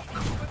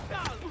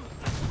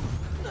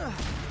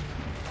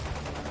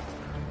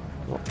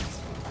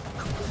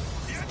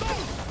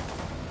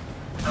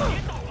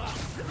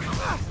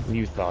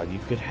 You thought you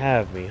could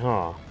have me,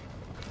 huh?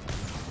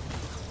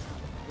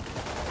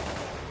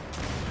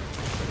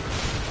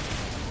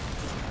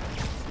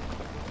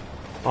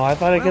 Oh, I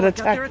thought I could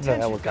attack the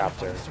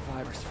helicopter.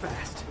 Survivors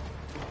fast.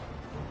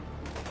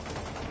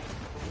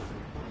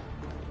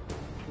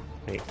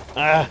 Wait,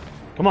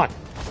 come on.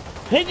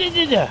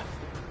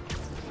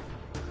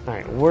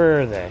 Alright,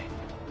 where are they?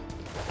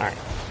 Alright.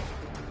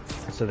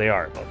 So they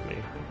are above me.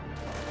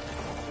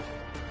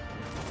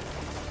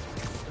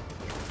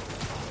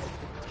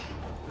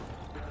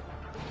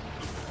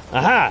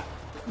 Aha!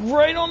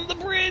 Right on the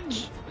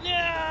bridge!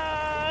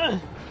 Yeah!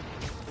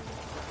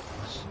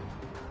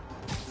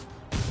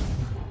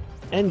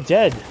 And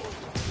dead.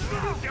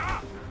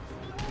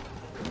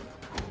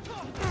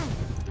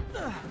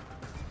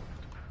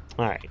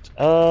 Alright,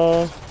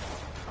 well,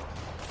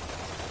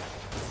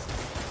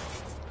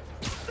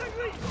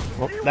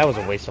 that was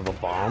a waste of a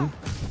bomb.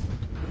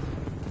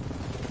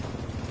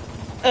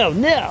 Oh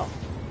no!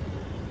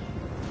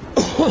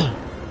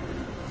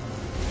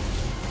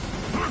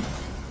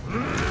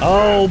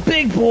 Oh,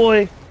 big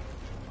boy!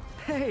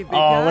 Hey, Hey, big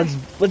guy.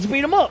 Let's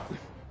beat him up.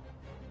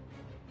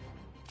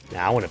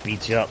 Now I want to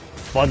beat you up,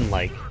 fun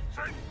like.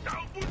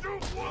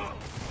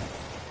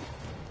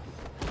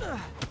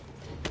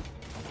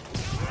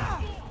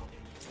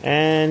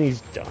 And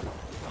he's done.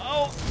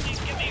 Oh,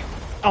 give me.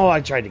 Oh, I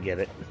tried to get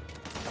it.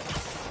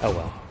 Oh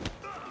well.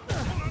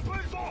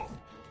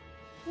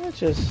 Let's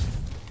just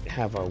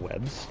have our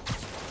webs.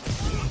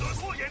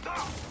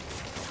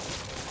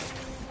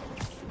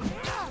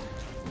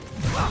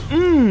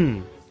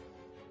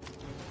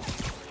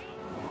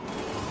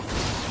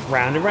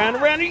 Round and round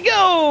and round you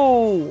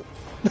go!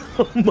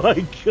 Oh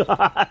my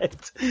god.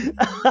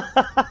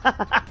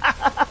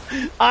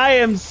 I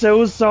am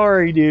so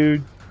sorry,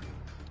 dude.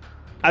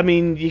 I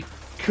mean, you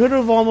could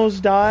have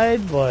almost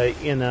died, but,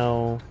 you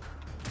know,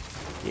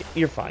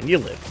 you're fine. You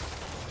lived.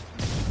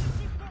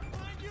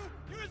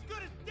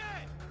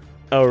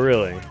 Oh,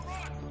 really?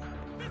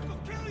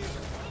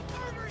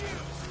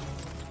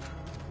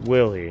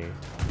 Will he?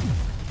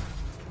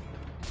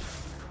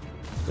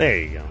 There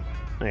you go.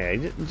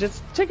 Okay,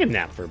 just take a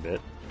nap for a bit.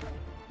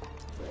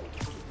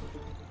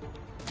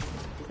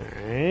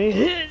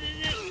 Alright.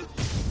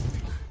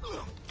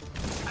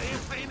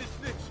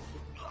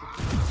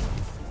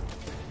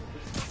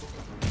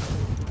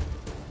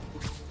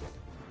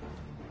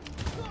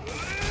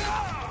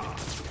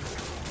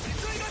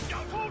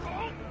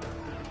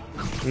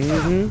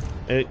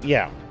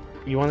 Yeah.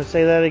 You want to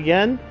say that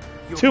again?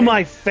 To okay?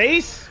 My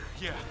face?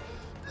 Yeah.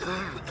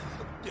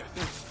 Yeah,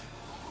 thanks.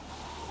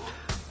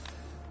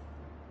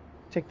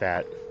 Take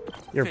that.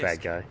 You're a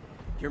bad guy.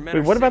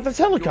 Wait, what about this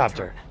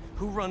helicopter?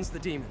 Who runs the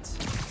demons?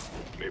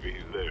 Maybe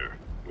he's there.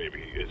 Maybe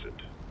he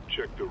isn't.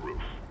 Check the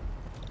roof.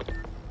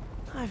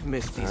 I've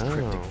missed these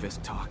cryptic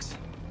fist talks.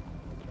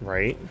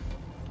 Right.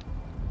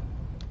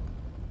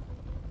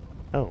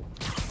 Oh.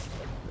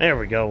 There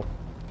we go.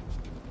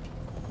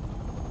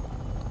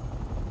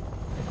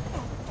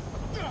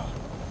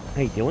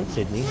 How you doing,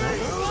 Sydney? You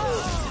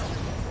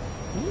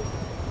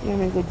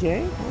having a good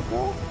day?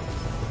 Okay.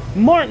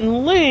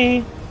 Martin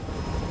Lee!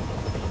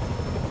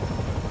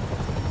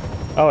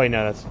 Oh wait,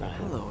 no, that's not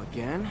him. Hello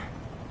again.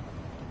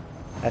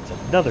 That's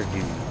another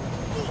dude.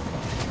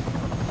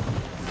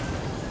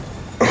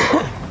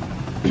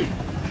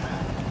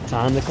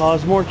 Time to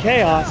cause more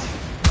chaos.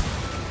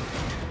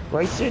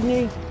 Right,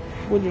 Sydney?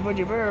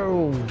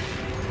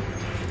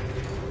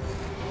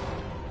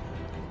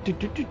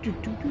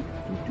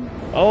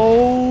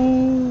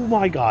 Oh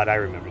my god, I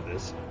remember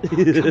this.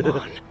 Come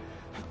on.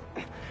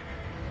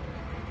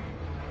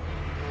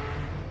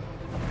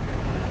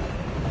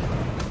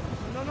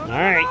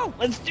 Alright,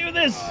 let's do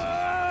this!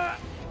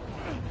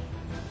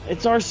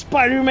 It's our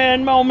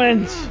Spider-Man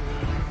moment!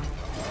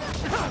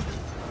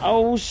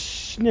 Oh,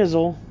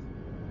 schnizzle.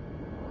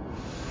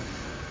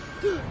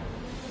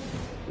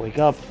 Wake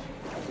up.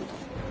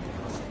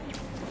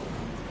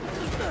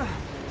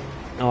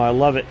 Oh, I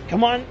love it.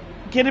 Come on,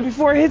 get it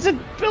before it hits a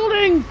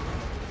building!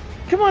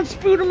 Come on,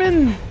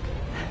 Spoodermin!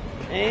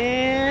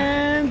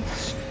 And...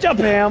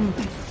 Stubham!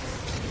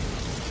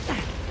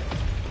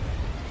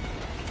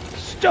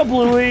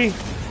 Stublouie!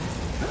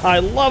 I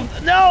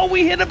love... No,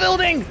 we hit a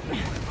building!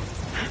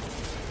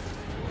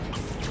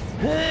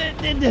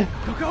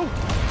 Go!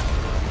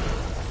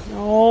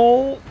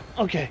 No.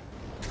 Okay.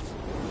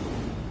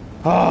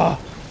 Ah.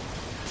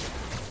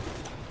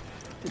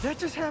 Did that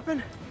just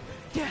happen?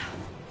 Yeah.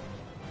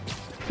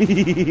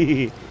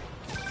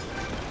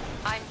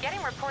 I'm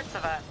getting reports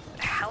of a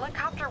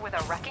helicopter with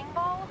a wrecking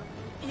ball?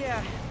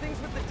 Yeah, things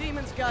with the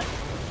demons got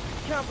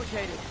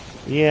complicated.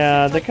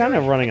 Yeah, they're kind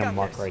of running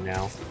amok right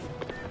now.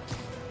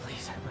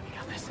 Please, let me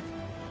got this.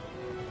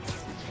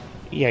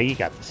 Yeah, you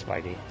got this,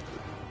 Spidey.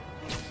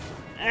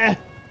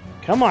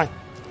 Come on.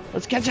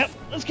 Let's catch up.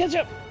 Let's catch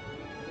up.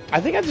 I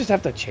think I just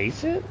have to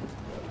chase it.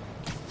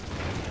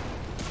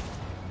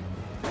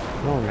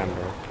 I don't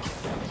remember.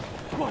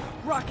 Whoa,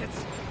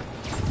 rockets.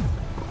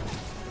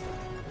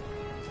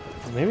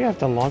 Maybe I have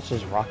to launch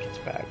those rockets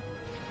back.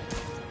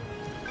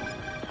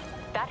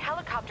 That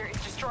helicopter is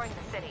destroying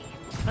the city.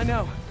 I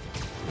know.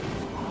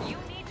 You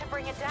need to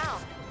bring it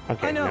down.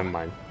 Okay, never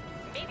mind.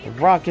 Maybe you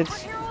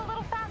rockets. Can a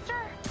little faster?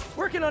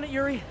 Working on it,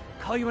 Yuri.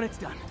 Call you when it's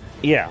done.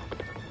 Yeah.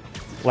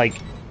 Like,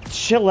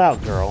 chill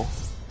out, girl.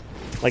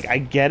 Like, I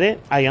get it.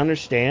 I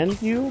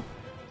understand you.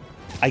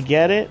 I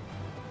get it.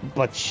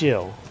 But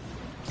chill.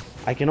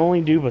 I can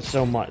only do but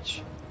so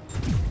much.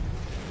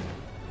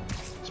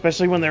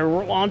 Especially when they're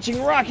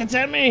launching rockets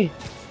at me.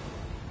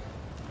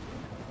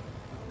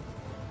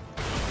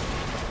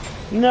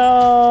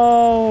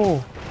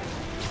 No!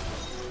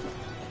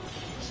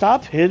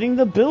 Stop hitting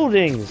the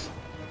buildings.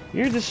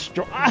 You're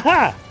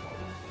Aha!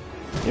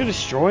 You're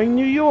destroying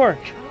New York.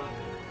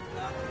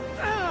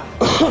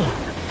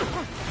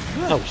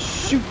 Oh,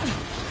 shoot.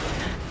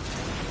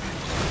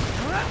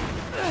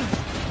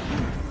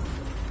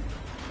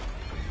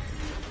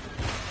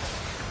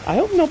 I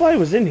hope nobody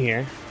was in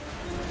here.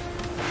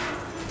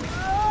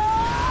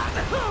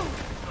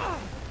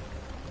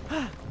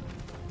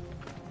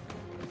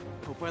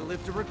 Hope I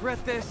live to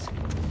regret this.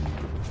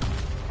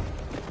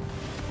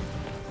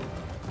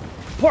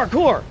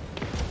 Parkour!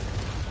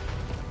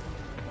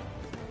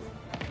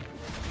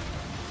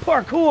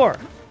 Parkour!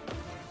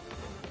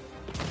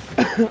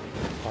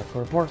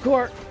 Parkour,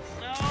 parkour.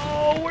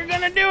 No, we're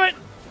gonna do it!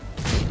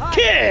 Hi,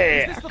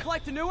 Kick! is this the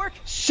flight to Newark?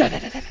 Shut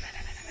it!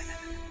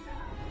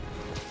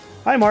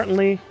 Hi, Martin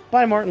Lee.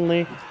 Bye, Martin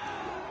Lee.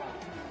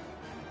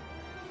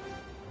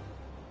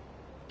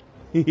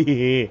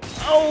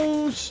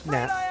 Oh,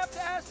 snap. I have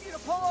to ask you to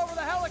pull over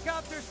the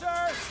helicopter,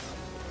 sir.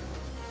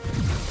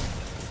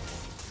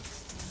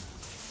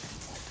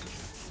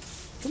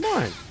 Come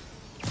on.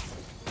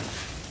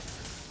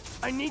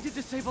 I need to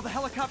disable the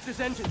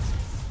helicopter's engines.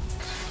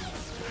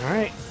 All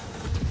right.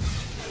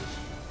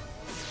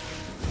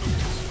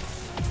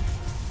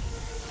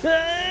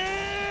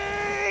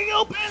 Hey,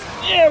 open.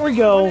 There we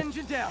go. One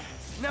engine down.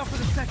 Now for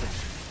the second.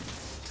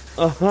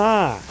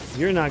 Aha!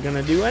 You're not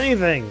gonna do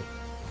anything.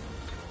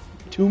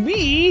 To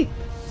me.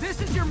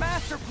 This is your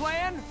master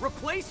plan?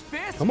 Replace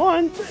Fisk? Come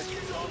on.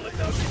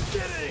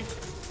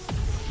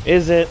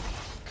 Is it?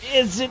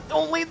 Is it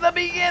only the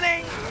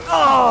beginning?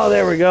 Oh,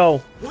 there we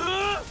go.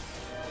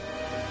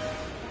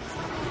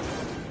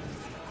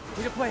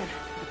 Need a plan.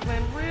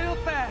 Plan real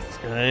fast.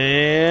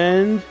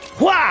 And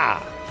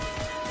wha!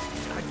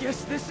 I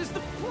guess this is the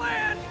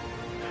plan.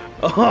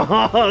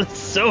 Oh, it's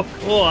so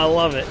cool. I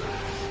love it.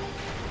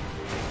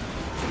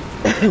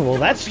 Well,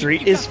 that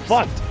street is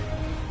fucked.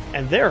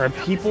 And there are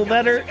people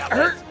that are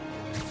hurt.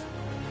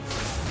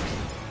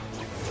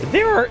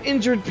 There are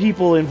injured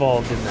people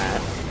involved in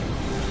that.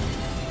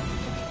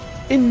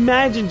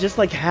 Imagine just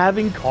like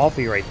having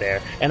coffee right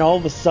there, and all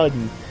of a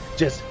sudden,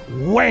 just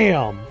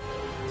wham!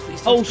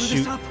 Oh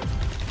shoot!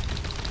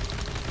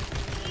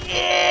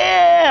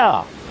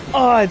 Yeah!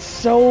 Oh, it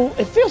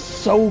feels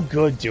so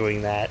good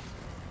doing that,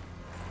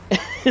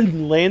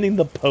 and landing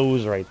the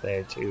pose right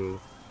there too.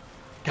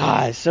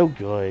 God, it's so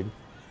good.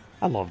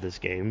 I love this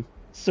game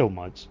so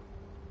much.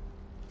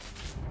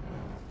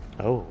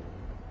 Oh.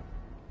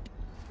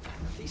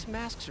 These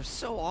masks are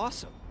so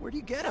awesome. Where do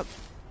you get them?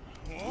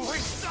 Oh,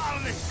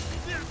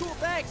 cool,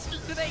 thanks.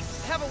 Do they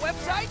have a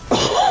website?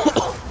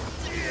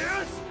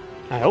 Yes.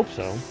 I hope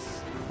so.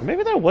 Or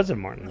maybe that wasn't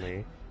Martin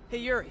Lee. Hey,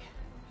 Yuri.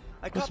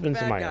 I Must caught have the been bad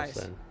somebody guys.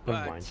 else then.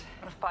 Never mind.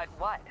 But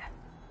what?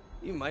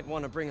 You might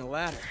want to bring a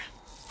ladder.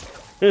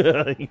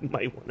 You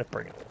might want to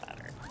bring a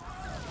ladder.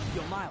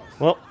 Yo, Miles.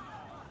 Well.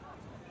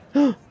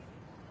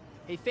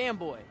 Hey,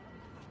 fanboy.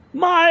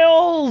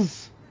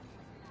 Miles!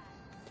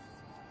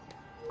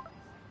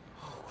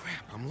 Oh,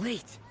 crap. I'm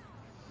late.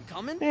 You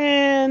coming?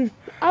 Man,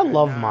 I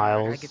love I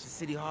Miles. get to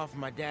City Hall for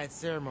my dad's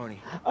ceremony.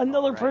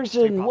 Another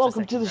person,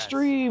 welcome to the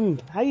stream.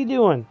 How you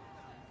doing?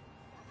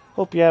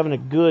 Hope you're having a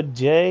good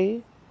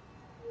day.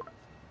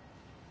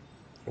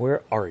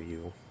 Where are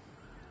you?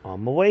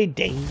 On my way,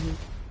 Dave.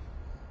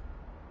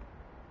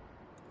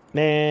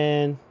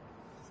 Man.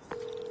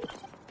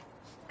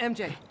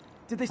 MJ,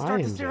 did they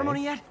start the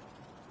ceremony yet?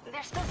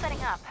 They're still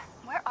setting up.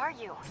 Where are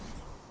you?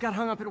 Got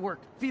hung up at work.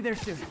 Be there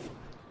soon.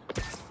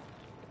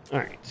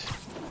 Alright.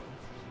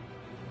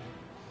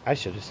 I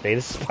should have stayed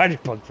a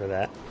Spider-Punk for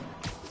that.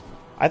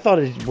 I thought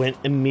it went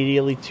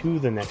immediately to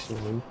the next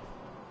one.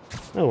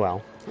 Oh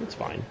well, it's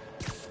fine.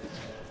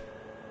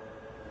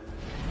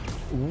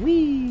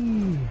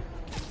 Whee!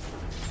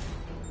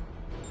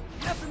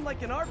 Nothing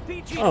like an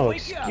RPG. Oh,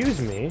 excuse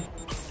me.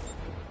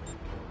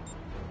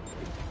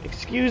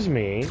 Excuse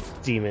me,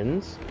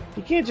 demons.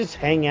 You can't just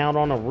hang out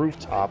on a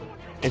rooftop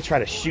and try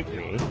to shoot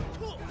me.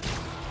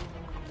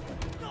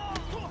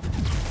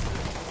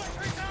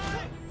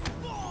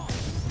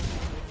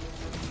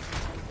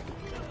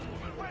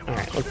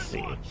 Alright, let's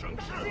see.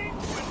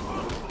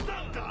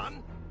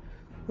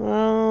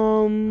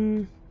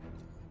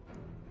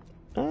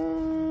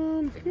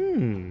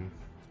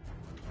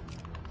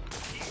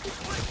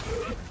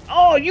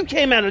 Oh, you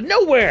came out of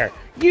nowhere!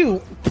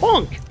 You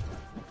punk!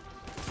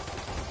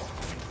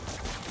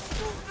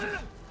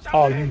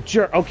 Oh, you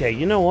jerk. Okay,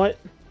 you know what?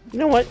 You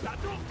know what?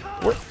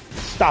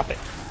 Stop it.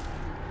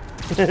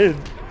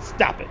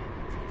 Stop it.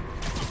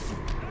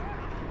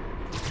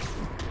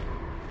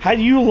 How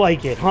do you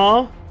like it,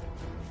 huh?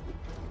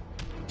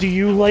 Do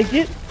you like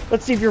it?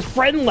 Let's see if your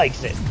friend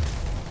likes it.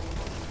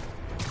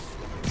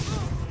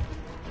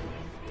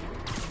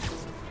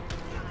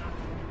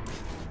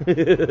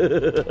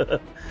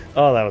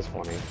 Oh, that was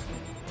funny.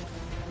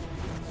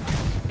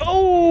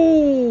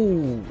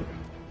 Oh!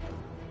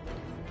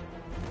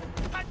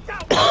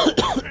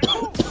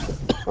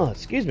 Oh,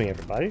 excuse me,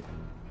 everybody.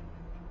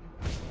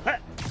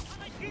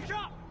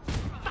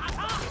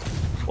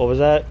 What was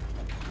that?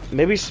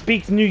 Maybe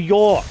speak New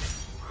York.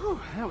 Whew,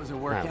 that was a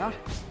workout.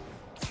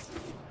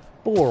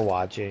 Bore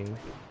watching.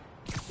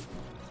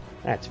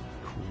 That's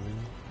cool.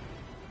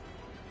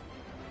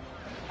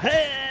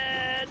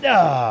 Head!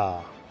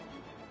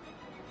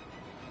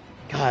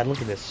 God,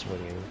 look at this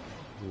swinging.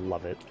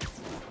 Love it.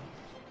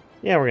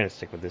 Yeah, we're gonna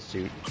stick with this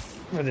suit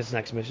for this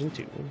next mission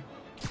too.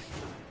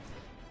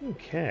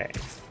 Okay.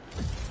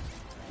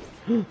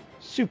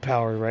 Suit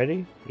power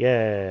ready?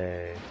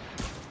 Yay.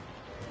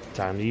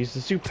 Time to use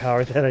the suit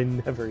power that I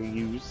never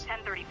use.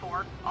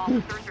 1034.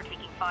 Officers are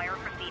taking fire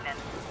from demons.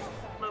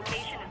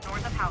 Location is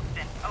north of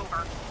Houston.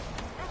 Over.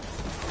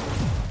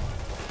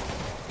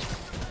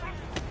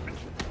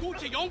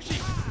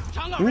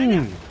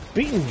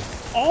 Beating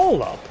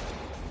all up.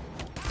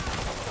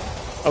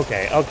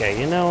 Okay,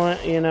 you know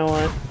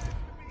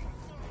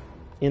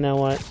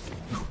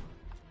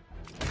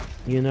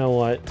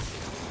what?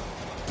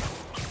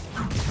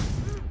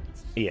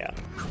 Yeah,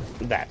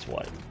 that's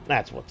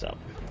what's up.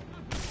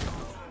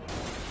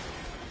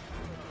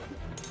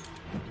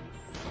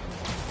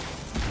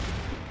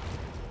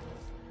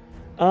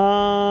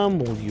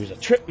 We'll use a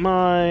trip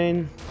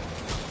mine.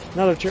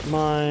 Another trip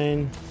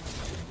mine.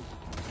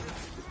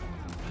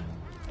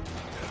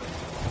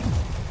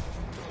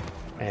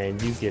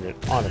 And you get an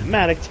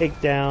automatic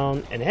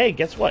takedown. And hey,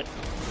 guess what?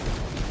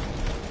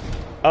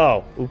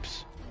 Oh,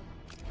 oops.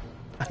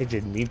 I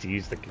didn't mean to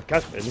use the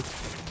concussion.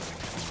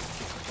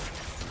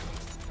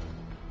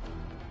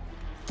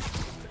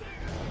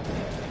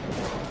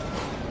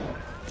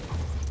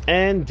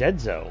 And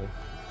Deadzo.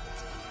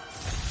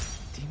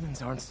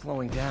 Demons aren't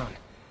slowing down.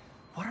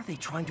 What are they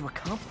trying to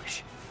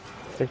accomplish?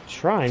 They're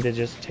trying to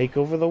just take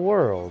over the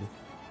world.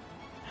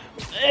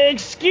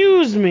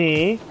 Excuse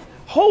me!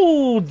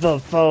 Hold the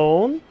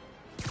phone!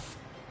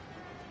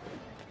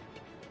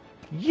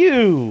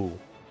 You!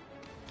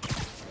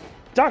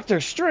 Doctor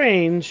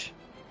Strange!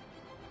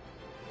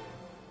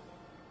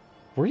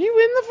 Were you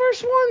in the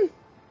first one?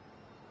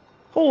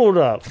 Hold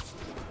up.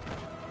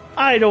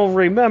 I don't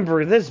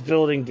remember this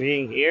building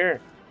being here.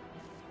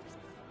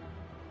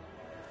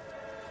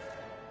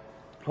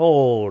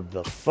 Hold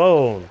the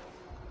phone.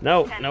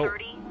 No, no.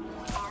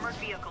 Armored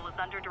vehicle is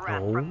under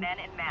duress from men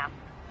in mass.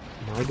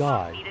 My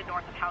God.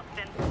 North of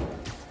Houston.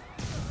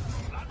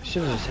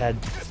 Should have just had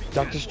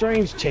Doctor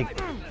Strange take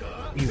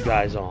you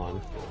guys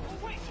on.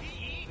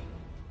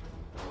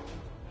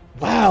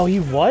 Wow, he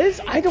was?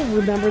 I don't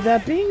remember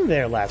that being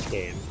there last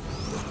game.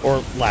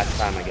 Or last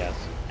time, I guess.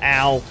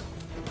 Ow.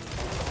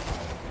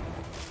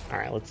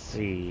 Alright, let's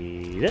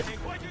see.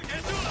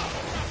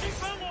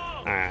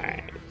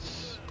 Alright.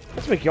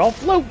 Let's make y'all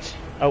float.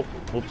 Oh,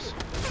 whoops.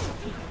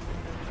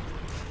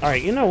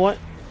 Alright, you know what?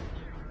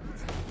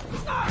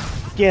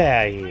 Get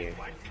out of here.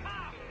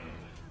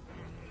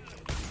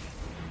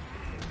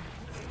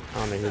 I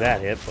don't know who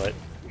that hit, but...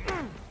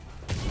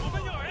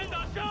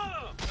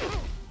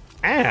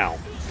 Ow!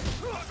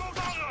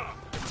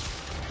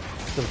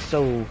 I'm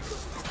so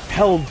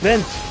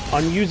hell-bent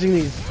on using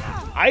these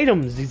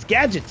items, these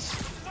gadgets.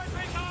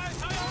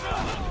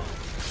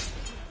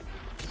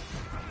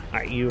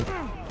 Alright, you...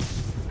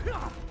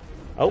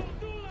 Oh.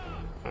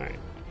 Alright.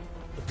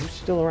 Who's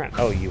still around?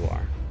 Oh, you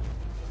are.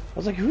 I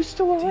was like, who's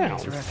still around?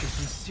 Demons are after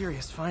some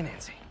serious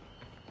financing.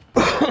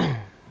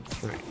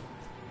 Alright.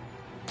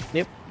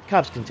 Yep,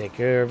 cops can take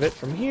care of it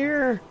from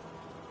here.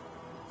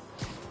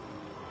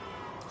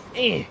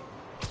 Eh.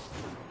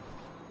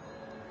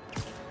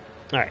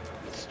 Alright,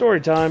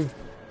 story time.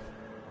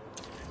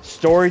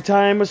 Story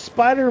time with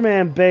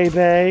Spider-Man,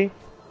 baby!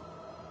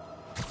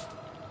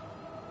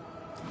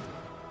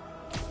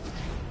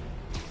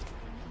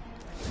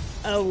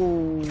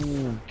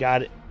 Oh,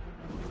 got it.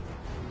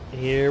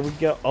 Here we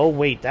go. Oh,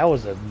 wait, that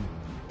was a...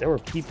 There were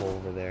people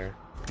over there.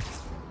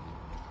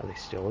 Are they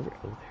still over?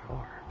 Oh, they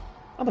are.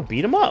 I'm gonna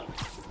beat them up.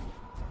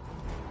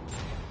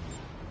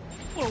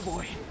 Oh,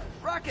 boy.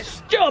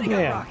 Rockets! Jump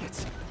him!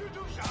 Rockets.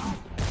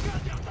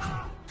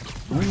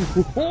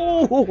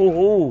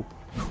 Ooh,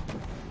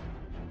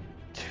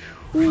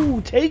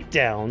 2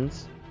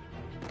 takedowns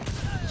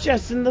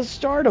just in the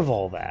start of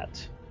all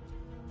that.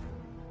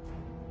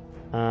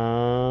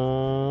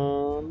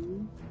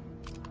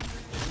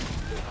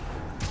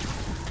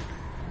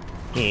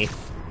 Eh.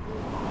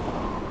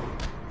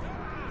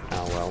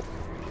 Oh well.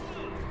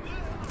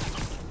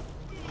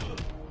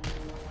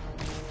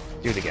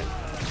 Do it again.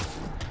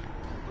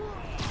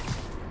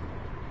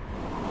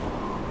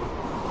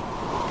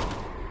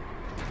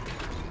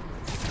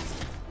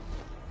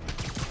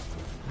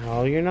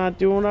 Oh, you're not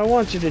doing what I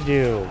want you to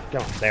do.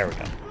 Come on, there we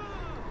go.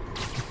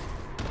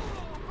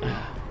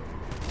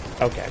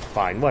 Okay,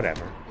 fine,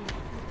 whatever.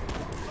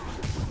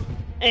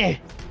 Eh.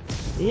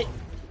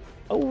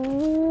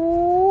 Oh.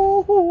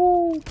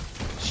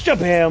 Stop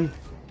him.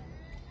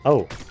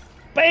 Oh.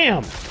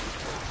 Bam.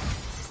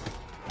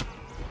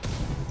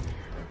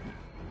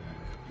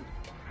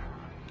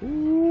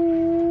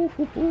 Ooh.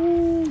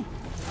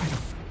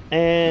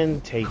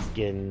 And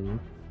taken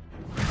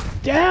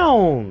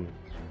down.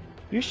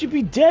 You should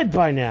be dead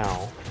by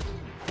now.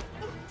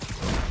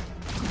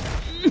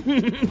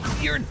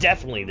 You're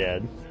definitely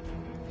dead.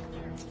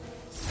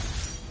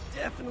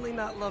 Definitely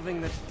not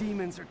loving that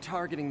demons are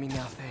targeting me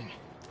now thing.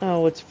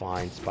 Oh, it's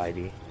fine,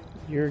 Spidey.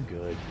 You're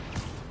good.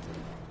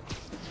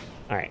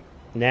 Alright,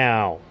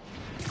 now,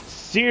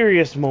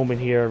 serious moment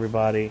here,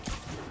 everybody.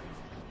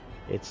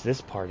 It's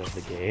this part of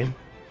the game.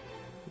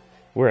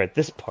 We're at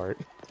this part.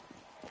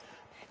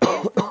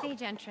 There's the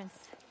stage entrance.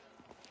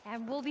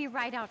 And we'll be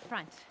right out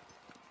front.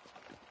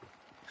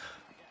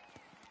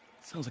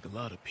 Sounds like a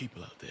lot of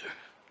people out there.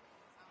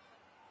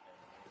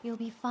 You'll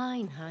be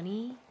fine,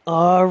 honey.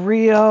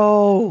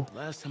 Rio!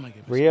 Last time I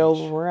gave a Rio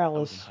speech, Morales.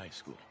 I was in high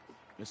school.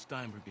 Miss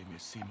Steinberg gave me a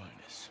C-.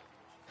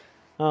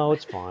 Oh,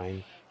 it's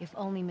fine. If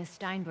only Miss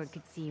Steinberg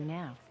could see you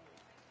now.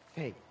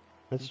 Hey,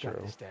 that's true.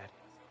 This, Dad.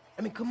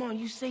 I mean, come on,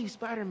 you saved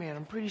Spider-Man.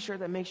 I'm pretty sure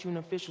that makes you an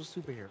official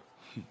superhero.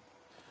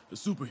 A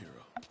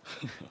superhero.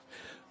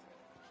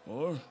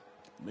 Or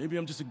maybe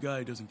I'm just a guy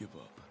who doesn't give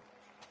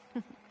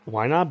up.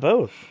 Why not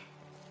both?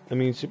 I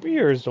mean,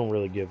 superheroes don't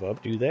really give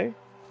up, do they?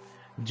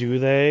 Do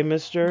they,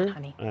 mister?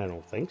 Honey. I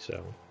don't think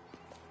so.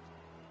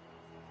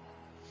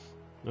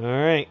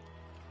 Alright.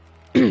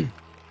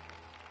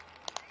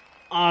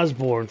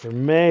 Osborn for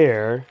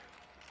mayor.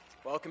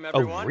 Welcome,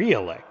 everyone. Oh,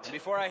 re-elect.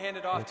 Before I hand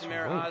it off That's to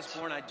Mayor right.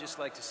 Osborn, I'd just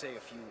like to say a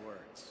few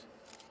words.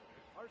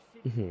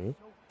 Mm-hmm.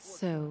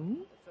 So?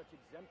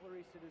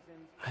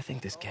 I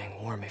think this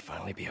gang war may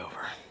finally be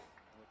over.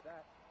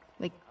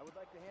 Like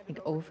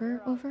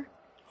over?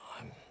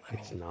 I mean,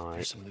 It's not.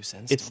 There's some loose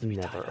ends It's still to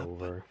be never tied up,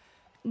 over.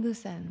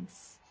 Loose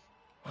ends.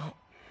 Well,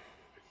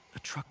 a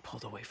truck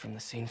pulled away from the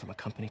scene from a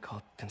company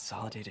called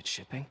Consolidated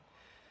Shipping.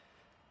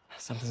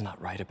 Something's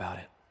not right about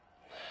it.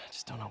 I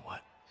just don't know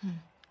what.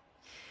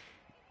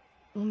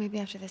 Well, maybe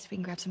after this we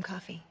can grab some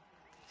coffee.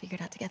 Figure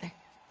it out together.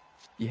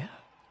 Yeah.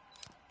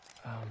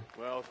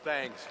 Well,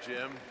 thanks,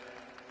 Jim.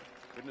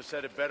 Couldn't have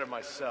said it better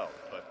myself,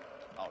 but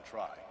I'll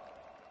try.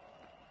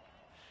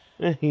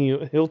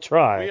 He'll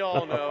try. We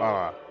all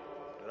know.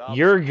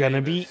 You're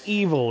gonna be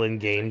evil in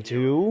game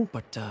 2.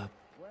 But,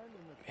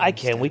 I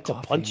can't wait to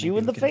punch you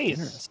in the face.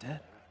 Instead.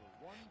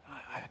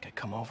 I could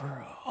come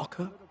over, I'll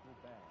cook.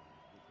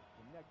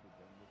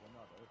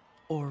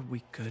 Or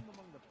we could,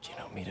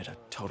 meet at a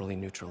totally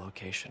neutral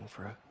location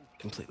for a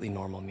completely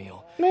normal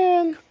meal.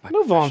 Man,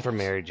 move on from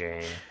Mary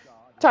Jane.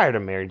 Tired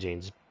of Mary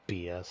Jane's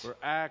BS. For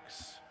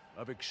acts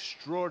of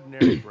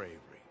extraordinary bravery.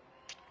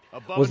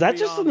 Was that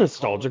just a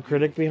nostalgia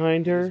critic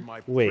behind her?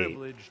 Wait.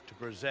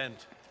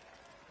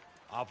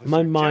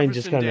 My mind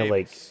just kind of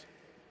like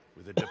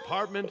with a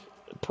department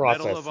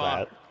processed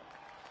that.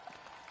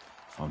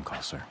 Phone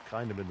call, sir.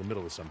 Kind of in the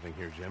middle of something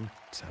here, Jim.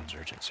 Sounds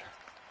urgent, sir.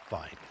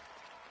 Fine.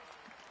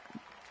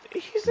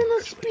 He's in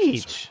a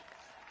speech.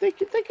 They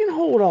can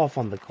hold off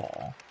on the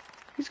call.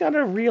 He's got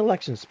a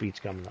re-election speech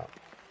coming up.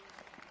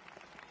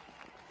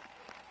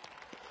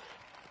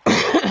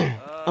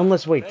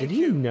 Unless, wait, did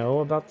he know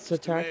about this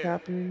attack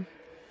happening?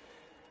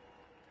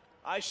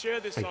 I share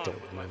this I honor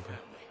don't with my remember.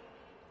 family.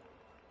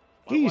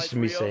 He used to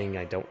be saying,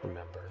 I don't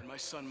remember. And my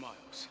son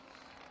Miles.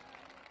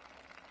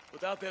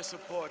 Without their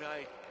support,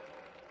 I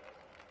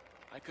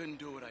couldn't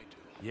do what I do.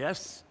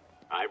 Yes?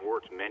 I've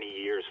worked many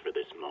years for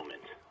this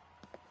moment.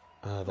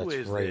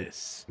 That's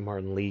right.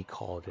 Martin Lee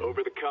called it.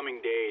 Over the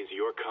coming days,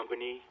 your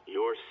company,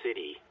 your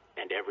city,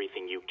 and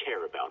everything you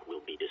care about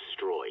will be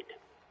destroyed.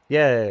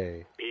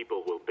 Yay.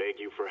 People will beg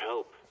you for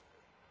help,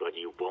 but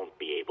you won't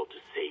be able to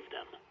save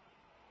them.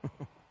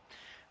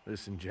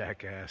 Listen,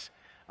 jackass.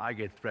 I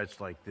get threats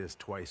like this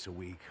twice a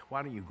week.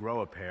 Why don't you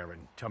grow a pair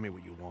and tell me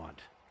what you want?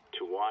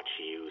 To watch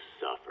you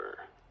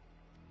suffer.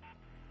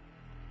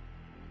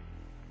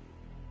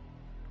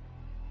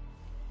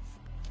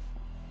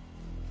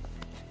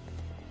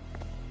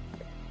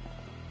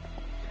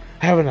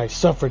 Haven't I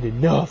suffered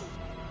enough?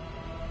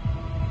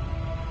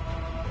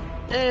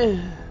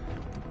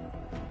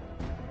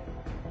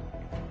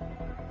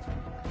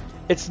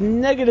 It's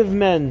negative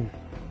men.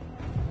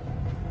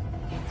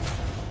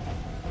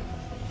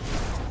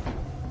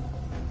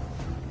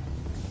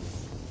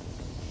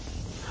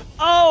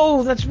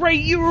 Oh, that's right,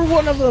 you were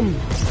one of them.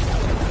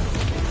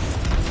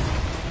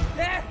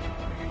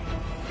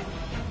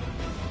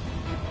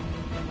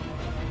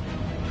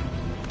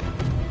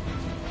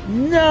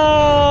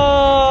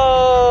 No!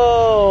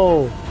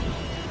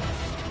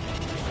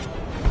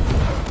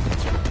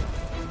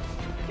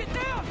 Get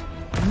down!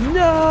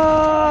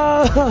 No!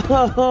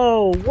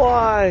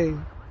 Why?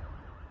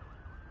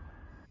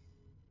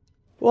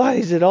 Why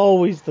is it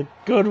always the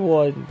good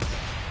ones?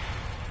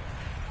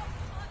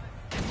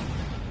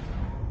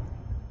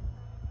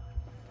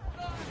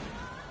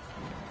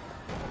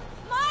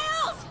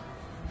 Miles!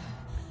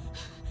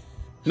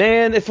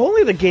 Man, if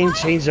only the game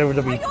changed over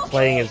to be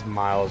playing as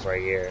Miles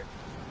right here.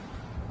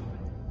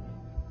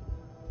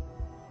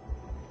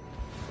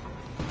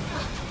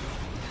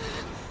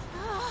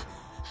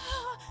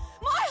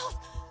 Miles!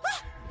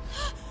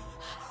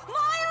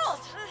 Miles!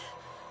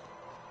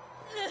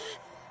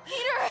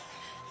 Peter!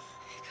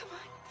 Come on,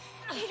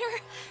 Peter!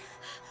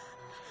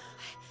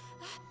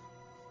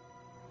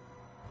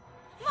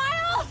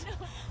 Miles!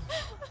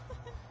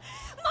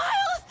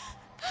 Miles!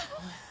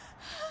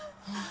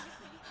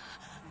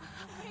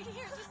 Right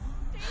here, just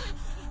stay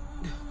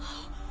with me.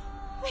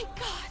 Thank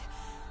God.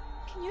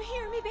 Can you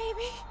hear me,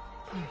 baby?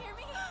 Can you hear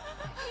me?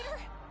 Peter?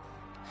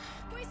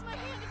 Squeeze my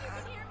hand if you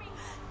can hear me.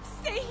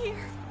 Stay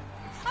here.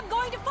 I'm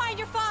going to find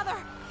your father.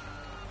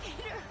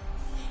 Peter.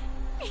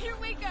 Peter,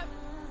 wake up.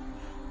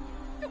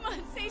 Come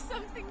on, say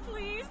something,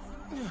 please.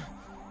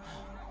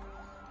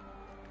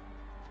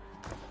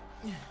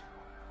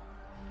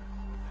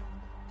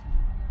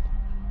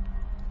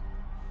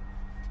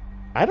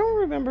 I don't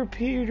remember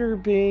Peter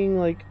being,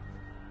 like,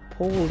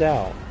 pulled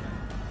out.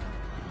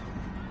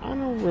 I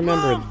don't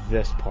remember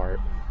this part.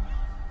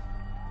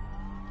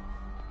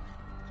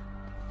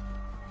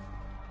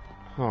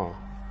 Huh.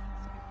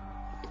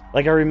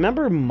 Like, I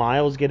remember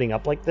Miles getting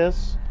up like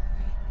this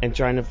and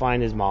trying to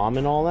find his mom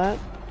and all that.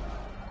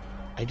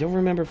 I don't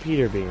remember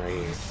Peter being right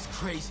here. This is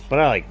crazy. But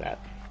I like that.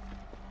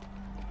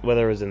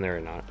 Whether it was in there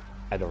or not,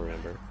 I don't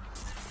remember.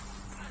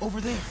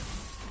 Over there.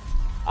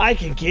 I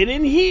can get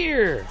in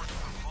here!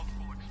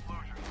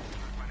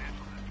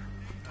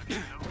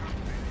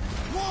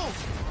 Whoa!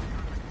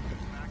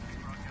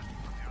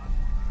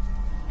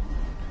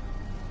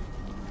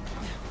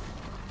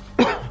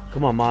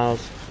 Come on,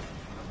 Miles.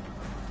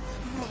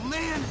 Oh,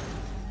 man!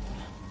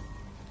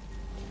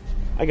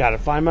 I gotta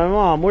find my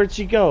mom. Where'd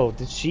she go?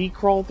 Did she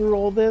crawl through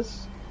all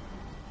this?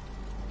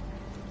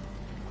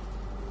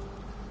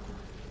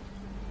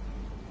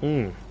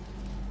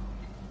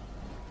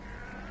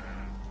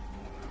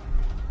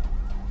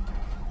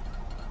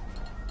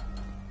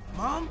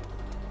 Mom?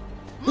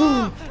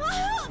 Mom!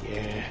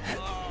 Yeah.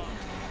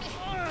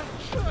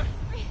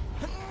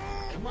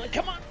 Come on,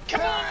 come on,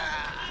 come on!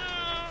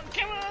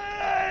 Come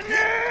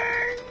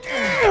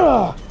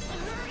on!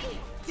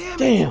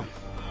 Damn.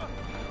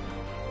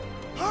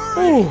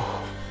 Hurry!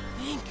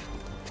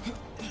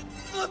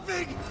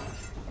 Flipping!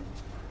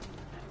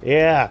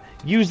 Yeah,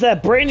 use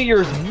that brain of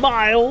yours,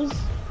 Miles!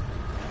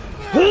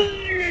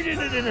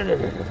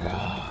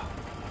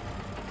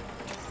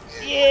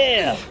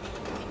 Yeah!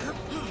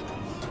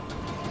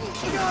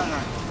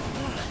 Miles!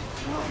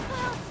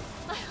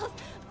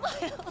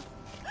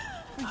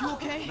 Are you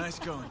okay? Nice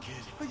going, kid.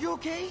 Are you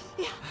okay?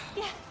 Yes.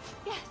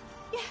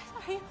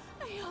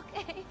 Are you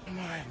okay? I'm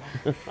alright,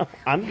 Mom.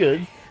 I'm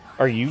good.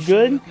 Are you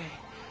good? Okay.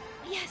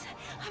 Yes,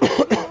 I'm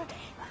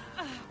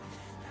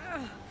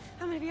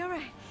gonna be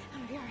alright. I'm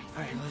gonna be alright.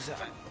 Alright, Melissa,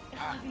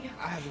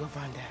 I have to go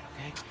find Dad,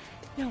 okay?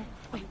 No,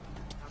 wait.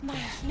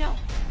 Miles, no.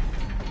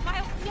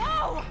 Miles,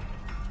 no!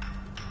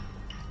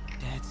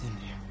 Dad's in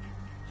there.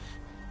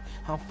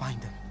 I'll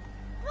find him.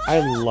 I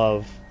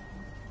love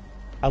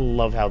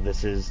how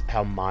this is,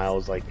 how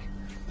Miles, like,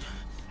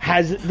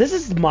 this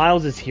is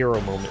Miles' hero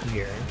moment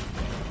here.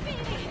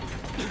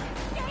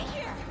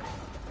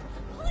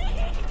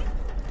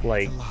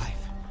 Like, alive.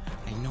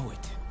 I know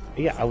it.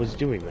 Yeah, I was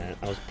doing that.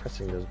 I was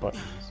pressing those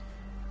buttons.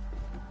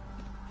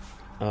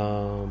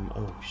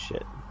 Oh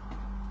shit.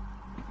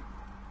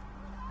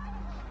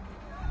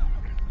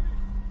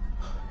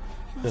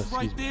 He was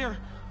right there.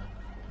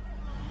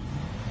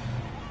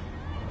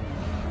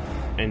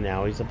 And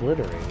now he's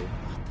obliterated.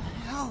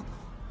 What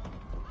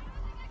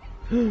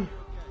the hell?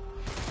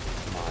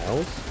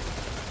 Miles?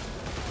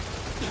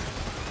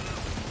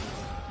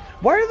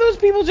 Why are those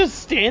people just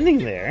standing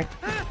there?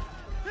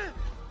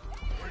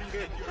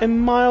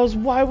 And Miles,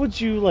 why would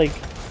you, like...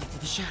 Into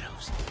the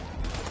shadows.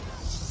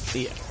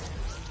 Yeah.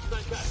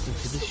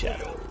 Into the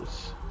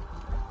shadows.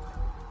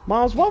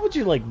 Miles, why would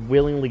you, like,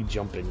 willingly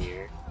jump in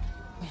here?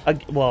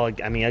 Well,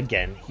 I mean,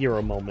 again,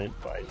 hero moment,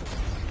 but...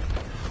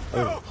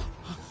 Oh.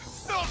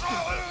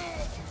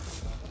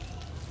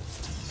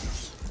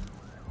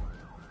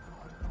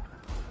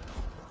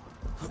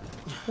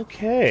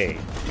 Okay.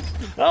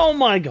 Oh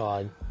my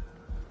god.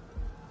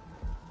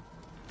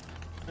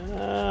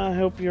 I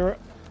hope you're...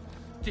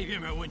 这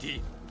边没有问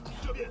题。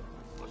这边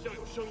好像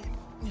有声音。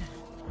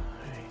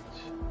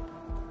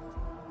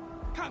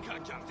看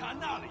看讲台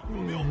那里有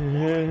没有火。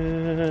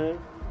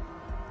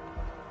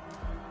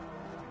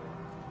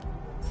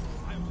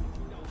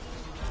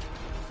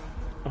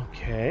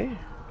Okay.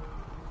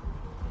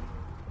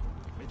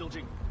 没动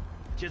静，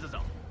接着走。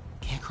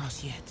Can't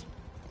cross yet.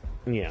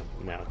 Yeah,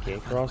 no,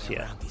 can't cross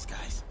yet. These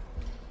guys.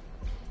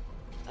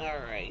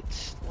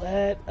 Alright,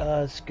 let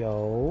us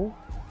go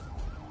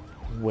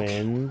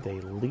when they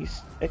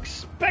least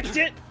expect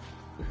it.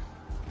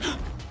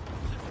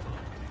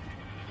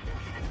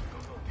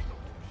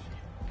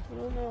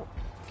 Oh no.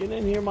 Get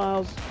in here,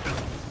 Miles.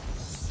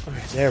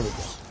 Alright, there we go.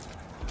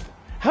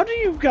 How do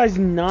you guys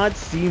not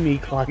see me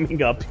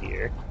climbing up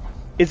here?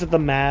 Is it the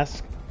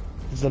mask?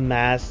 Does the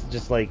mask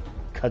just like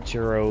cut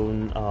your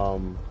own,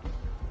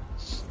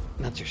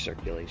 not your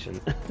circulation,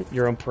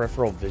 your own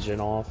peripheral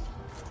vision off?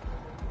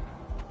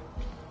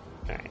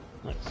 Alright,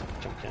 let's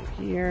jump down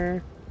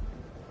here.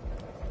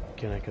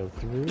 Can I go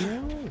through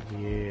now?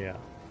 Yeah.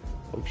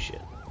 Oh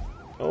shit.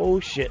 Oh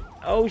shit.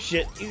 Oh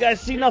shit. You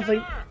guys see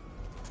nothing.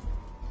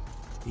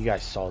 You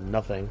guys saw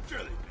nothing.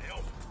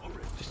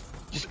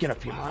 Just get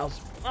up here, Miles.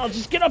 Oh,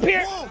 just get up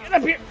here. Get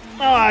up here.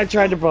 Oh, I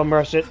tried to bum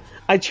rush it.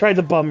 I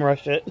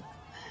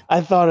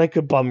thought I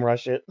could bum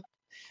rush it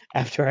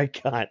after I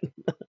got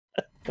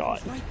caught.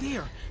 He's right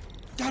there.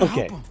 Gotta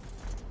help him.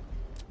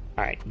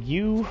 Alright,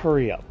 you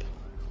hurry up.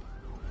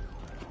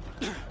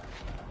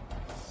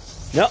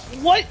 No,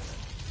 what?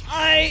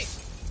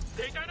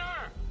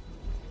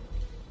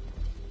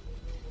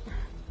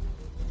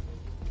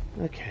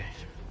 Okay.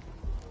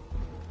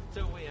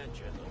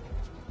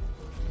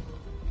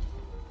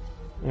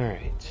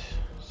 Alright,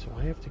 so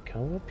I have to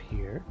come up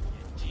here.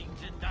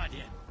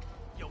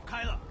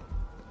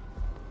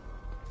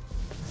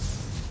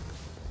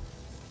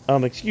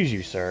 Excuse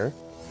you, sir.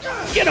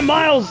 Get him,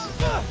 Miles!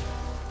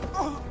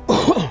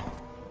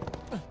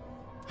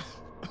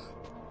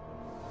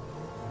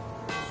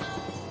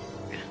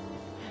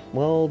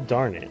 Well,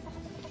 darn it.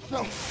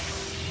 No.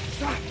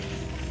 Stop.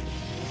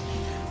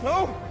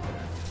 No.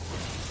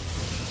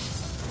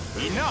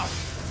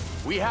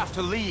 Enough. We have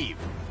to leave.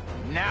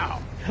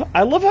 Now.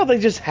 I love how they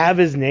just have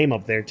his name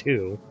up there,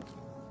 too.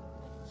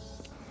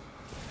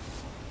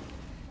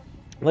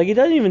 Like, he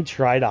doesn't even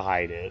try to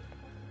hide it.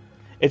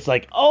 It's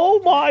like,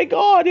 oh my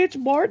god, it's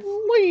Martin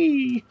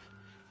Lee!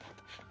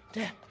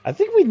 Damn. I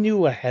think we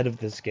knew ahead of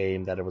this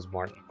game that it was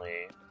Martin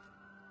Lee.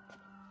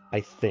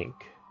 I think.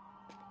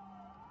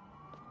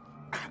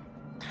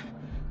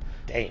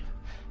 Damn.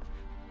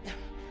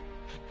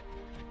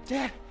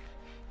 Dad.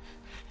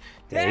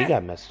 Yeah, he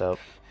got messed up.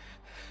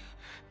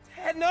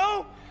 Dad,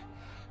 no!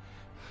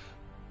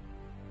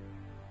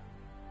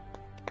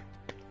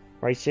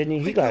 Right, Sydney?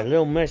 He got a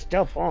little messed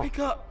up, huh? Wake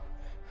up!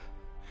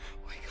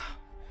 Wake up!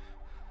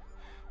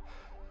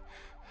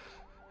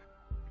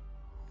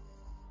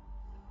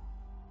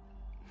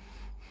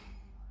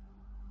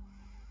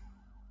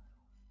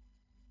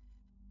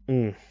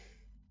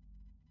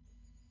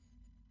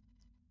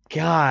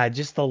 God,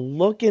 just the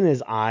look in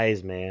his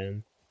eyes,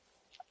 man.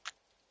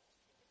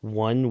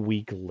 1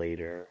 week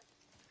later.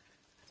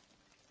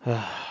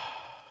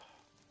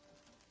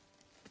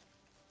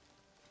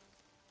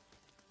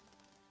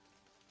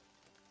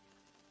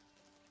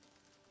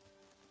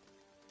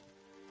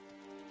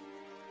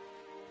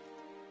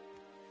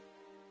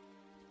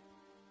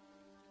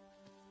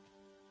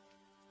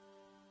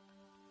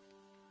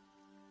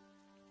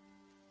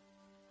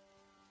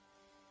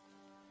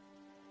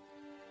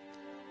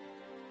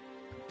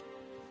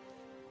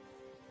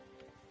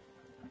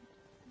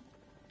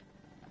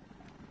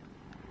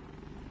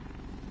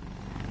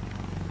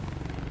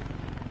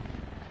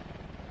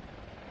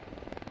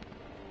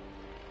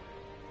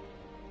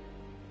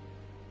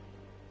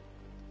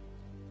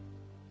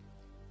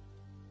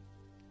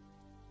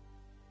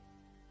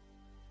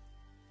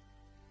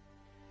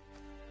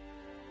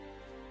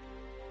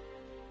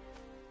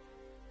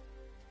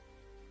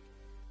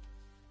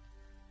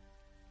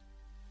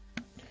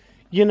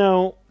 You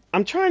know,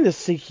 I'm trying to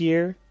sit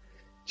here,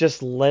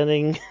 just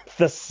letting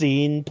the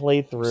scene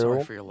play through.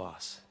 Sorry for your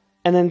loss.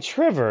 And then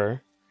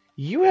Trevor,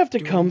 you have to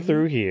come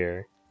through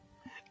here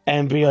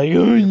and be like,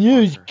 oh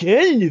no, it's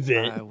kind of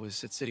it. I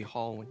was at City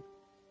Hall when...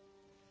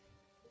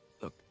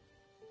 Look,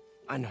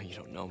 I know you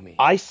don't know me.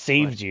 I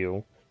saved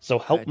you, so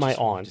help my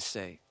aunt. To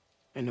say,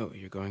 I know what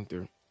you're going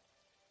through.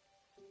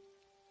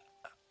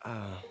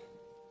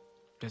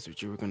 That's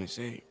what you were gonna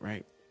say,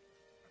 right?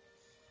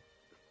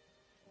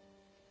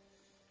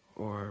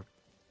 Or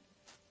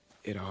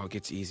it all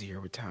gets easier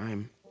with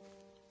time.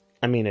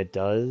 I mean, it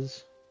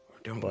does. Or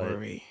don't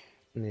worry.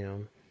 You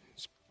know,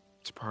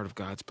 it's part of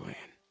God's plan.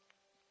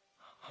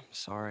 I'm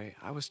sorry.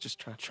 I was just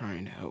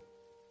trying to help.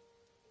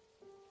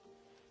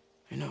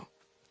 I know.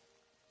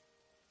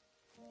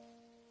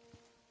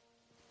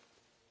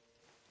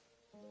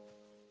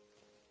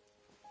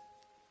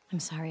 I'm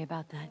sorry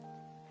about that.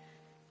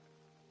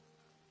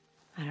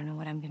 I don't know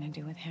what I'm gonna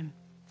do with him.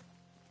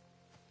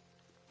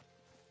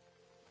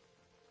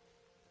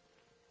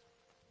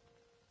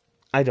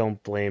 I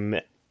don't blame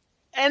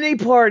any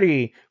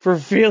party for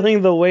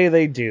feeling the way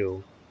they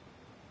do.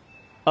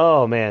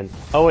 Oh, man.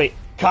 Oh, wait.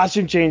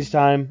 Costume change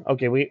time.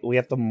 Okay, we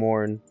have to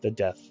mourn the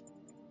death.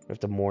 We have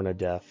to mourn a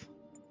death.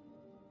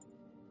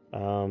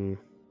 Black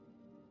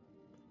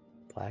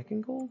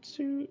and gold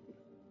suit?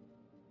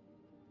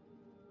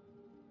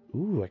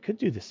 Ooh, I could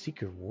do the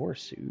Secret War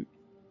suit.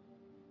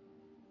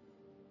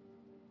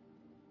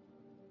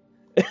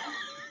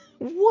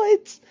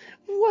 What?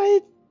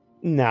 What?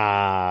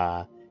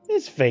 Nah.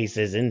 His face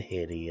isn't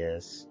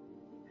hideous.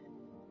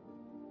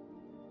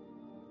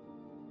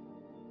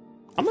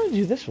 I'm gonna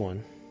do this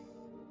one.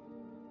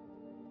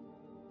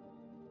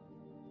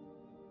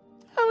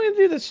 I'm gonna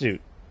do the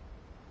suit.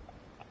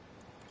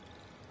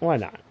 Why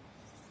not?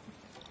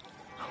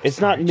 It's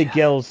not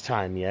Miguel's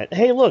time yet.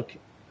 Hey, look!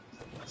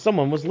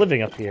 Someone was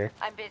living up here.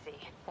 I'm busy.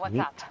 What's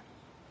up?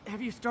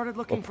 Have you started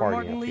looking for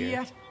Martin Lee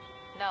yet?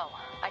 No.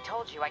 I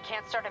told you I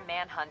can't start a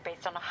manhunt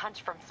based on a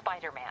hunch from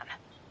Spider-Man.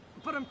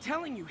 But I'm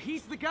telling you,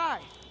 he's the guy.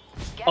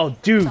 Oh,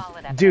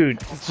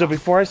 dude. So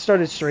before I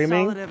started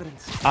streaming,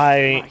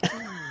 I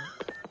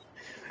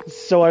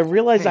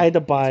realized I had to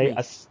buy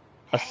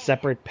a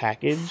separate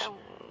package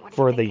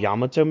for the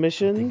Yamato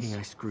missions. I'm thinking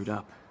I screwed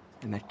up,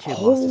 and that kid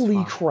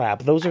Holy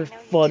crap, those are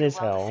fun as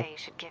hell.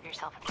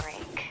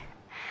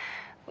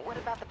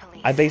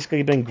 I've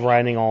basically been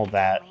grinding all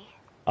that.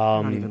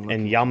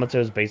 And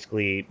Yamato's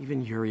basically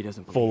even Yuri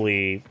doesn't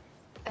fully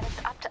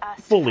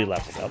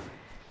leveled up.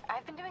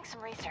 I've been doing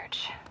some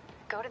research.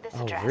 Go to this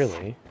Oh, address.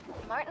 really?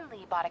 Martin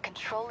Lee bought a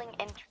controlling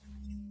interest.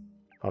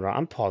 Hold on,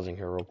 I'm pausing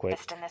here real quick.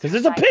 Because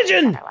there's a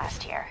pigeon!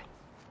 Last year.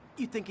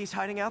 You think he's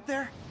hiding out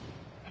there?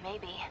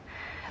 Maybe.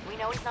 We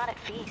know he's not at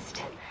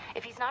Feast.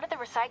 If he's not at the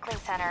recycling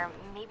center,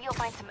 maybe you'll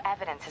find some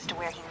evidence as to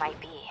where he might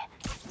be.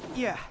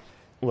 Yeah.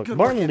 Look, Good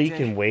Martin work, Lee MJ.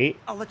 can wait.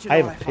 I'll let you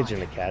I know have a pigeon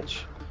to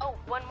catch. Oh,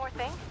 one more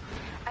thing.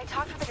 I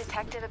talked with the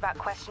detective about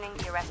questioning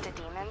the arrested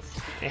demons.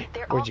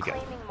 They're Where'd all you go?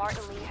 claiming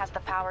Martin Lee has the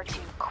power to,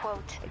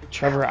 quote...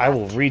 Trevor, I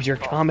will read your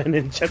comment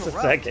in just a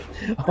second.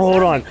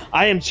 Hold on.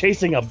 I am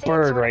chasing a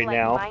bird right like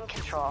now. Mind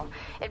control.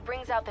 It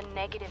brings out the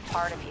negative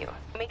part of you.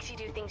 Makes you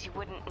do things you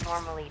wouldn't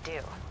normally do.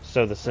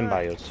 So the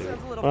symbiote suit.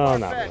 Well,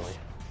 not really.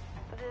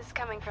 This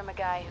coming from a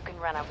guy who can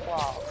run up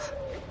walls.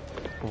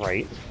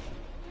 Right.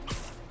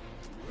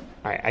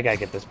 Alright, I gotta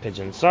get this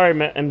pigeon. Sorry,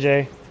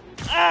 MJ.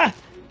 Ah!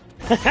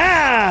 Ha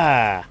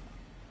ha!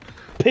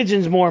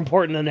 Pigeon's more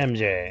important than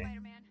MJ.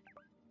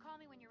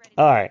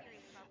 Alright.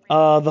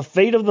 The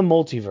fate of the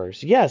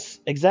multiverse. Yes,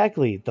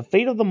 exactly. The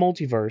fate of the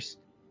multiverse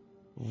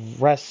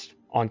rests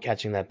on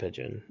catching that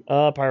pigeon.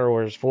 Pyro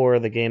Wars 4,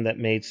 the game that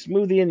made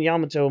Smoothie and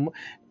Yamato...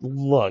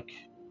 Look.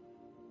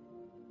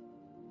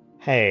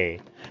 Hey.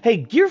 Hey,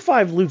 Gear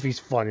 5 Luffy's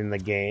fun in the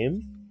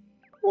game.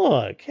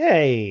 Look.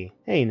 Hey.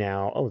 Hey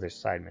now. Oh, there's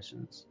side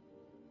missions.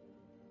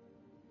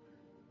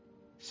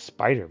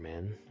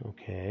 Spider-Man.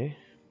 Okay.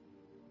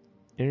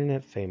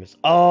 Internet famous.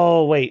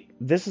 Oh, wait.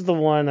 This is the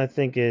one I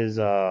think is,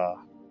 I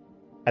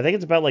think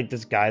it's about, like,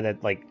 this guy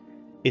that, like,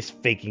 is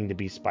faking to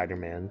be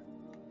Spider-Man.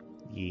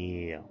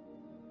 Yeah.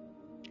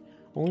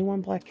 Only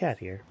one black cat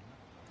here.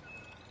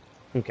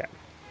 Okay.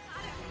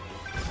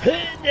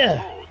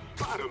 Oh,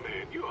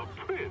 Spider-Man, you're a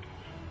prince.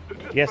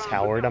 Yes,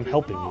 Howard, I'm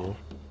helping you.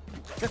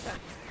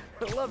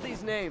 I love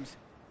these names.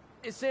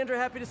 Is Sandra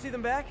happy to see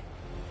them back?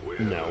 Well,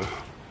 no.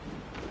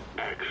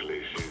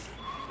 Actually, she's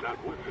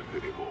not with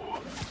us anymore.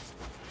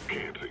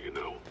 Cancer, you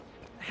know.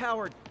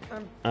 Howard,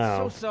 I'm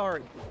so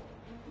sorry.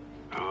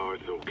 Oh,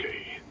 it's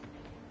okay.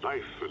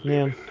 Life's for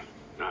living,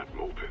 not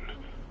moping.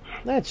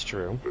 That's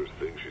true. First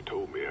thing she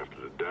told me after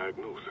the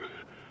diagnosis.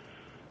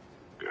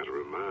 Gotta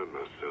remind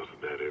myself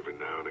of that every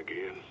now and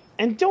again.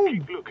 And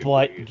don't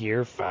butt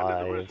Gear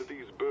 5. The rest of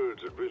these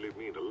birds that really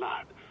mean a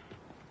lot.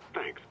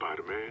 Thanks,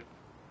 Spider-Man.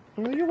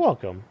 Oh, you're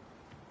welcome.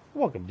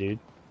 You're welcome, dude.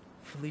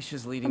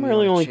 Felicia's leading I'm me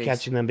really on a only chase,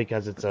 catching them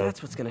because it's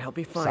that's what's gonna help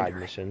me find side her.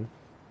 mission.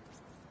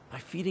 By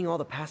feeding all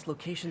the past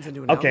locations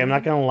into an Okay, I'm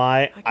not gonna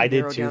lie. I did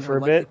narrow too down for her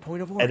a bit, likely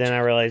point of and then origin. I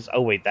realized,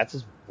 oh wait, that's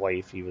his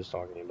wife he was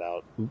talking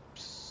about.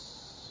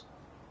 Oops.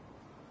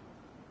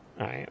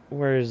 Alright,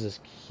 where is this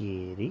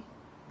kitty?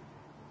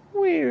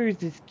 Where is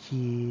this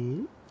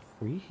kid?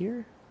 Are you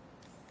here?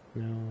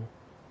 No.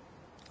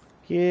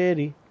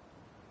 Kitty.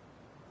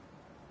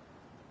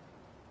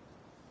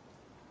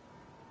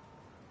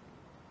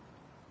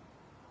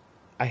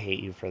 I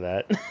hate you for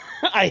that.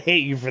 I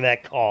hate you for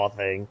that call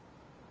thing.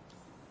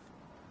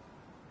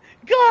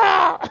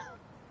 Gah!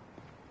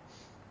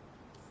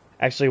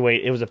 Actually,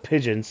 wait, it was a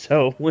pigeon,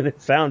 so when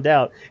it found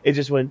out, it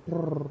just went...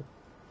 Or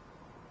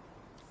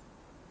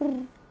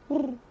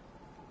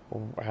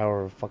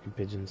however fucking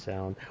pigeons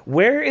sound.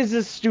 Where is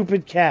this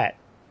stupid cat?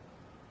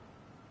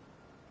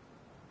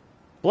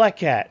 Black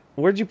cat,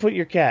 where'd you put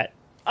your cat?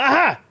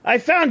 Aha! I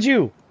found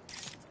you!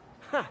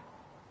 Huh.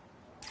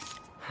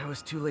 I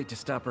was too late to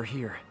stop her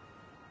here.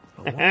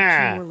 But one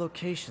or two more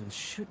locations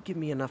should give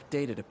me enough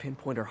data to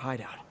pinpoint her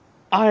hideout.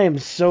 I am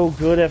so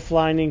good at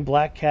finding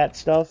black cat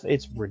stuff,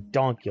 it's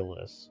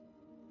redonkulous.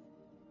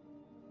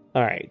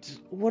 Alright,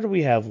 what do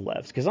we have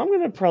left? Because I'm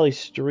going to probably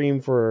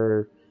stream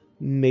for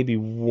maybe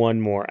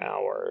 1 more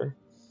hour.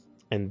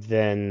 And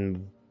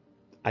then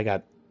I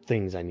got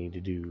things I need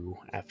to do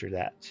after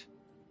that.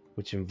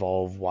 Which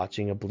involve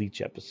watching a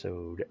Bleach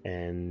episode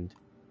and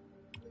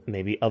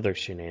maybe other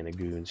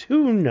shenanigans.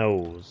 Who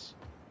knows?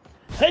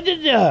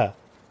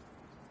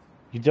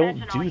 You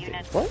don't do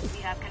this. What?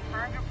 We have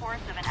confirmed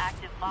reports of an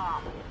active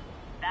bomb.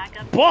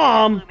 Backup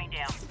Bomb?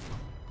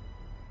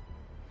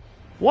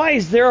 Why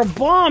is there a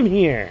bomb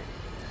here?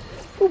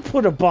 Who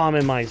put a bomb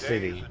in my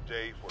city? Today is a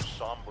day for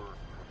somber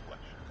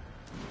reflection.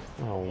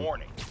 Oh.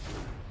 Mourning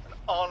and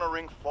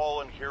honoring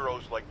fallen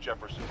heroes like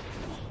Jefferson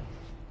Davis.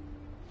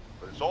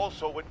 But it's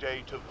also a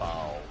day to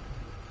vow.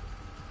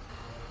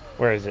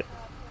 Where is it?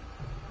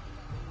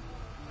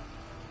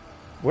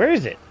 Where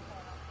is it?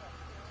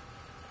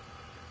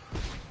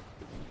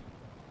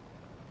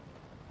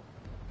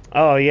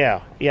 Oh,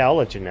 yeah. Yeah, I'll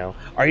let you know.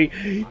 Are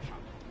you...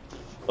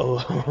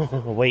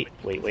 Oh, wait.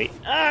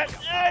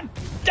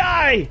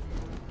 Die!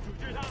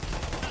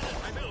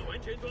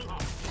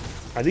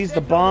 Are these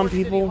the bomb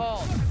people?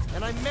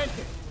 And I meant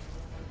it.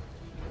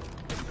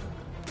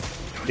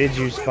 Did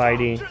you,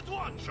 Spidey?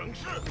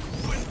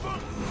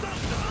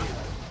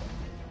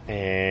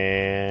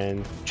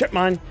 And... Trip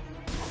mine.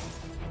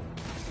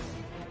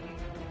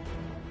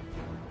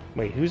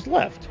 Wait, who's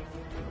left?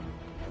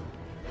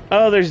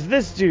 Oh, there's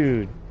this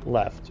dude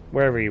left.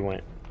 Wherever he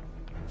went.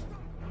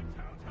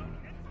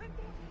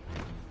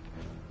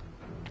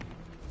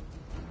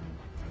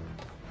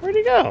 Where'd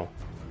he go?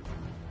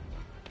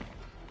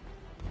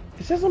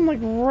 It says I'm like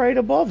right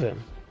above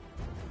him.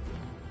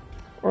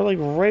 Or like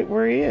right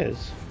where he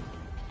is.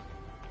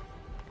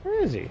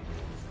 Where is he?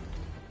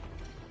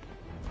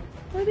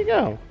 Where'd he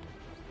go?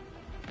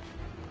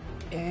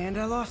 And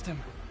I lost him.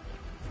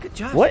 Good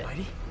job, What?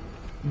 Spidey.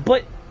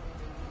 But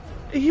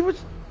he was...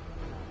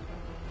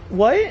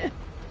 What?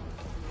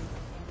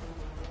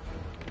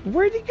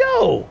 Where'd he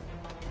go?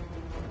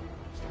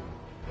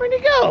 Where'd he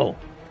go?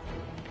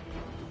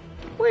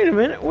 Wait a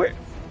minute.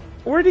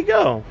 Where'd he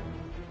go?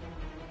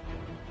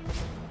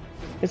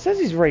 It says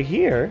he's right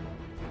here.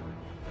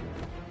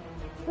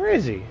 Where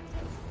is he?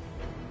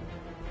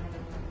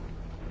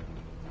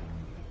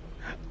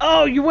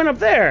 Oh, you went up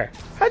there.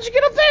 How'd you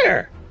get up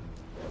there?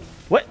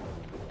 What?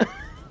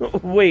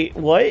 Wait,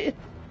 what?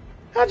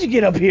 How'd you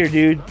get up here,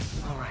 dude?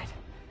 Alright.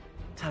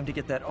 Time to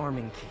get that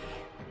arming key.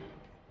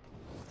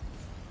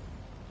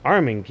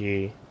 Arming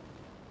key?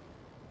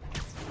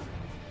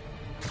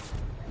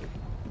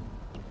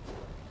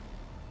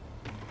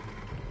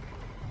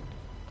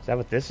 Is that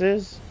what this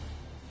is?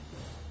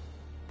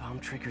 Bomb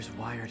triggers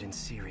wired in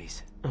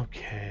series.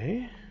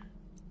 Okay.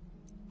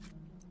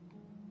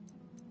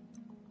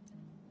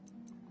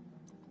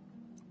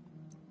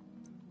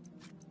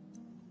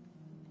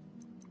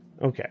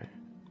 Okay.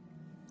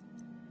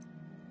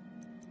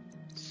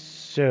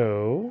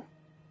 So...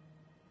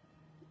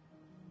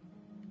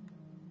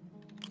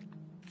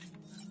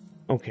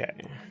 Okay.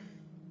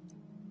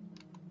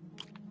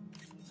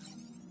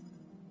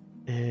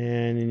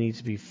 And it needs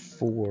to be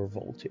 4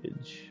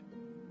 voltage.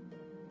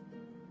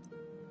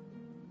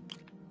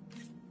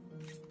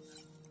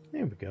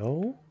 There we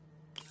go.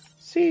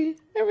 See?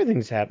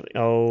 Everything's happening.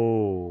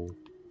 Oh.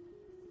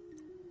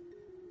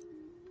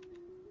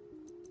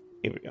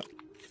 Here we go.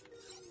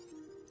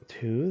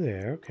 2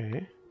 there,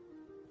 okay.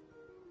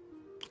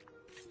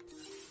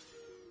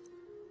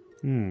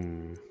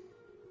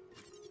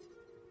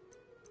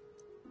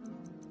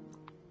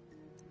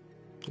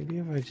 Maybe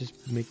if I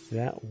just make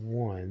that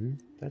 1,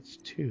 that's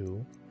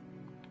 2.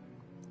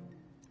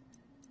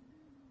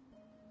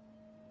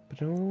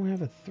 But I don't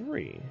have a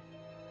 3.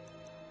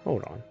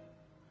 Hold on.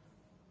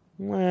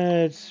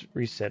 Let's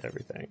reset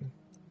everything.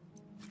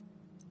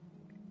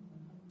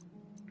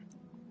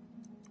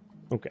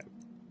 Okay.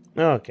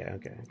 Okay.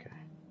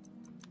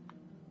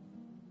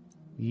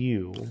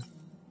 You.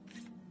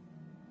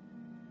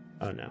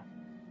 Oh no.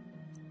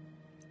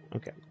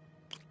 Okay.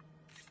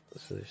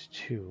 So there's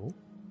 2.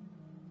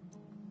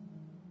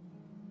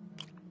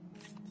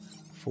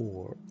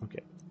 4.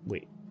 Okay.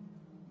 Wait.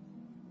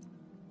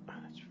 Oh,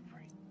 that's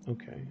right.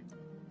 Okay.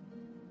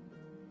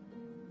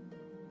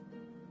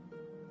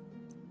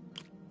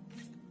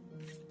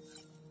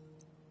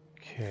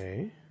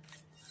 Okay.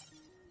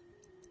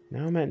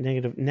 Now I'm at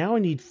negative. Now I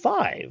need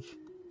 5.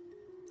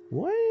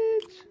 What?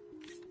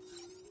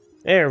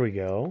 There we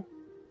go.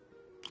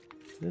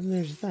 Then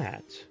there's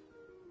that.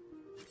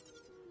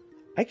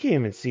 I can't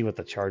even see what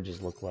the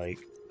charges look like.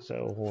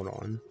 So hold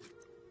on.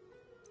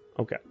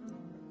 Okay.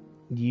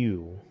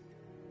 You.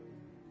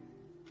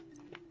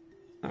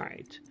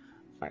 Alright.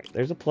 Alright,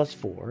 there's a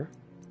 +4.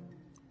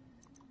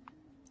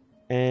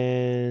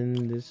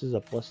 And this is a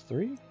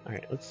 +3.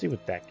 Alright, let's see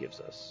what that gives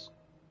us.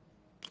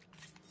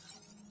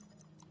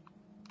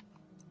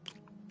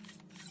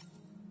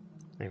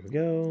 There we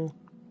go.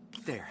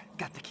 There,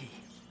 got the key.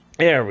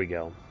 There we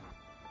go.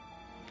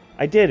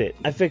 I did it.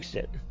 I fixed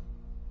it.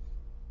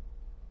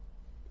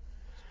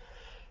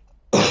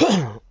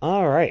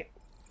 Alright.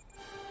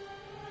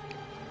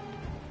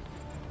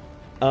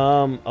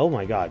 Oh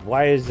my god,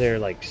 why is there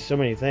like so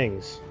many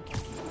things?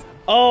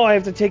 Oh, I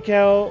have to take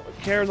care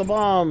of the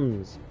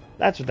bombs.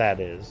 That's what that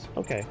is.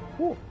 Okay,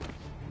 cool.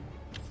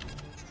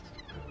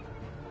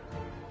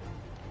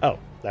 Oh,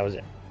 that was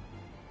it.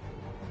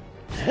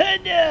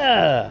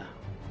 Hada!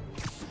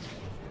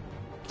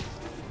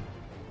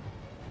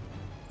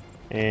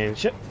 And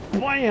shit,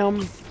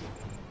 wham!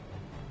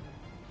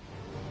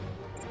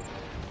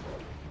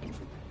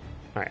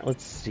 Alright,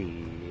 let's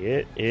see.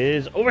 It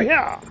is over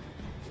here!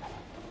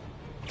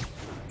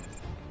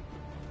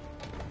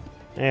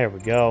 There we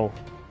go.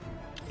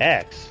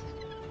 X.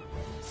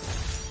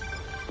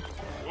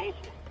 Well,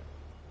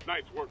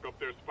 nice work up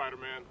there,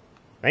 Spider-Man.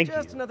 Thank you.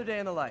 Just another day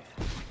in the life.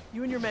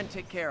 You and your men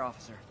take care,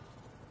 officer.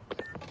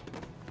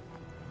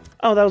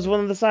 Oh, that was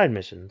one of the side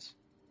missions.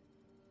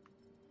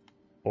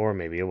 Or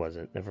maybe it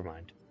wasn't. Never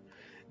mind.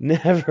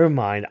 Never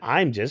mind.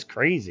 I'm just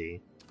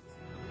crazy.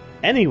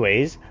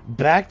 Anyways,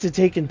 back to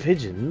taking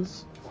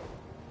pigeons.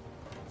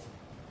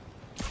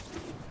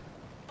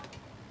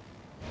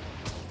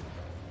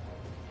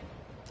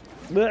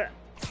 Blech.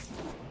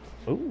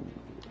 Ooh.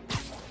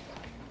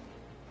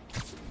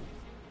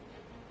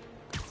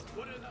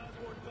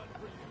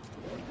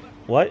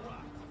 What?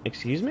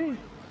 Excuse me?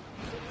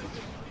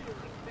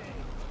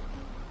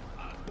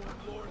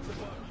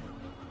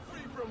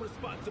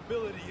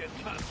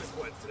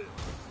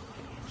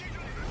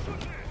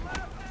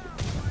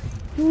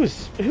 Who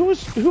was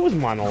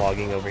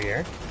monologuing over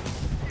here?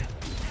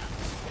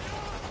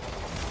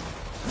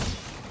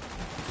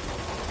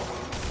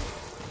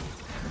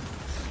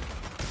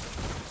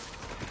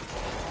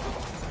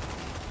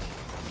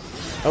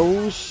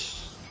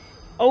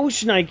 Oh,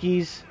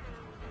 shnikes.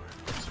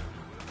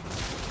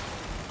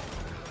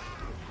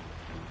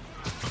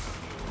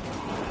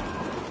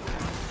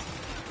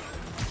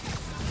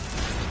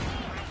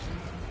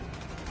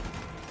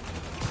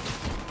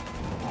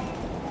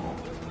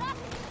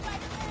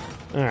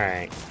 All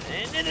right.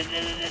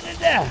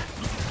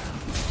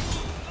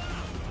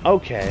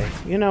 Okay,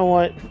 you know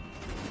what?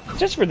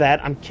 Just for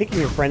that, I'm kicking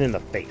your friend in the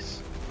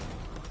face.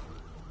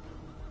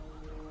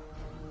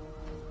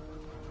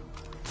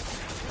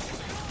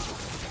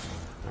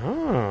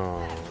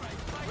 Oh.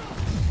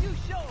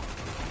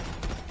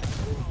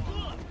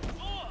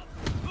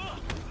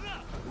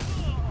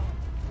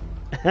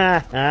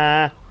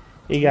 Haha.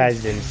 You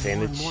guys didn't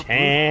stand a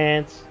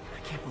chance.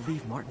 I can't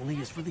believe Martin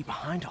Lee is really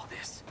behind all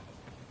this.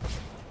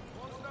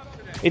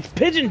 It's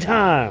pigeon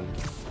time!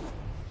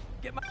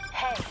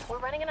 Hey, we're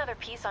running another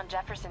piece on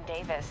Jefferson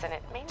Davis, and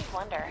it made me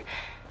wonder,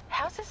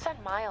 how's his son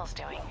Miles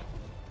doing?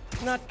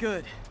 Not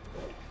good.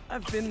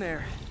 I've been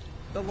there.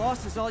 The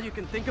loss is all you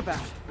can think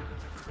about.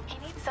 He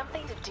needs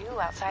something to do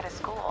outside of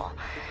school.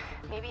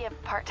 Maybe a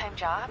part-time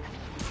job?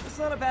 It's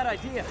not a bad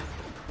idea,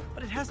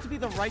 but it has to be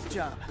the right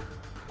job.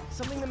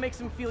 Something that makes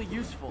him feel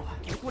useful,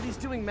 like what he's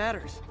doing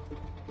matters.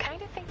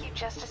 Kinda think you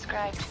just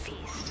described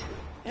Feast.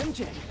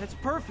 MJ, that's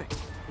perfect.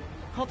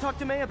 I'll talk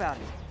to May about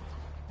it.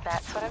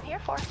 That's what I'm here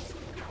for.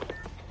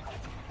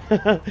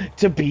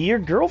 To be your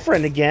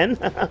girlfriend again.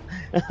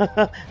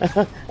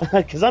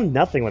 Because I'm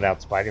nothing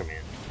without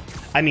Spider-Man.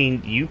 I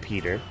mean, you,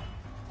 Peter.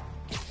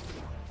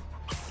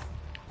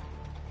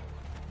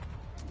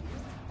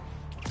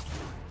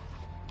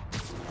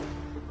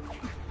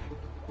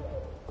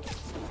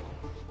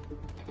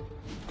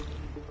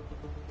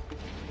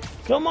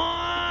 Come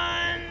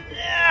on!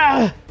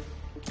 Ah!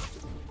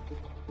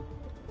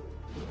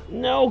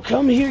 No,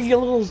 come here, you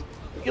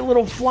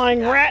little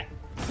flying rat!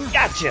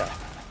 Gotcha!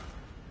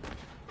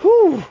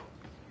 Whew!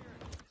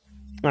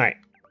 Alright.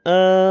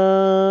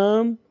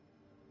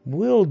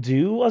 We'll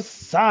do a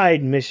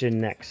side mission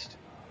next.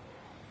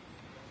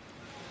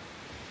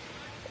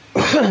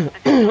 Additional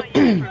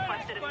units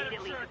requested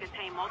immediately to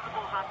contain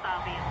multiple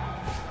hostile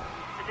vehicles.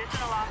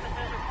 Additional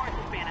officers report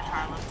to Spanish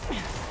Harlem.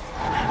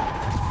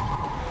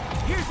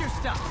 Here's your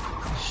stuff.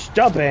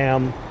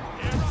 Stubam.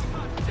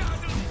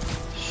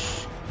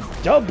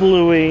 Stub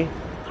Bluey.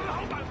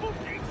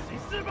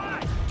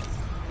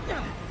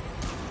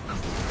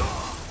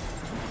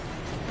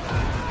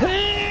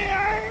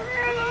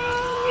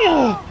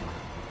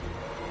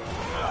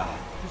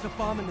 There's a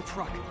bomb in the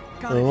truck.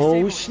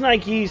 Oh,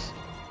 shnikes.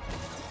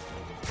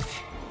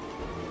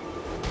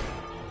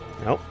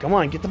 Nope, come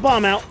on, get the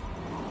bomb out.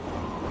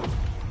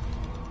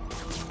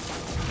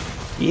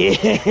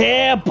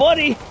 Yeah,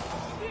 buddy.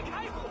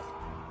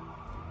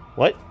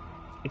 What?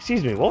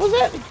 Excuse me, what was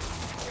that?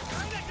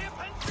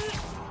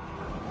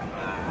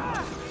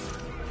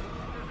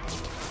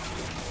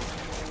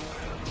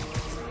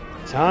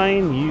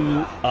 Time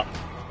you up.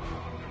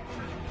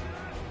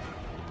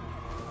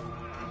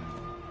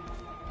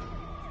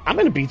 I'm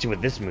gonna beat you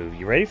with this move.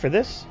 You ready for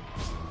this?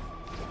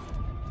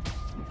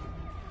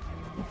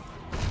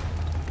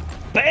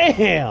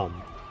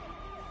 Bam!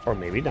 Or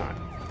maybe not.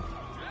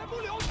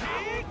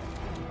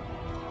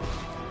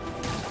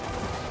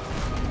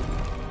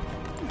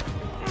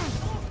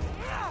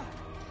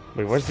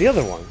 Wait, where's the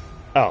other one?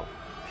 Oh,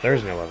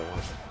 there's no other one.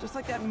 Just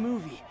like that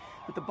movie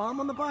with the bomb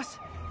on the bus.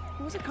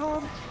 What was it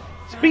called?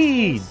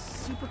 Speed!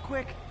 Super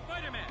quick.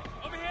 Spider-Man,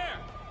 over here!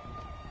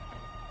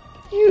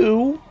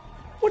 You?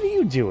 What are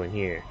you doing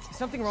here? Is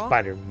something wrong?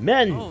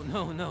 Spider-Man!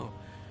 Oh, no.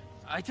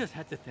 I just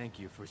had to thank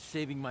you for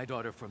saving my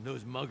daughter from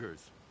those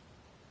muggers.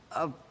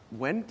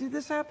 When did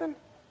this happen?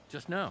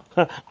 Just now.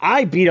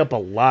 I beat up a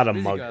lot of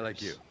Busy muggers. guy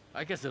like you.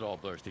 I guess it all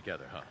blurs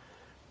together, huh?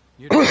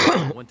 You're the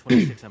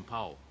 126 and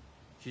Powell.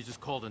 She just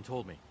called and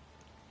told me.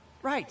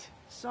 Right.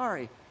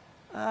 Sorry.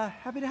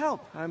 Happy to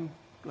help. I'm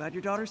glad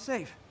your daughter's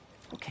safe.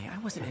 Okay, I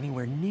wasn't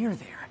anywhere near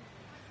there.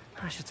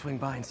 I should swing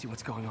by and see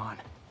what's going on.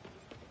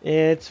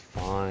 It's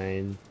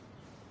fine.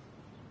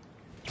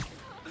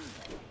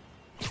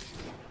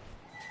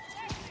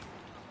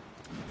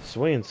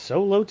 Swaying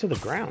so low to the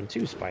ground,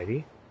 too,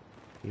 Spidey.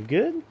 You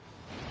good?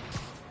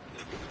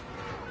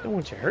 Don't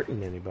want you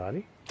hurting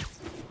anybody.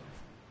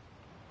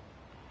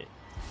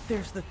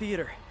 There's the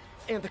theater.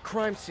 And the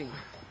crime scene.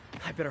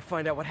 I better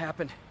find out what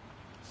happened.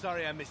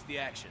 Sorry I missed the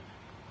action.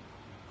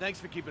 Thanks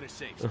for keeping us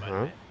safe,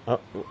 Spider-Man.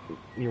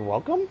 You're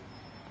welcome?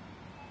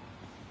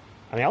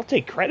 I mean, I'll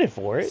take credit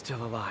for it.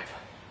 Still alive.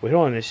 Wait,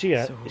 hold on. Is she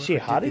a So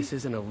hottie? this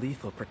isn't a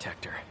lethal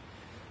protector.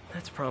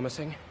 That's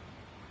promising.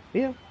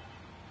 Yeah.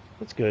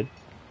 That's good.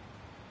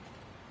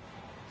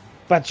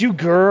 But you,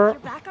 girl.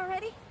 You're back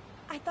already?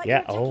 I thought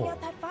Yeah, you were checking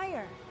out that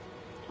fire.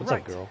 What's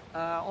up, girl?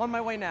 On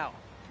my way now.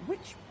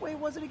 Which way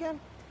was it again?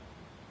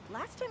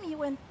 Last time you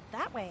went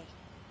that way.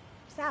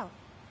 South.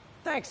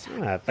 Thanks.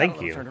 Thank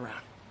you. Turn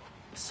around.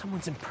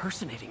 Someone's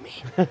impersonating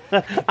me.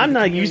 I'm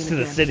not used to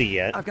the city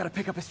yet. I've got to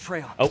pick up his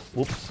trail. Oh,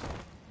 whoops.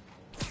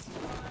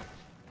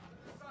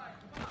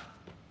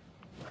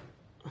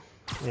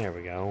 There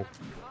we go.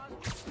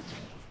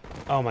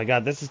 Oh my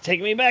god, this is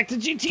taking me back to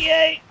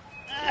GTA!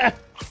 Ah.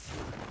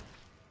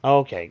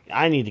 Okay,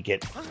 I need to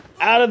get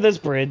out of this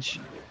bridge.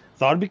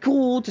 Thought it'd be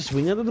cool to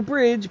swing under the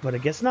bridge, but I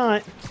guess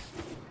not.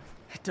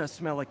 It does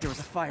smell like there was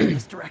a fire in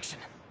this direction.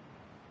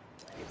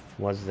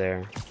 Was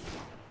there?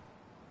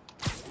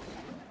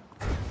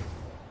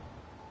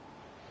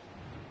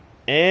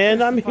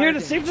 And I'm here to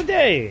save the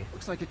day.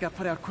 Looks like it got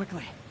put out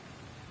quickly.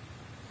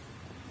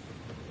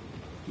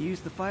 He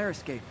used the fire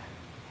escape.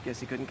 Guess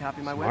he couldn't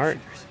copy my web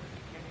shooters.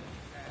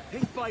 Hey,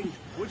 Spidey,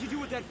 what'd you do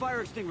with that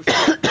fire extinguisher?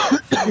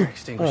 Fire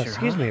extinguisher, oh,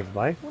 excuse me,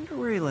 everybody. Wonder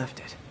where he left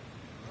it.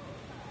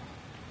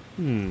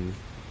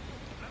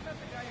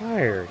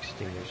 Fire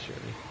extinguisher.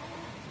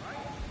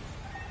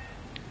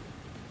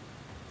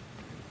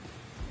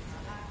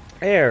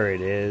 There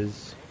it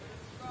is.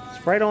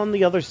 It's right on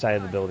the other side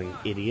of the building,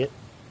 idiot.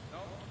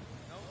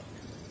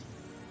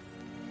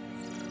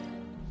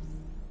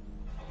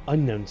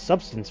 Unknown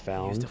substance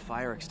found. Used a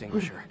fire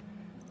extinguisher.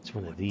 It's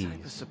one of these. What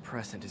type of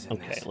suppressant is in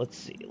okay, this? let's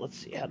see. Let's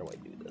see. How do I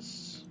do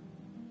this?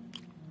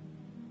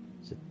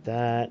 Is it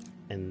that,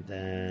 and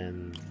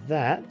then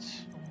that,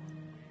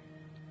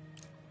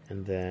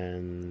 and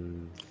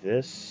then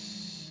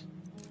this,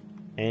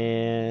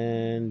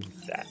 and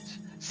that.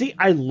 See,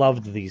 I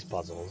loved these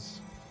puzzles.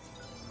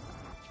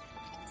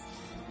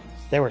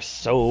 They were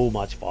so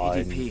much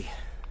fun. EDP.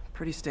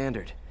 Pretty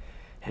standard.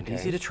 And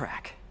easy to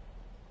track.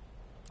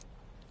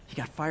 He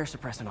got fire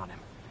suppressant on him.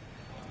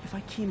 If I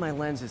key my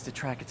lenses to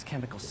track its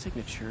chemical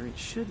signature, it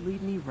should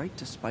lead me right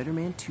to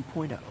Spider-Man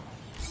 2.0.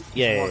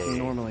 Yeah. Walking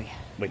normally.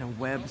 Wait. No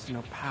webs,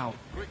 no pout.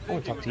 I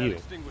want to talk to you.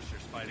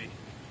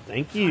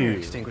 Thank you. Fire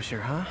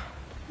extinguisher, huh?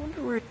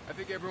 Wonder where... I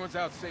think everyone's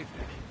out safe.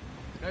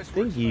 Nice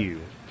work, Thank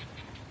you.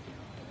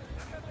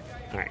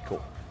 Alright,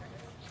 cool.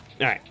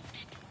 Alright.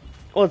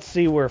 Let's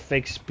see where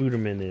fake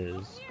Spoodermin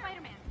is.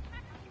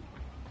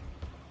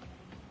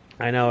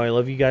 I know, I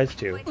love you guys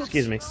too.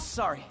 Excuse me.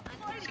 Sorry.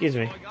 Excuse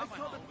me.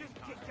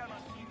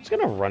 Just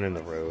gonna run in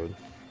the road.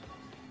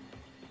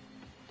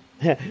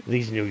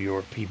 These New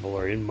York people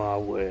are in my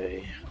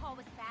way.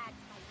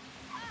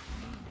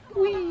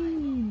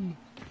 Whee!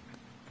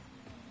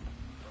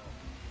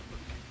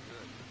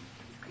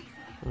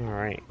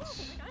 Alright.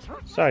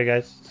 Sorry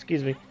guys.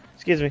 Excuse me.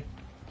 Excuse me.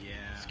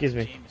 Excuse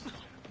me.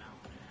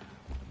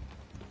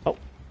 Oh.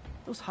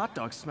 Those hot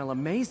dogs smell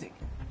amazing.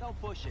 Don't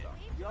push it.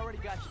 You already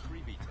got your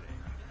freebie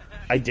today.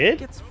 I did?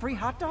 Gets free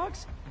hot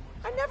dogs?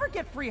 I never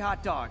get free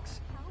hot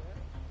dogs.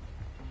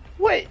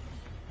 Wait.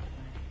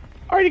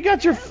 Already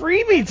got your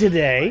freebie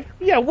today?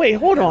 Yeah, wait,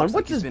 hold on.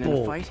 What's this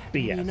bull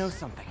BS? You know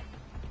something.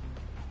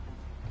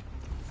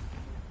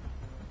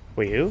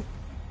 Wait, who?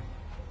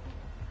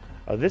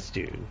 Oh, this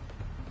dude.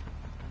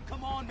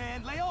 Come on,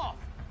 man, lay off.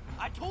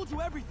 I told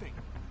you everything.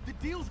 The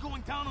deal's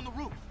going down on the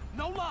roof.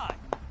 No lie.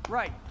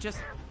 Right, just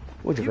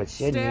Would you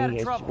stay out of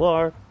yes, trouble. you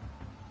are.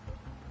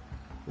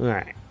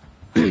 Alright.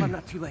 I'm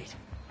not too late.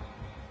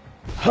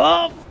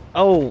 Hup!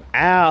 Oh,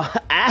 ow.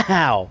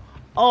 Ow!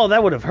 Oh,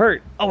 that would have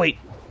hurt. Oh, wait.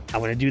 I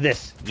want to do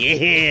this.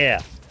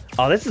 Yeah!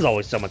 Oh, this is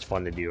always so much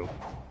fun to do.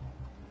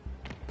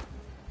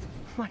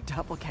 My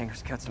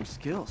doppelganger's got some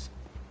skills.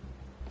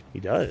 He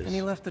does. And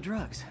he left the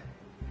drugs.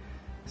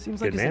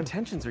 Seems Good like his man.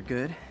 intentions are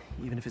good,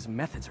 even if his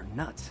methods are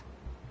nuts.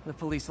 The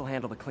police will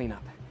handle the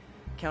cleanup.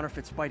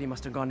 Counterfeit Spidey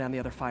must have gone down the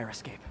other fire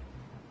escape.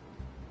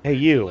 Hey,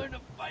 you. Learn to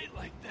fight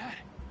like that.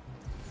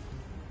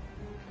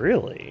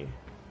 Really?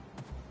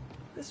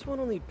 This one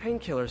will need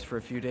painkillers for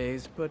a few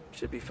days, but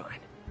should be fine.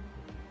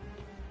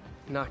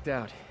 Knocked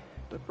out,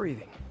 but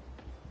breathing.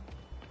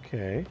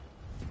 Okay.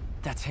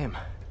 That's him.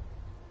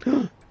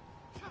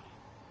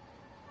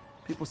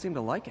 People seem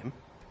to like him.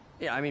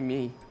 Yeah, I mean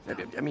me.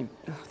 I mean,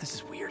 this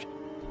is weird.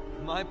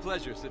 My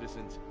pleasure,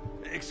 citizens.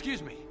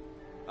 Excuse me.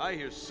 I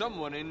hear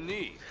someone in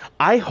need.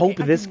 I hope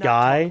I this do not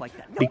guy talk like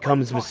that.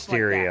 becomes Nobody talks like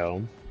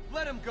Mysterio.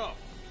 Let him go.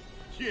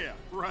 Yeah,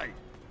 right.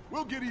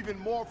 We'll get even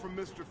more from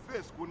Mr.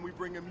 Fisk when we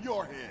bring him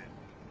your hand.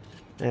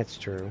 That's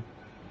true.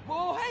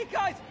 Whoa, hey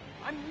guys!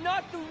 I'm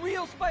not the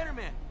real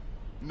Spider-Man!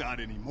 Not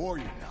anymore,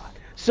 you're not.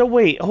 So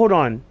wait, hold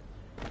on.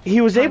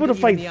 He was Time able to to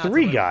even fight the odds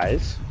 3 a little.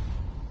 guys.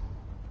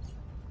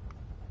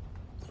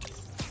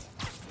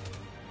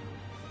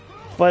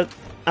 But,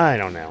 I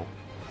don't know.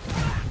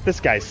 This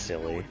guy's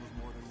silly.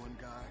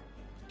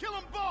 Kill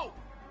them both!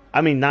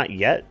 I mean, not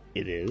yet,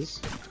 it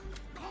is.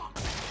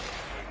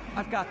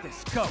 I've got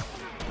this. Go.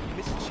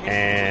 Miss a chance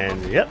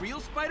And, to be yep. real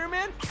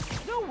Spider-Man?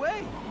 No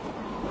way!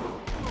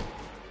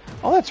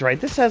 Oh, that's right.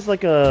 This has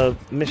like a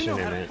mission You know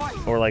in how to it.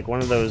 fight. Or like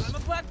one of those I'm a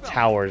black belt.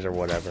 towers or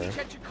whatever.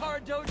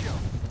 Ketchikara Dojo.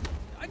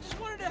 I just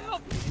wanted to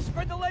help you.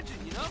 Spread the legend,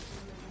 you know?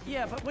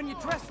 Yeah, but when you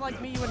dress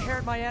like me, you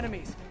inherit my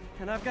enemies.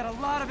 And I've got a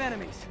lot of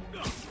enemies.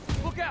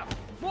 Look out!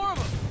 More of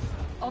them!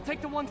 I'll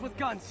take the ones with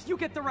guns. You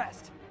get the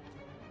rest.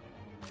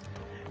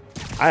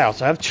 I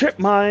also have trip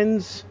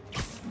mines.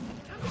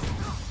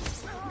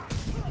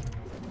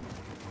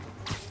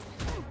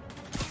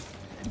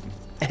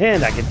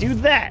 And I can do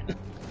that.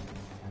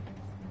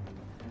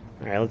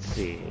 Alright, let's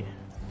see.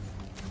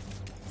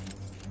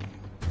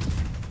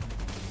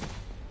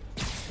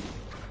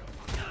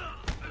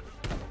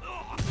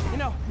 You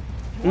know,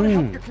 you want to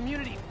help your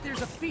community,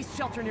 there's a feast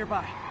shelter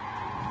nearby.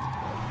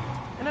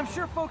 And I'm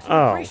sure folks would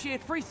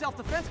appreciate free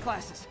self-defense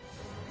classes.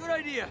 Good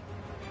idea.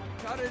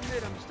 Gotta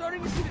admit, I'm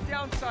starting to see the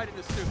downside of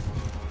this suit.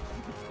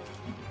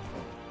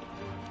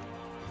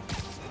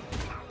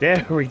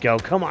 There we go.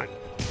 Come on.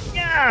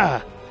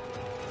 Yeah.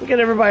 Look at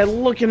everybody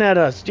looking at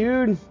us,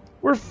 dude.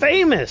 We're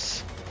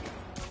famous.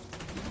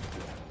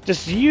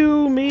 Just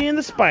you, me, and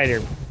the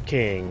Spider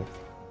King.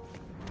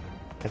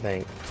 I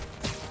think.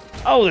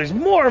 Oh, there's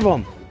more of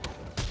them.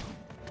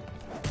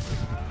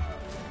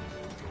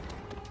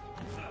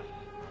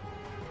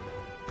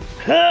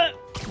 Huh.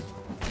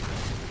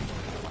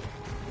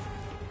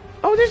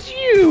 Oh, there's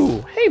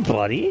you. Hey,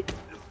 buddy.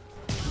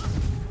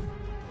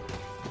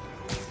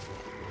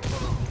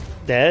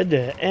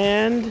 Dead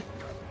and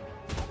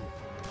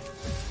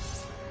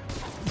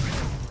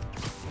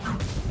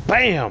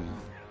bam.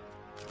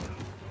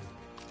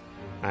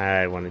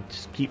 I want to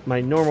just keep my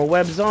normal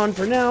webs on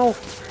for now.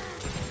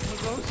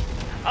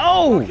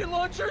 Oh! Rocket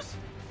launchers?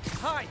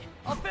 Hi,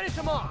 I'll finish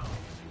them off.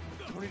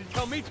 Don't need to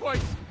tell me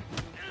twice.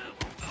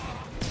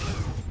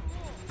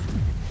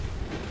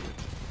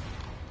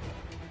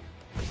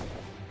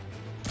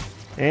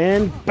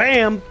 And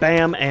bam,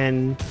 bam,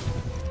 and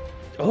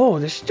oh,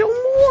 there's still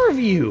more of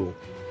you.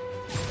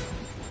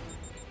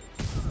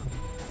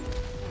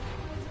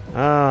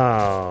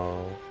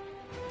 Oh.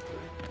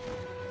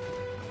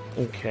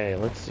 Okay,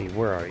 let's see.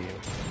 Where are you?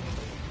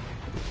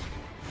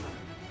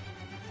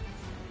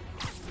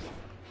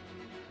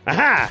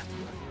 Aha!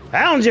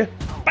 Found you!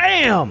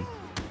 Bam!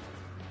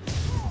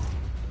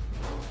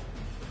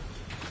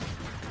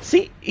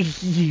 See,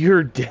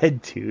 you're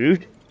dead,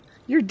 dude.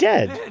 You're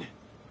dead. Man,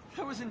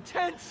 that was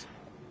intense.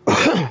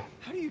 How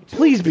do you do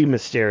Please it? be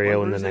Mysterio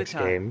One in the lose at a next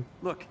time. game.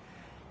 Look,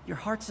 your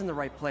heart's in the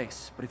right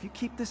place, but if you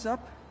keep this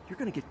up, you're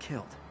gonna get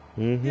killed.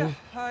 Mm-hmm. Yeah,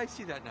 I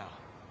see that now.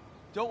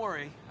 Don't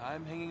worry,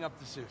 I'm hanging up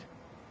the suit.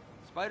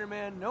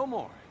 Spider-Man, no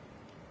more.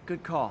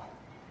 Good call.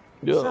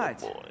 Oh,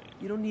 Besides, boy.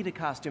 you don't need a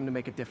costume to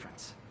make a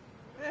difference.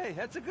 Hey,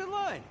 that's a good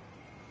line.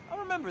 I'll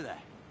remember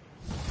that.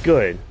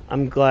 Good.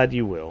 I'm glad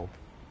you will.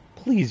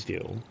 Please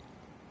do.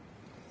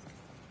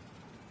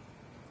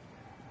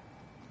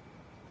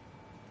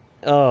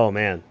 Oh,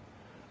 man.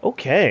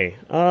 Okay.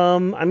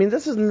 I mean,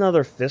 this is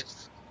another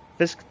Fisk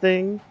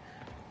thing.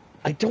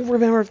 I don't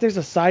remember if there's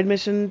a side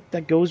mission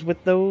that goes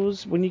with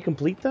those when you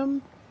complete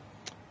them.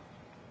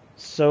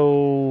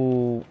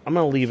 So, I'm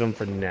gonna leave them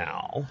for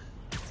now.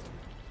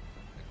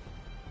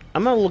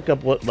 I'm gonna look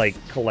up what, like,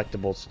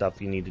 collectible stuff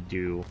you need to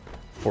do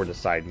for the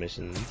side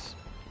missions.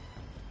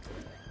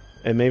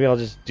 And maybe I'll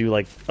just do,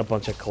 like, a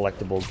bunch of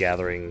collectible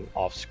gathering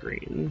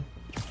off-screen.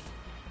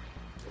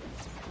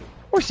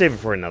 Or save it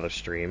for another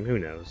stream, who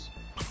knows.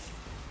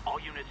 All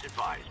units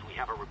advised, we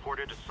have a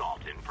reported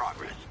assault in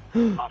progress.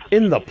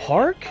 In the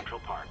park? Central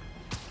Park.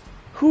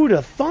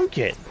 Who'da thunk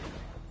it?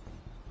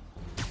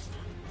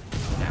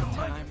 Nap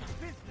time.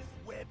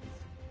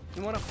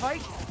 You want to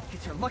fight?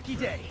 It's your lucky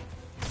day.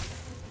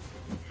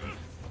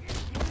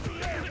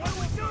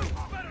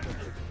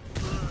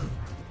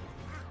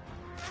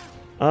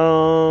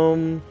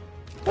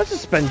 Let's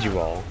suspend you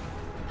all.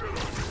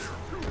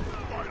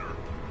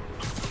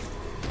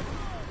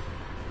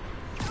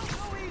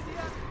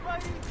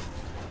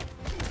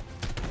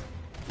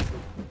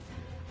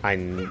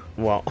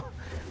 Well,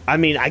 I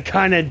mean, I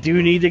kind of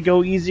do need to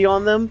go easy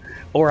on them,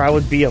 or I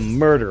would be a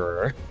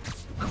murderer.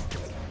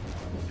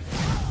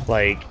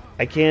 Like,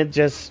 I can't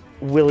just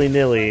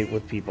willy-nilly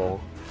with people.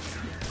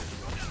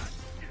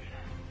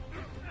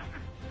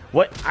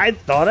 What? I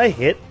thought I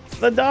hit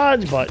the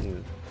dodge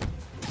button.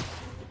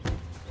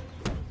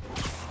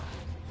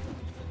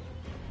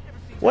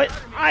 What?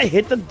 I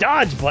hit the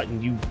dodge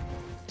button, you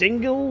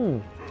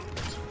dingo.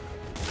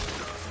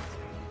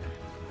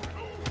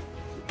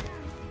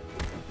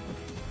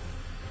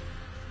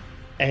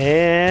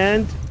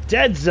 And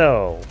dead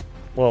Zo.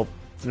 Well,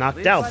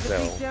 knocked out Live by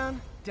the Zo. beatdown,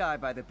 die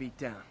by the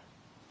beatdown.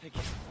 Thank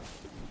you.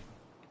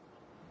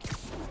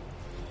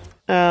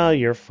 Oh,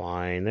 you're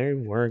fine. They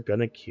weren't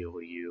gonna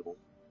kill you.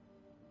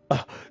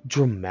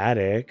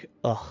 Dramatic.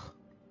 Ugh.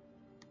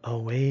 Oh,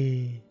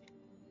 wait.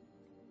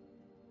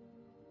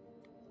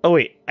 Oh,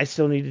 wait. I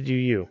still need to do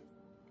you.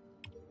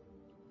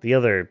 The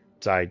other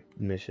side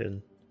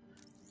mission.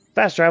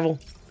 Fast travel.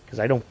 Because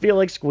I don't feel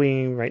like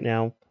squeeing right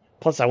now.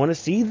 Plus, I want to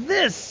see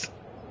this.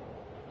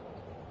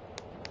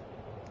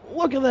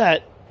 Look at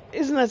that.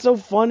 Isn't that so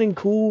fun and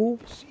cool?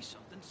 See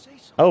something, say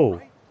something. Oh.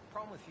 Right?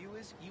 Problem with you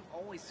is you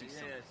always see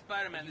something.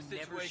 Spider-Man, the You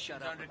never situation's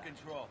shut up under about it.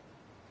 control.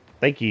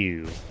 Thank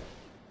you.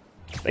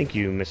 Thank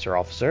you, Mr.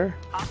 Officer.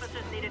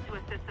 Officers needed to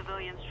assist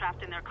civilians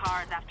trapped in their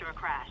cars after a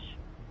crash.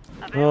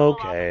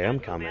 Okay, I'm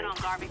coming. On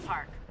Garvey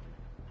Park.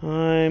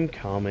 I'm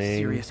coming.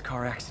 Serious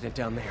car accident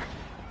down there.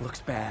 Looks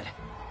bad.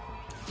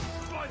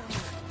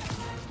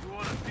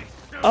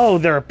 Oh,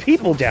 there are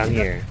people down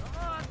here.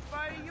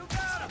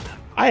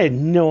 I had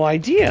no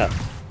idea.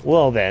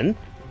 Well then.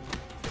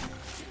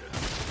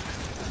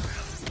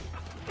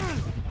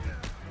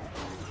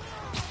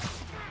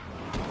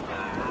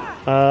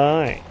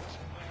 Alright.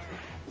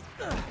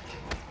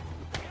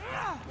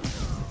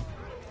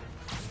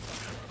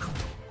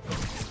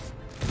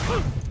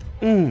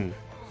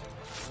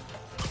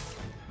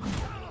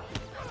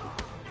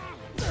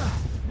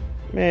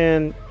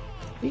 Man,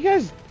 you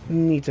guys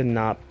need to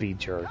not be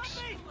jerks.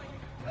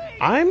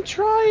 I'm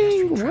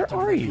trying. Where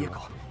are you?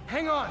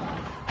 Hang on.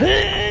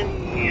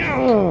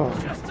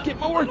 Get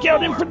my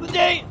workout in for the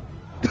day.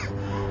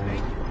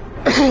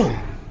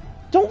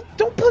 Don't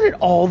put it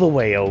all the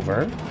way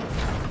over.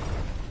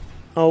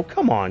 Oh,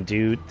 come on,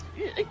 dude.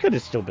 It could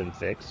have still been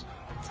fixed.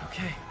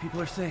 Okay, people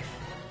are safe.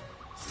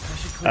 I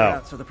should clear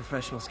out so the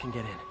professionals can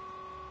get in.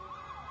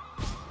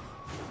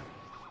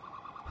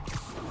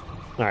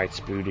 Alright,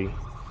 Spoody.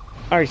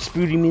 Alright,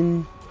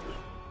 Spoodermin.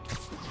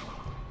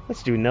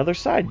 Let's do another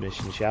side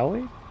mission, shall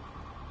we?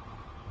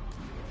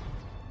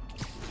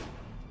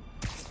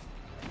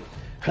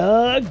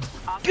 Go!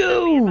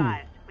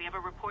 We have a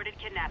reported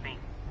kidnapping.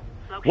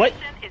 Location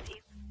is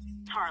East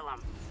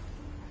Harlem.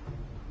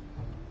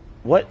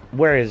 What?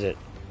 Where is it?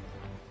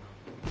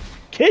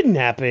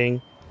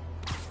 Kidnapping?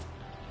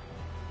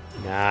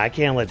 Nah, I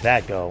can't let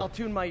that go. I'll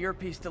tune my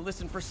earpiece to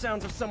listen for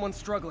sounds of someone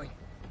struggling.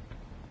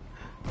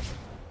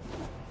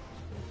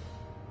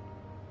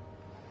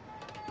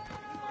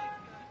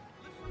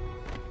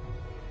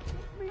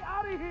 Get me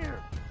out of here!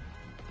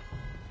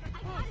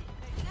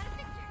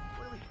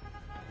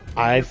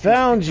 I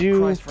found you.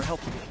 Cries for help.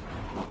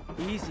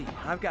 Easy,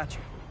 I've got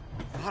you.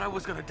 Thought I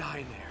was gonna die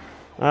in there.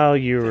 Oh,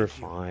 you were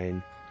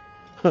fine.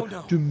 Oh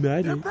no,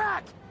 they're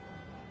back!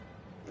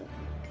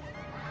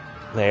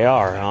 They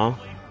are, huh?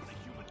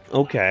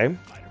 Okay.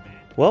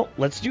 Well,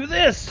 let's do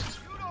this.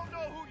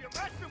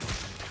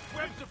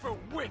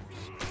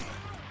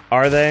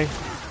 Are they?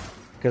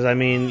 Because, I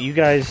mean, you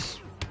guys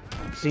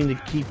seem to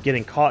keep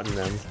getting caught in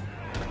them.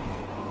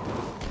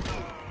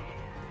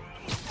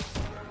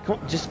 Come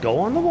on, just go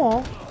on the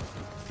wall.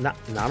 Not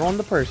on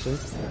the person.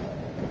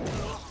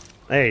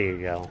 There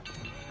you go.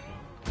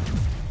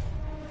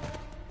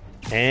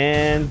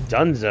 And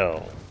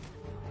Dunzo.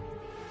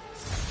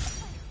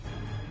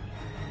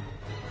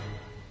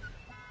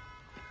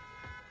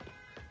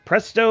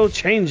 Presto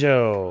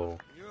changeo.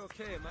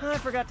 I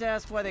forgot to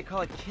ask why they call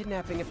it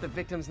kidnapping if the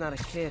victim's not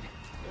a kid.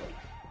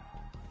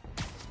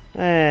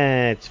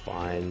 It's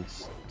fine.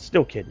 It's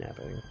still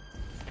kidnapping.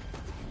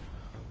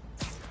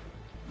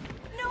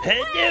 No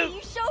way!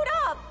 You showed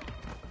up!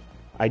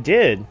 I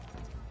did.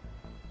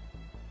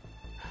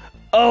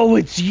 Oh,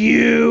 it's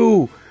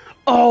you!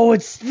 Oh,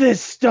 it's this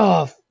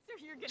stuff!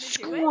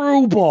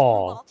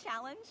 Screwball!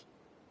 Challenge?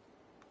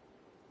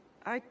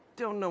 I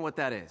don't know what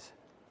that is.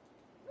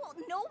 Well,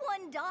 no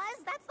one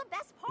does. That's the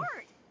best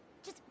part.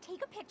 Just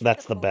take a picture.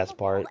 That's the best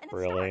part,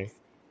 really.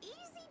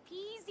 Easy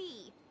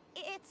peasy.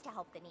 It's to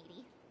help the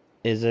needy.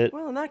 Is it?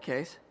 Well, in that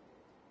case.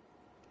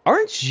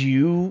 Aren't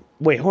you...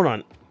 Wait, hold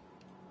on.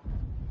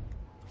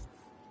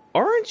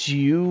 Aren't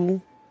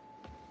you...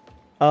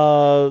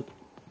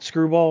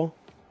 Screwball?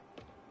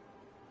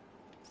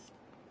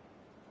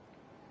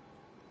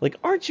 Like,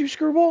 aren't you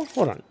Screwball?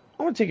 Hold on.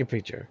 I want to take a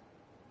picture.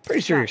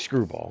 Pretty sure you're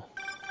Screwball.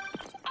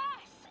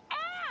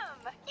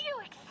 SM! You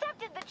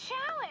accepted the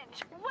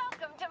challenge!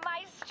 Welcome to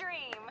my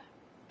stream.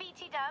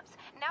 BT Dubs,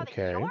 now that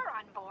you're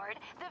on board,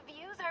 the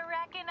views are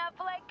racking up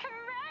like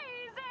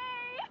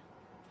crazy!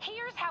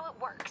 Here's how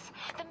it works.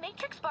 The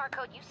Matrix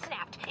barcode you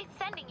snapped is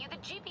sending you the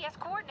GPS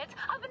coordinates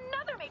of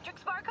another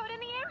Matrix barcode in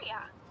the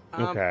area.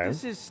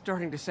 This is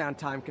starting to sound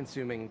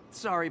time-consuming.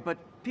 Sorry, but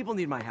people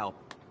need my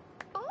help.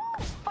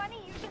 Ooh,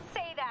 funny you should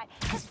say that,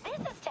 because this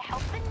is to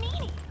help the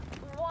needy.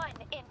 One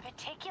in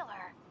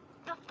particular.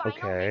 The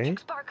final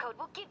Matrix barcode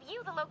will give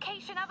you the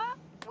location of a...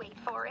 Wait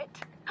for it.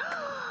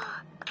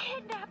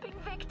 Kidnapping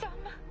victim.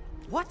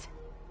 What?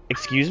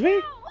 Excuse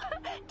me?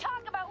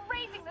 Talk about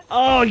raising the...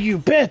 Oh, you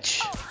bitch!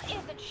 Oh,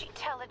 isn't she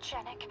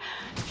telegenic?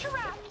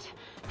 Trapped.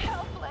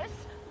 Helpless.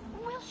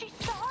 Will she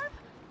starve?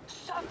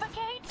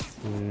 Suffocate?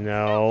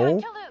 No.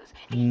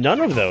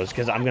 None of those,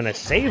 because I'm going to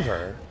save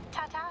her.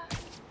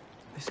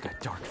 This got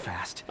dark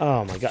fast.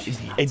 Oh my god.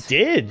 It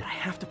did! I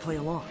have to play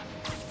along.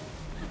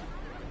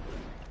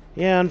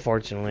 Yeah,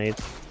 unfortunately.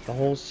 It's the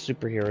whole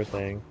superhero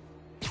thing.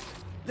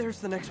 There's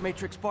the next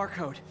Matrix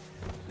barcode.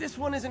 This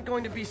one isn't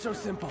going to be so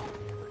simple.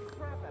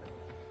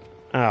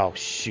 Oh,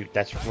 shoot.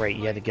 That's right.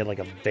 You had to get, like,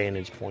 a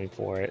vantage point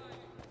for it.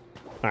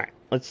 Alright,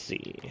 let's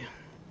see.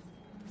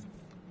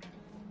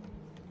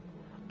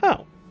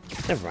 Oh.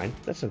 Never mind.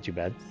 That's not too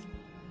bad.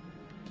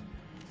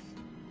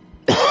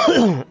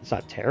 It's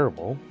not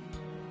terrible.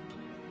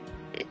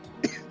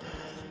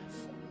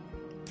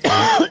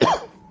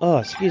 Oh,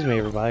 excuse me,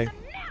 everybody.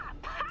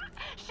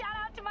 Shout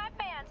out to my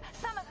fans,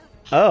 some of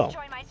who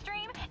joined my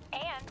stream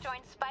and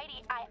joined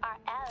Spidey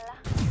IRL.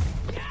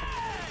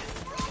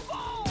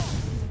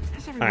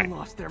 Has everyone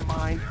lost their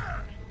mind?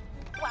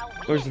 Well,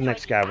 where's the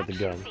next guy with the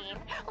gun?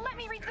 Let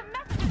me read some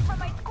messages from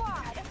my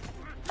squad.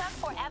 Thug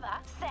Forever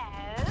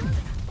says,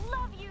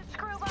 "Love you,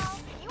 Screwball.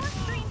 Your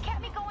stream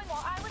kept me going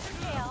while I was in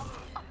jail."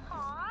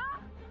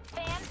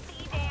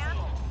 Fancy Dan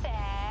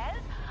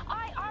says,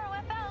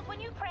 "IROFL'd when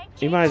you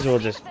pranked." You might as well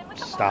just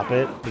stop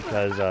it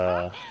because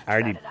I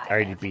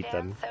already beat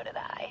them. So did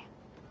I.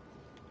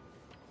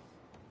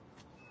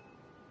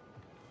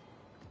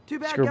 Too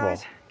bad, Screwball.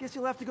 guys. Guess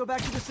you'll have to go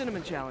back to the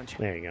cinnamon challenge.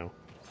 There you go.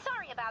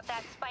 Sorry about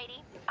that,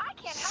 Spidey. I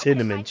can't help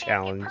Cinnamon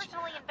challenge.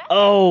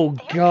 Oh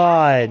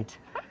god.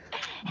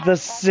 The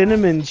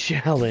cinnamon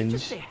challenge.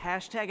 Just say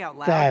hashtag out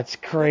loud. That's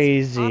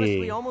crazy. That's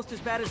honestly almost as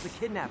bad as the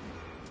kidnapping.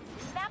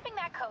 Snapping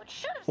that code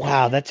should have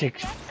wow, that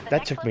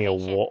took me a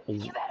while.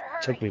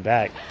 Took me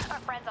back. Our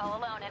friend's all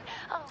alone and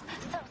oh,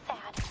 so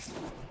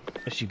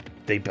sad.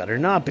 They better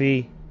not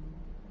be.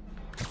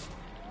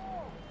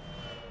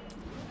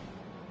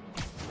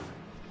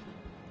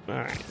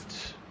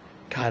 Alright.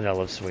 God, I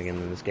love swinging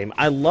in this game.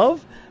 I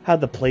love how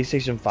the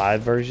PlayStation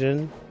 5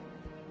 version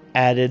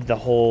added the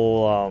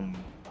whole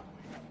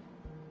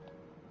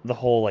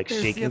like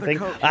There's shaking the thing.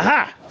 code.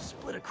 Aha!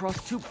 Split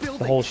across 2 buildings.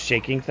 The whole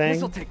shaking thing.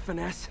 This'll take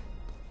finesse.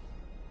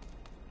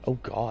 Oh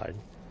god.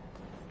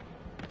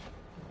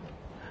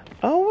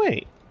 Oh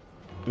wait.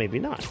 Maybe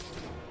not.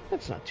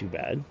 That's not too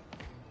bad.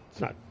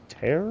 It's not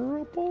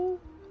terrible.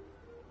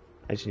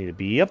 I just need to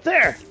be up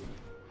there.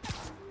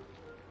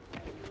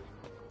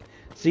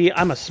 See,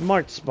 I'm a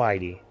smart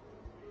Spidey.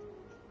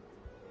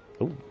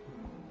 Oh.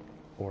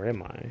 Or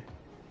am I?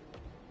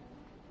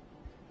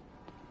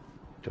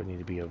 Do I need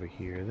to be over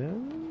here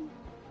then?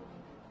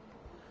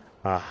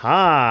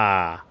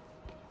 Aha!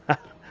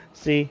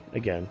 See,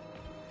 again.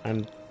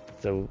 I'm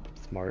so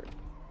smart.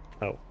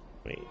 Oh,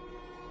 wait.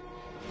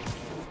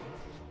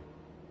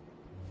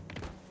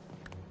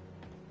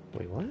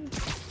 Wait, what?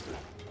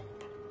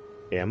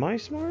 Am I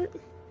smart?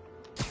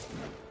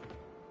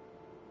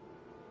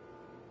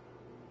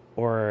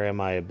 Or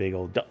am I a big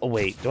old... Oh,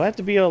 wait. Do I have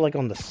to be like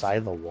on the side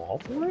of the wall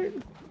for it?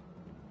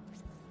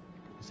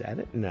 Is that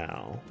it?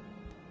 No.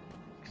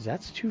 Because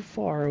that's too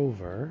far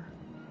over.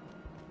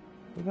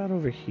 What about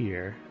over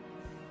here?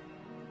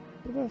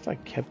 What about if I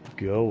kept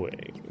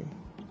going?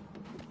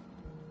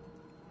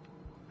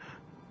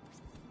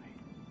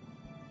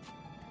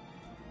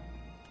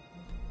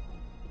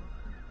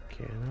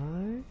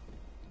 Can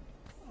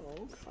I?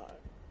 Oh, God.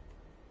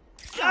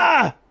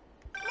 Ah!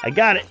 I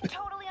got it!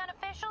 Totally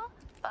unofficial,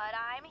 but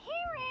I'm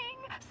hearing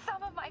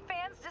some of my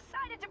fans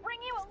decided to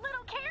bring you a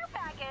little care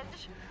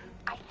package.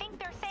 I think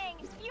they're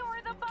saying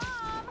you're the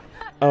bomb.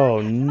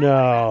 Oh,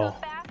 no.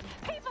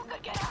 People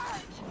could get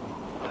hurt.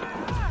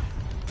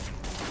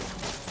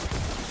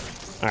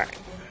 Alright.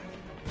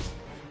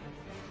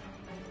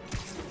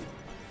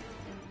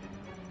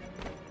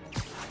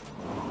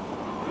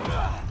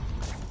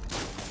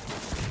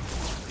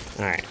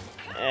 Alright.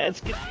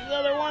 Let's get these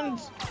other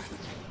ones.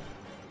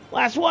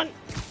 Last one.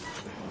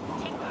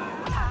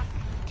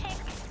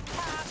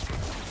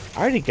 I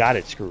already got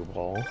it,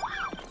 Screwball.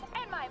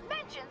 And my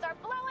mentions are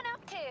blowing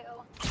up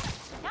too.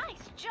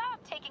 Nice job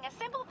taking a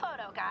simple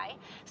photo, guy.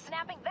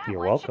 Snapping that You're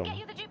one welcome. should get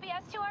you the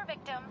GPS to our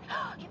victim.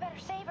 You better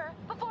save her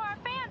before our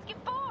fans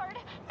get bored.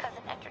 Because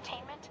in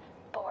entertainment,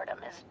 boredom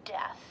is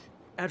death.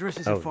 Address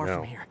isn't far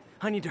from here.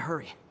 I need to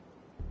hurry.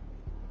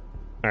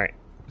 Alright.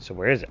 So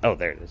where is it? Oh,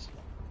 there it is.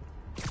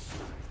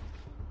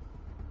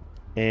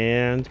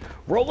 And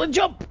roll and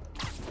jump.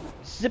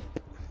 Zip.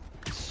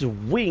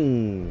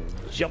 Swing.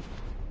 Jump.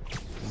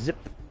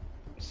 Zip.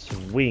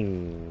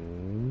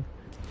 Swing.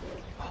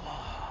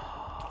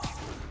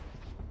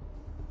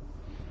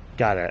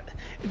 Got it.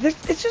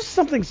 It's just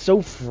something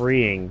so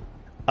freeing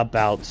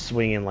about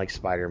swinging like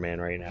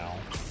Spider-Man right now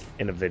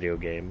in a video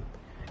game.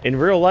 In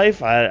real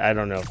life, I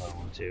don't know if I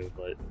want to,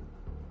 but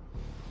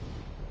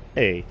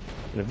hey,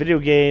 in a video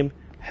game,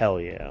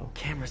 hell yeah.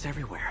 Cameras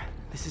everywhere.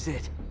 This is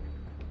it.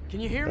 Can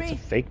you hear me? That's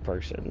a fake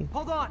person.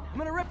 Hold on. I'm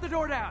gonna rip the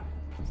door down.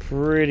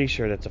 Pretty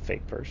sure that's a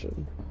fake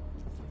person.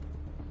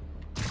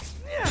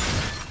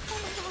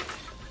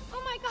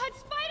 Oh my God,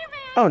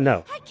 Spider-Man! Oh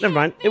no, never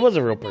mind. It was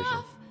a real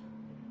person.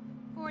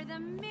 For the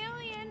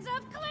millions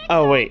of clicks.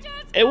 Oh wait,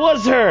 it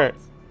was her.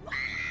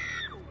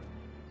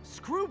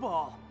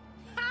 Screwball.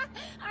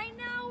 I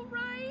know,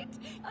 right?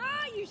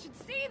 Ah, you should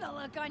see the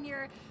look on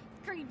your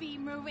creepy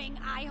moving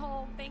eye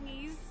hole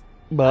thingies.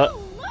 But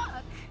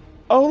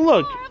oh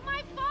look, more of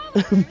my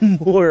followers.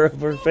 more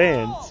of her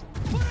fans.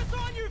 Put us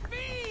on your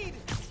feed.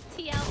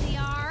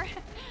 TLDR.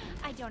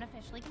 I don't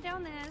officially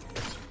condone this.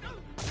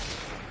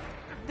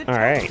 All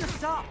right.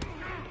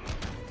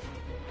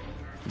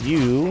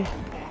 You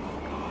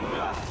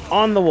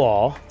on the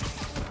wall.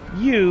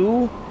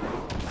 You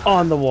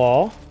on the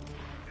wall.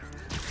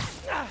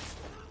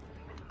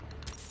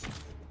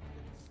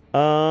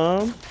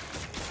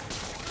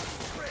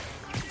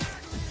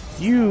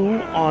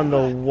 You on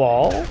the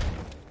wall.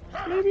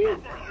 Maybe.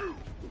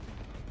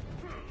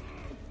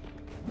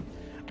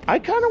 I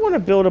kind of want to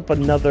build up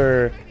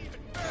another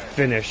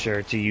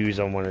finisher to use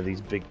on one of these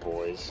big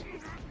boys.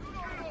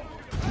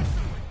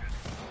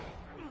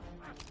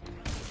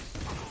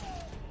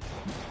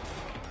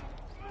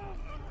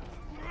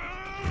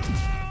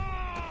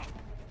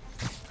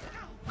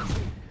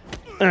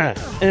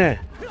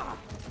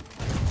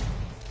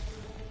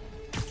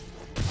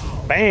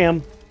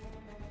 Bam.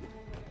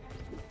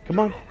 Come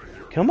on.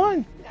 Come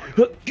on.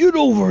 Get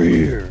over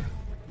here.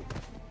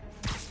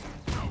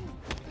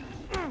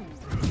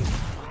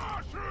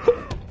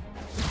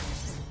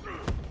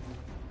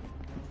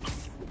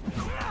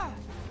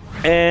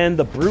 And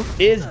the brute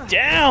is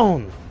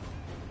down.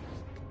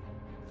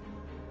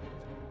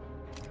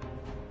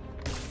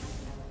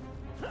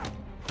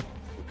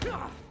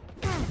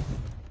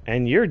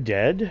 And you're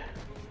dead.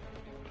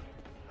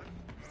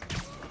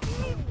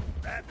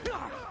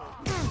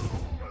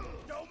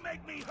 Don't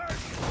make me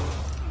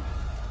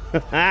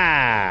hurt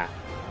Ha!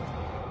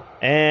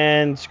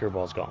 And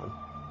Screwball's gone.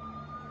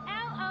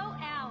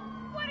 LOL.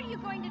 What are you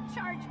going to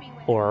charge me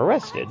with? Or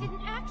arrested. I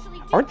didn't actually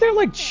do Aren't there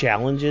like anything.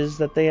 challenges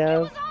that they It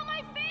have? was all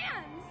my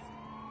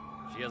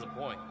fans. She has a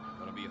point.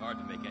 Gonna be hard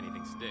to make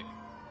anything stick.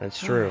 That's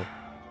true.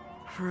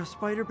 For a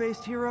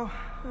spider-based hero,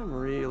 I'm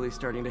really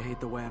starting to hate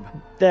the web.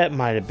 That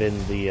might have been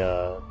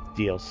the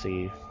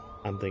DLC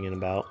I'm thinking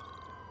about.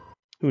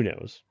 Who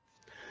knows?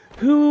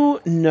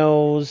 Who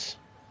knows?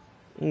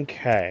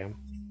 Okay.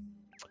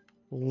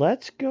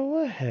 Let's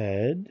go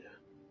ahead.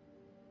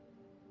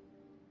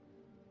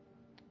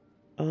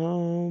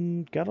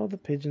 Got all the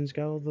pigeons,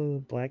 got all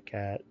the black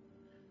cat.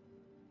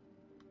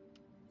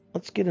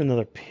 Let's get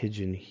another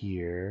pigeon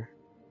here.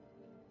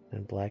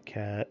 And black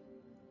cat.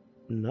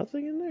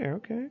 Nothing in there,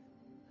 okay.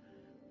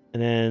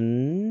 And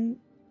then,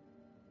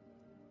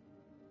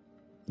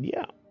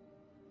 yeah.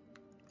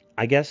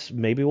 I guess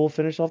maybe we'll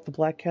finish off the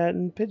black cat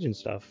and pigeon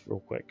stuff real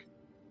quick.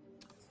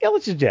 Yeah,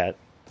 let's do that.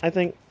 I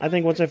think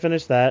once I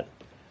finish that,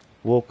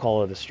 we'll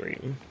call it a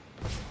stream.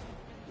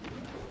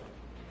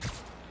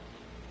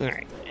 All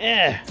right.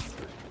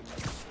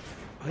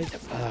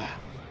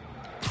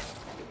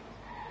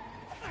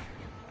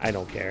 I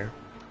don't care.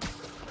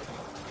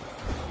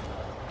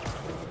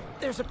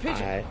 There's a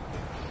pigeon. Right.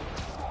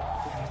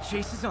 The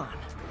chase is on.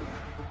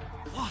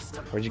 Lost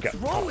him. Where'd you go?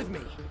 What's wrong with me?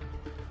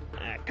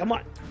 Come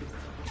on.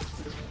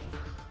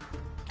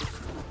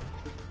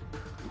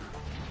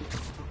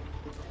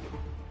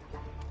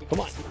 Come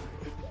on.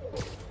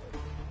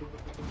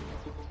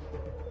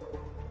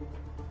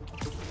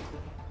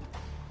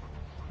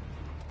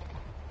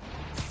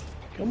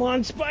 Come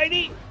on,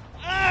 Spidey!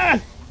 Ah!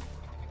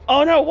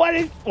 Oh no!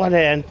 Why'd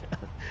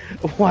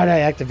I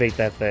activate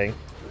that thing?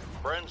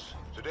 Friends,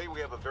 today we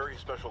have a very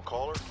special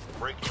caller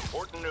breaking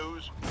important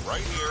news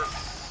right here.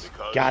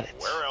 Because Got it.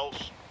 where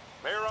else?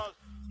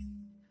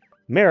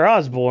 Mayor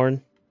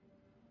Osborn.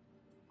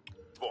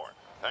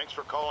 Thanks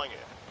for calling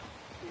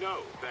in. No,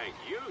 thank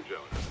you,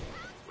 Jonah.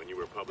 When you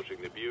were publishing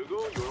the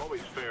Bugle, you were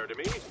always fair to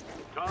me.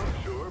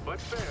 Tough, sure, but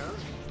fair.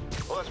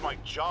 Well, that's my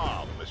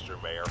job,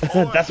 Mr. Mayor.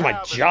 That's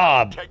my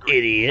job,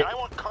 idiot. I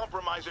won't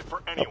compromise it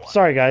for anyone.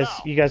 Sorry, guys.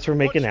 Now, you guys were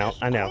making out.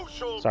 I know.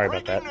 Sorry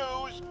about that.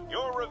 News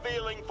you're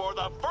revealing for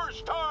the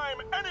first time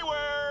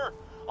anywhere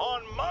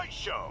on my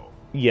show.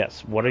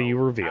 Yes. What are you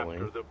revealing?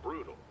 After the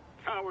brutal,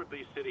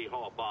 cowardly City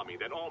Hall bombing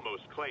that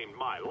almost claimed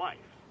my life,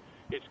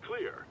 it's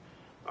clear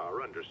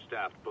our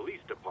understaffed police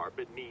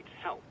department needs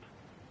help.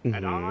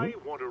 And I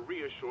want to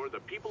reassure the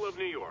people of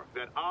New York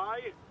that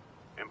I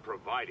am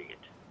providing it.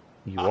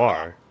 You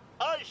are.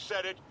 I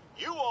said it.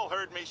 You all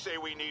heard me say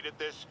we needed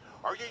this.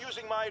 Are you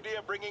using my idea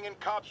of bringing in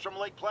cops from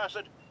Lake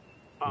Placid?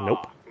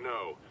 Nope.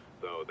 No,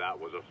 though that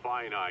was a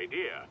fine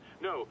idea.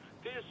 No,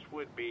 this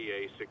would be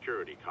a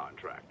security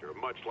contractor,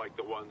 much like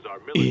the ones our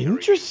military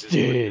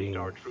Interesting. uses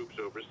our troops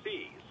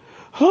overseas.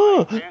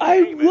 Huh,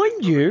 I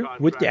wonder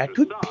what that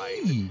could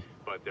be.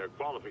 But their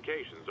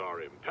qualifications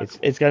are impeccable.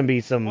 It's gonna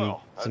be some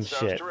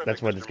shit. Terrific,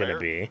 That's what Mr. it's gonna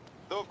Mayor. be.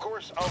 Though, of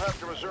course, I'll have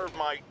to reserve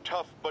my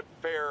tough but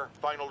fair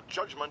final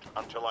judgment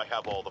until I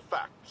have all the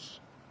facts.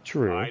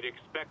 True. I'd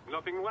expect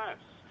nothing less.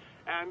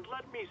 And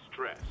let me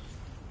stress,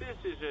 this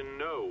is in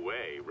no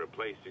way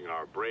replacing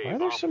our brave Why are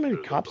there so many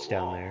officers of cops the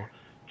down law, there?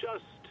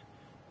 just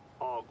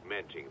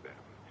augmenting them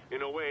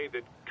in a way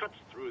that cuts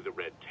through the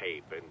red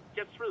tape and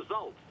gets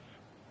results.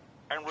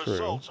 And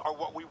results are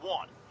what we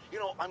want. You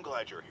know, I'm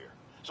glad you're here,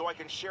 so I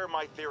can share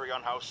my theory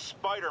on how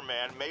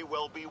Spider-Man may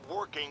well be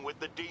working with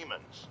the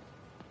demons.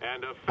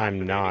 And a I'm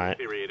fascinating not.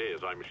 theory it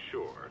is, I'm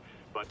sure.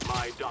 But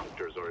my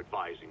doctors are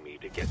advising me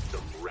to get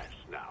some rest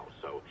now,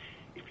 so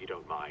if you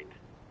don't mind.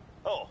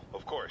 Oh,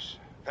 of course.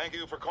 Thank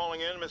you for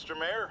calling in, Mr.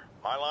 Mayor.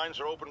 My lines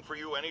are open for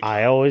you anytime.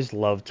 I always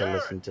love to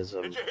listen to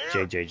some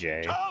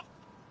JJJ. Tough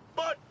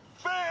but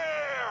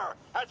fair!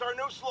 That's our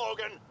new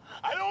slogan.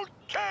 I don't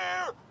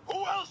care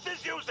who else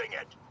is using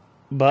it.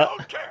 But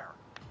Don't care.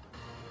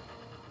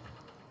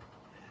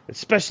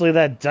 especially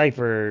that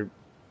diaper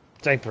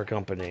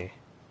company.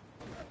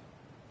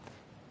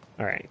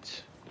 All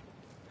right.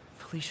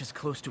 Felicia's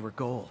close to her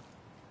goal,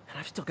 and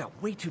I've still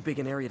got way too big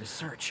an area to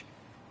search.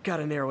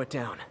 Gotta narrow it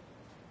down.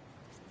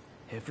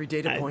 Every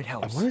data point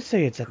helps. I want to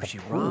say it's at Who the she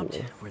pool. robbed,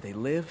 where they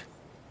live.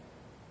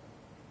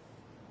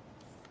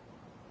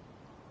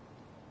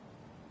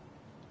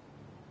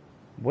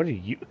 What are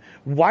you?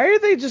 Why are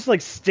they just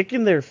like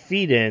sticking their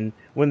feet in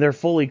when they're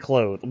fully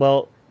clothed?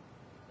 Well,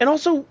 and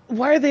also,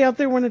 why are they out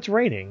there when it's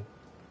raining?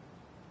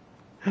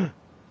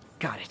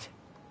 Got it.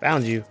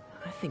 Found you.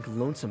 I think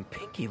Lonesome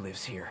Pinky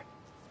lives here.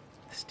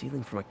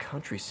 Stealing from a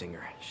country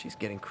singer. She's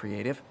getting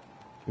creative.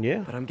 Yeah.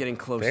 But I'm getting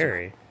closer.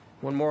 Very.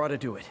 One more ought to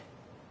do it.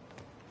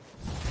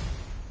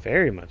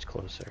 Very much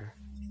closer.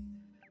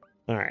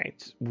 All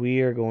right.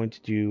 We are going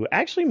to do...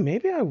 Actually,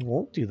 maybe I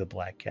won't do the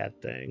Black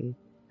Cat thing.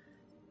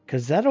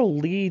 Because that'll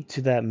lead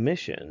to that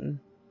mission.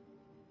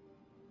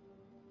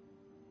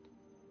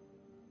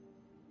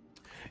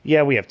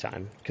 Yeah, we have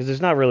time, because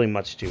there's not really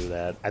much to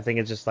that. I think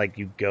it's just like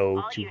you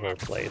go to her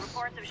place.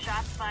 Reports of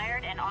shots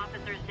fired and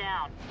officers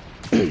down.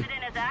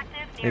 Incident is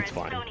active near It's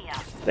fine.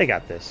 Estonia. They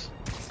got this.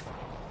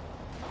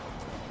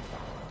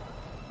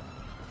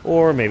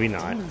 Or maybe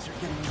not. Demons are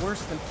getting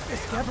worse than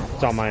Fisk ever was.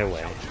 It's on my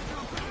way.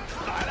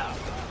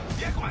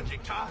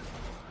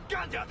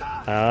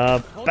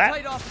 Hold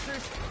tight,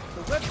 officers.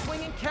 The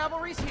web-swinging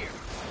cavalry's here.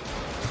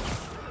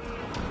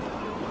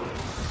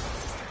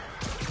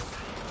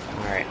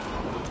 Alright.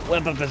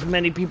 Whip up as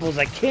many people as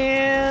I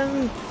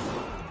can.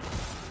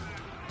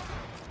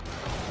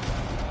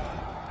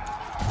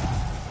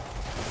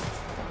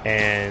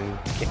 And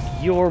kick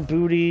your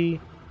booty.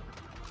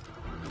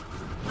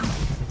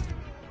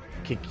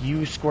 Kick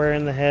you square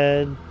in the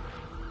head.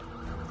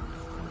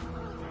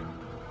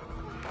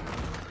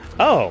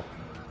 Oh!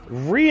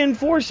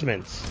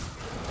 Reinforcements!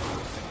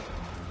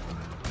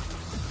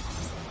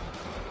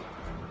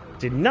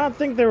 Did not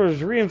think there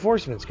was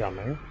reinforcements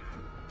coming.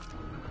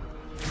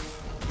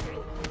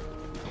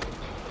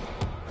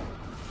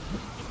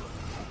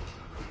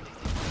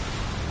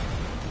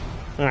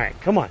 Alright,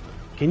 come on.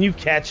 Can you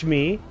catch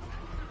me?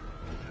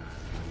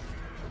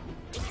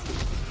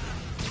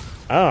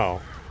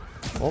 Oh.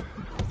 Well,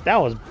 that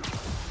was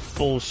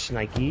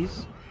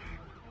bullshnikes.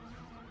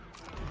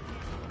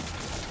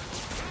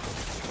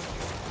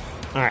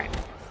 Alright.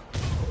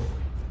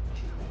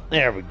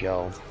 There we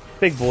go.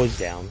 Big boy's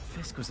down.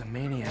 Fisk was a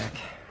maniac,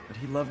 but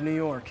he loved New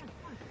York.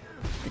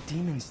 The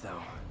demons,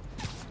 though.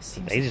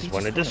 They just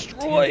want to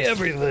destroy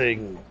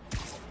everything.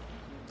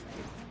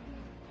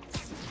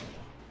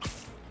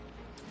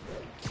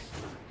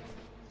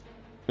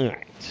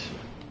 Alright.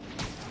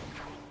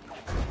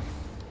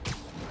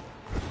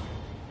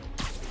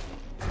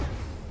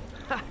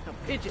 Ha!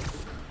 A pigeon!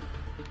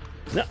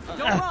 No. Don't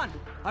run!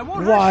 I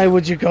won't Why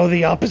would you go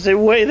the opposite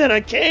way that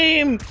I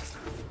came?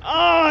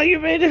 Oh, you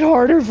made it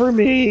harder for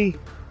me.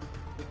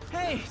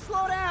 Hey,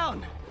 slow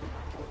down!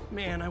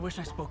 Man, I wish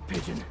I spoke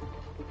pigeon.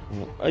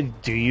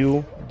 Do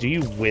you? Do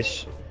you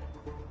wish?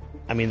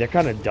 I mean, they're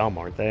kind of dumb,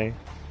 aren't they?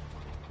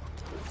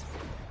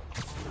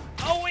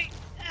 Oh, wait!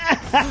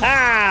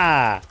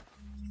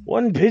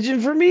 One pigeon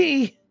for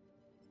me!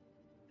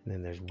 And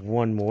then there's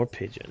one more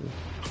pigeon.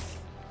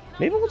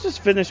 Maybe we'll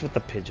just finish with the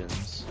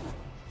pigeons.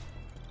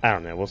 I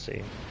don't know, we'll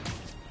see.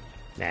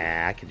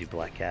 Nah, I can do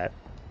Black Cat.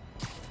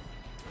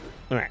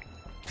 Alright.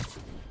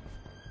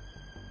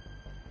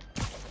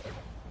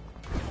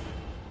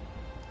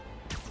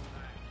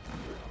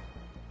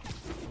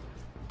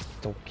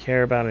 Don't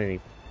care about any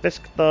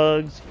Fisk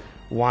thugs.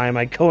 Why am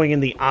I going in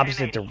the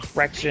opposite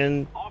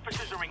direction?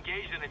 Officers are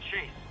engaged in a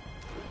chase.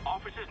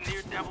 Officers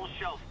near Devil's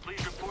Shelf,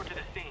 please report to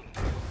the scene.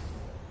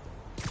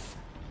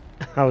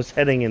 I was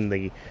heading in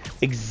the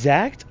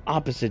exact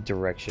opposite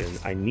direction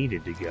I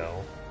needed to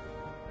go.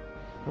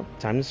 Oh,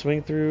 time to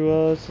swing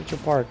through Central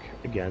Park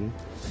again.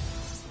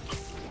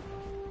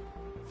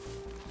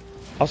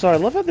 Also, I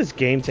love how this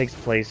game takes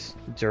place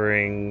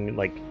during,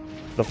 like,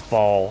 the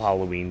fall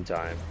Halloween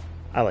time.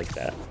 I like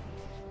that.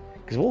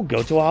 Because we'll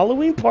go to a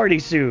Halloween party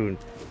soon.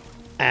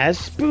 As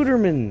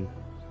Spoodermin.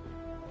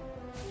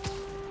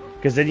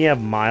 Because then you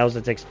have Miles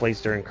that takes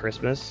place during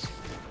Christmas.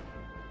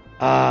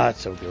 Ah,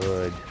 it's so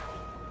good.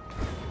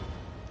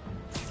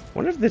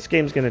 Wonder if this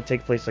game's going to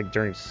take place, like,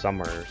 during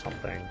summer or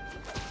something.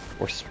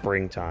 Or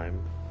springtime.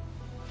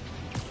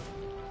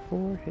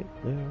 For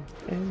Hitler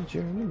and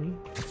Germany.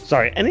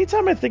 Sorry,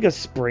 anytime I think of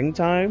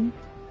springtime,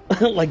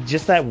 like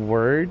just that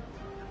word,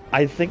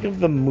 I think of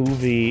the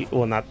movie.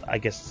 Well, not. I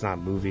guess it's not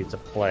a movie. It's a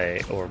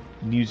play or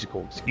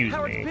musical. Excuse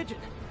me. Pigeon.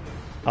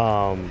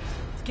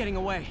 It's getting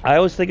away. I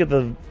always think of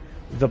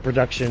the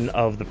production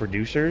of The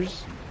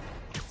Producers,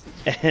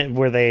 and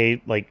where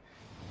they like.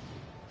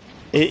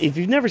 If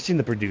you've never seen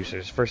The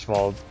Producers, first of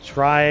all,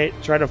 try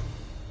to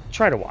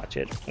watch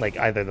it. Like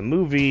either the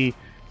movie,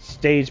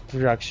 stage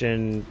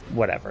production,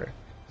 whatever.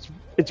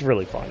 It's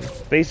really fun.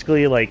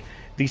 Basically, like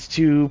these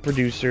two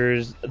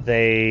producers,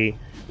 they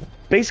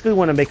basically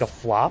want to make a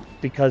flop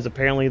because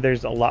apparently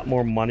there's a lot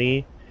more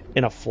money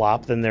in a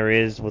flop than there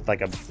is with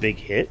like a big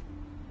hit.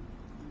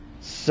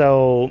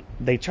 So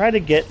they try to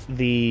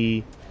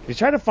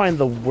find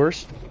the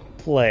worst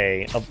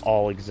play of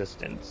all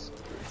existence,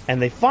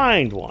 and they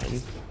find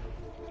one,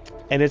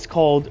 and it's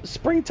called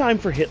Springtime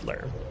for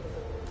Hitler.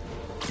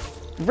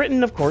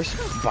 Written, of course,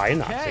 by a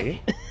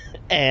Nazi.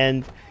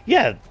 And,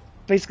 yeah,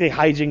 basically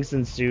hijinks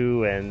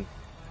ensue, and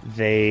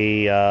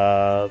they,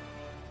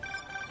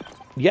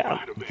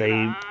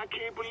 they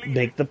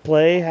make the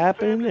play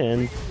happen,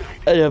 and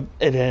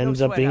it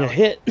ends up being a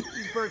hit.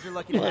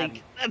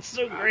 Like, that's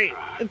so great.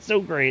 It's so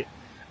great.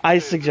 I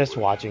suggest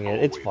watching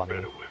it. It's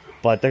funny.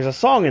 But there's a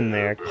song in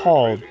there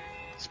called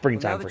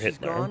Springtime for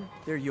Hitler. Gone,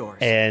 they're yours.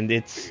 And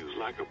it's...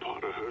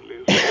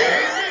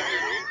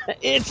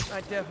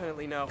 I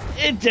definitely know.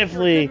 It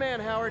definitely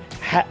man, Howard.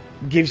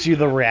 Gives you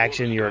the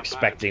reaction you're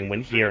expecting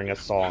when hearing a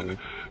song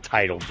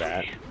titled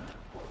that.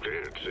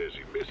 Dan says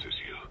he misses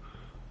you.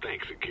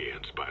 Thanks again,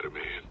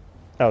 Spider-Man.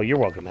 Oh, you're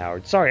welcome,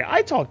 Howard. Sorry,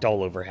 I talked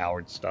all over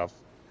Howard's stuff.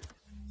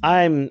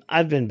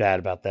 I've been bad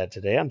about that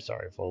today. I'm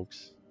sorry,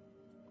 folks.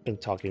 Been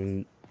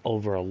talking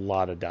over a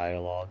lot of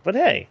dialogue. But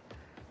hey,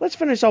 let's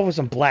finish off with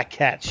some Black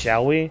Cat,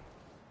 shall we?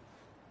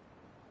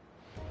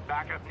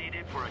 Backup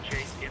needed for a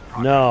chase in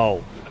progress.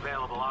 No.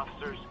 Available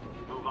officers,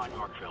 move on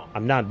Yorkville.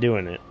 I'm not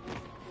doing it.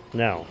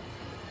 No.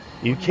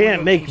 You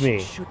can't make me.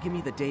 Should give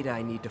me the data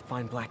I need to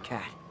find Black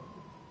Cat.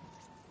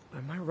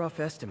 By my rough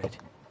estimate,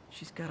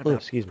 she's got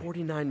about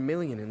 49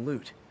 million in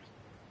loot.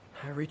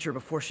 I reach her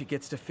before she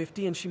gets to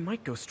 50 and she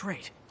might go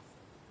straight.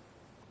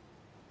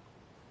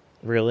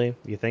 Really?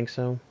 You think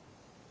so?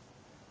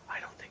 I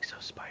don't think so,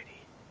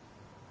 Spidey.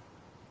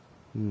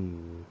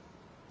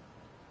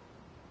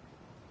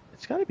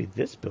 It's gotta be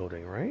this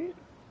building, right?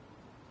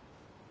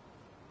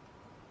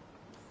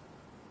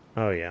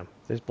 Oh yeah,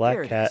 there's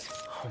Black Cat.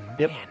 Oh man,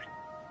 yep.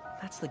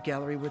 That's the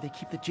gallery where they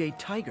keep the Jade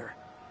Tiger.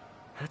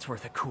 That's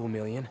worth a cool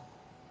million.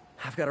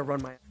 I've got to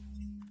run my...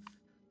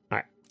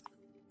 Alright.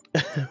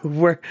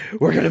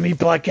 we're gonna meet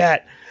Black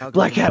Cat.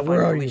 Black Cat,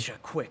 where are you?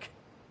 Quick.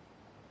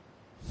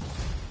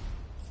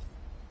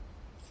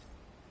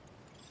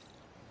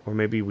 Or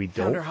maybe we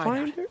don't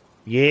find her? Get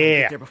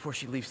Yeah. there before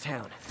she leaves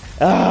town.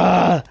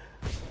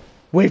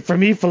 Wait for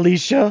me,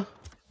 Felicia.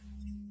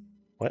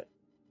 What?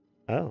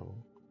 Oh.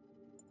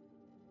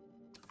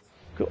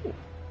 Cool.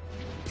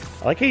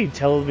 I like how you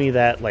tell me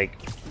that, like,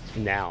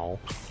 now.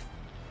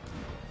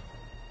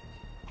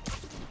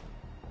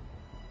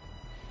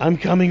 I'm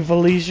coming,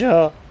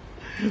 Felicia.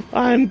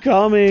 I'm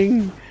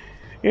coming.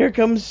 Here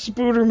comes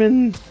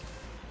Spoodermin.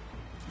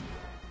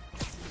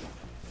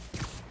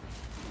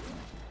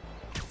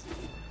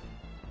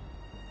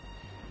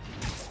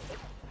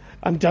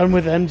 I'm done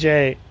with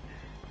MJ.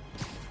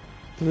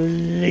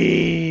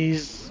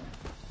 Please.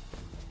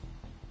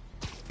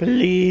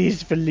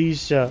 Please,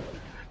 Felicia.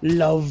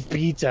 Love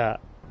Peter.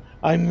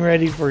 I'm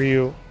ready for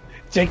you.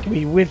 Take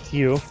me with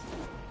you.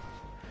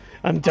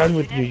 I'm done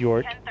with New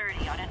York.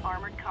 10:30 on an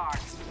armored car.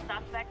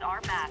 Suspects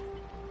are masked.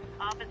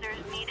 Officers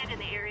needed in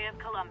the area of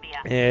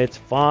Columbia. It's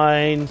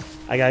fine.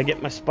 I gotta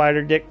get my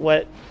spider dick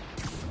wet.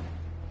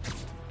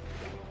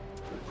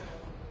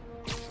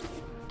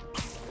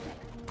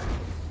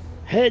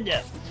 Head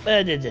up.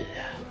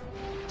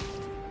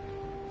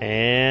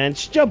 And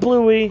jump,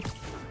 Bluey.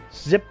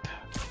 Zip.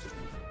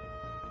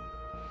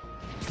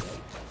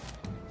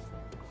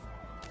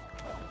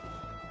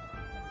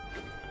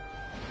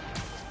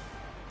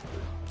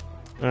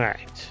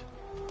 Alright.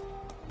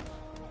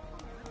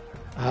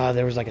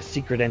 There was like a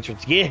secret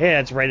entrance. Yeah,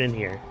 it's right in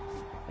here.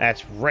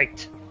 That's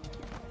right.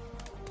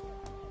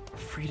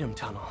 Freedom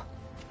Tunnel.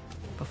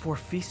 Before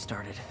Feast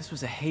started, this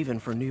was a haven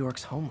for New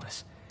York's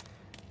homeless.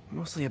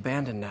 Mostly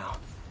abandoned now.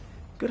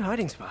 Good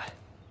hiding spot.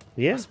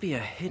 Yeah. Must be a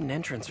hidden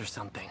entrance or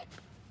something.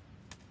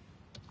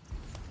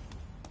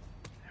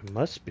 It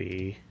must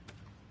be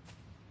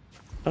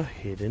a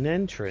hidden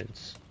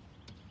entrance.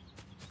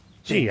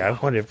 Gee, I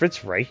wonder if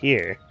it's right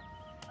here.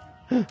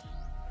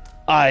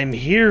 I'm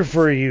here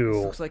for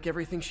you. Looks like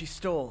everything she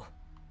stole,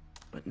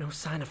 but no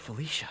sign of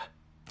Felicia.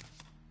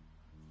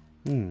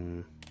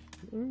 I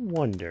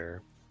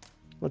wonder.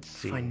 Let's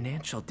see.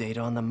 Financial data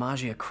on the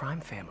Maggia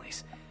crime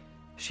families.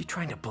 Is she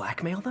trying to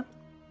blackmail them?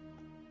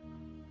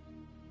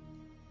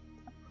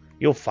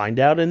 You'll find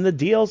out in the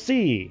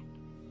DLC.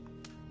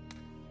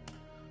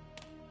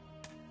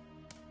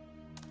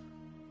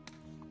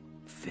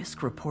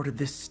 Fisk reported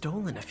this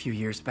stolen a few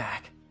years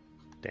back.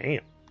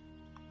 Damn.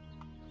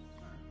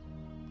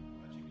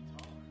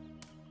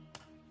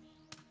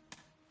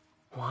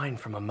 Wine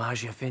from a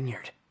Maggia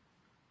vineyard.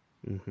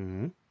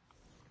 Mm-hmm.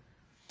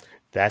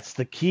 That's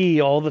the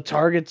key. All the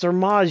targets are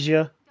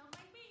Maggia.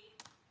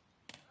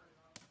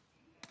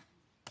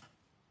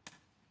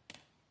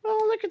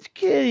 Oh, look at the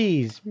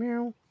kitties.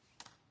 Meow.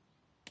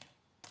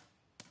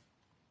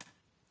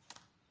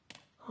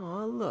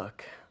 Oh,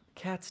 look.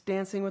 Cat's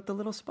dancing with the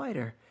little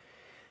spider.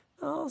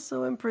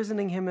 Also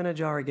imprisoning him in a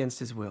jar against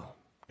his will.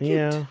 Cute.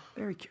 Yeah.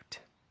 Very cute.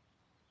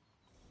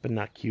 But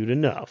not cute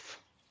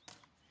enough.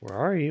 Where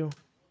are you?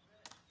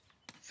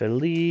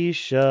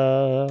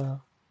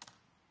 Felicia.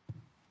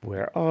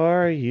 Where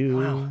are you?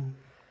 Wow.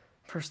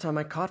 First time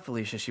I caught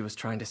Felicia, she was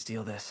trying to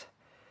steal this.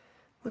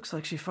 Looks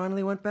like she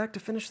finally went back to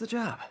finish the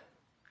job.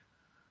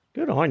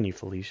 Good on you,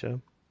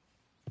 Felicia.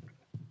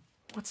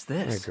 What's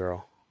this? Hey,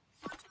 girl.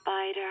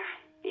 Spider,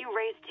 you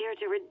raced here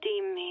to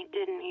redeem me,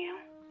 didn't you?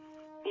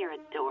 You're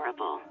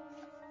adorable.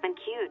 And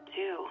cute,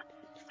 too.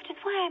 Which is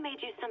why I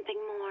made you something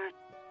more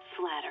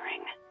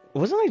flattering.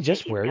 Wasn't I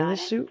just wearing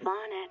this suit?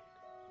 Flaunt it.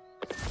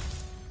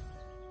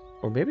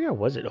 Or maybe I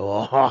wasn't.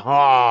 Oh, ha,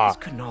 ha. This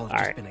couldn't all have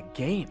just been a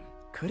game,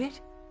 could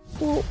it?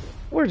 Well,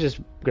 we're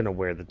just gonna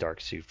wear the dark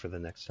suit for the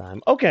next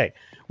time. Okay.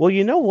 Well,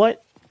 you know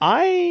what?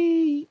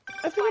 I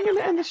think I'm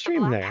gonna end the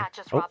stream there.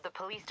 Just robbed the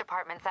police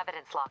department's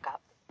evidence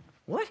lockup.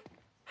 What?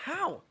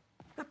 How?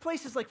 That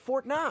place is like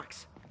Fort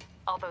Knox.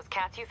 All those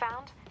cats you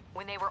found?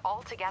 When they were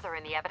all together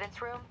in the evidence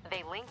room,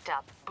 they linked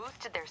up,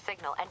 boosted their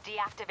signal, and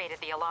deactivated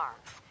the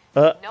alarms.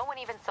 No one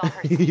even saw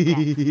her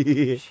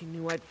sneak. She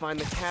knew I'd find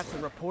the cats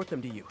and report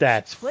them to you.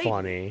 That's Played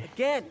funny.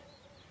 Again.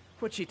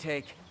 What'd she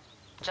take?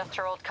 Just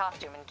her old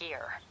costume and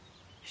gear.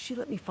 She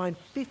let me find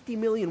 50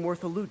 million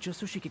worth of loot just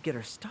so she could get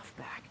her stuff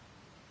back.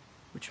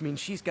 Which means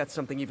she's got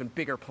something even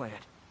bigger planned.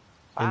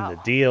 In the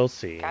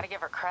DLC. Gotta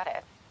give her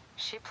credit.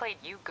 She played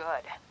you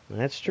good.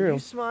 That's true. Are you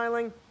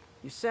smiling?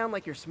 You sound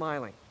like you're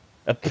smiling.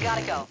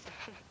 Gotta go.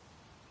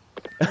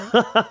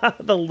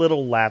 The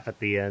little laugh at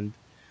the end.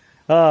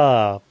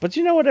 But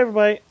you know what,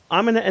 everybody?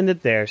 I'm going to end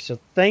it there. So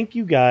thank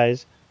you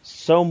guys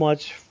so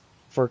much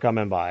for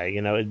coming by.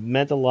 You know, it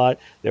meant a lot.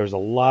 There was a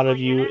lot of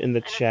you in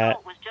the chat.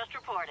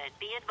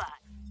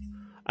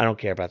 I don't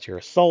care about your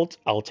assault.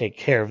 I'll take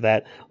care of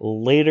that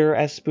later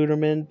as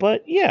Spoodermin.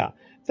 But yeah,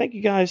 thank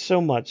you guys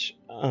so much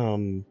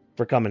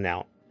for coming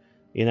out.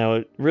 You know,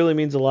 it really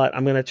means a lot.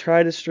 I'm going to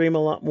try to stream a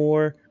lot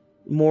more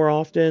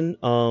often,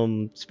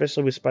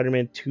 especially with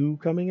Spider-Man 2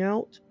 coming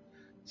out.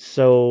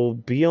 So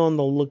be on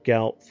the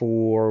lookout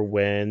for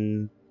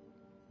when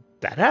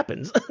that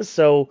happens.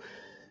 So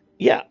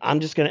yeah, I'm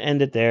just going to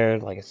end it there.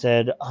 Like I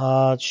said,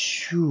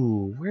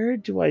 where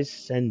do I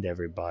send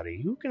everybody?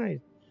 Who can I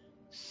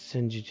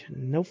send you to?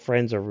 No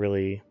friends are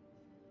really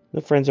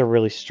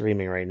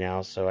streaming right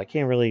now, so I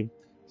can't really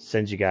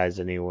send you guys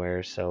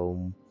anywhere.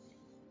 So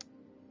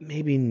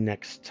maybe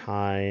next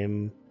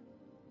time,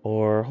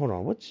 or hold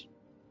on,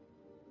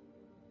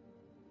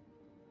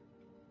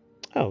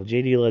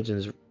 JD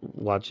Legends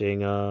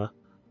watching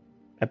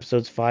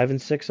episodes 5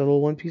 and 6 of the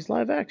One Piece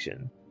live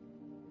action.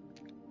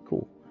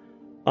 Cool.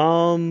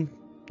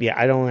 Yeah,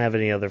 I don't have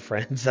any other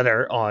friends that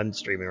are on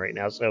streaming right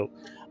now, so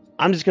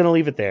I'm just gonna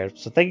leave it there.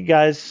 So thank you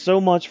guys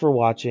so much for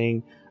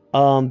watching. Be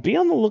on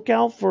the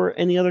lookout for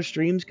any other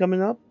streams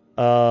coming up.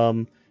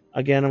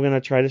 Again, I'm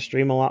gonna try to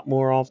stream a lot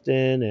more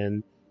often,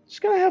 and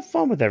just gonna have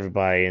fun with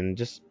everybody and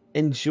just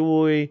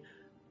enjoy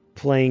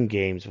playing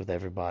games with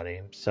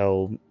everybody.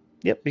 So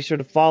yep, be sure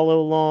to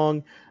follow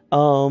along.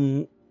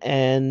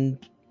 And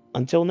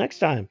until next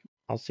time,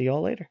 I'll see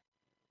y'all later.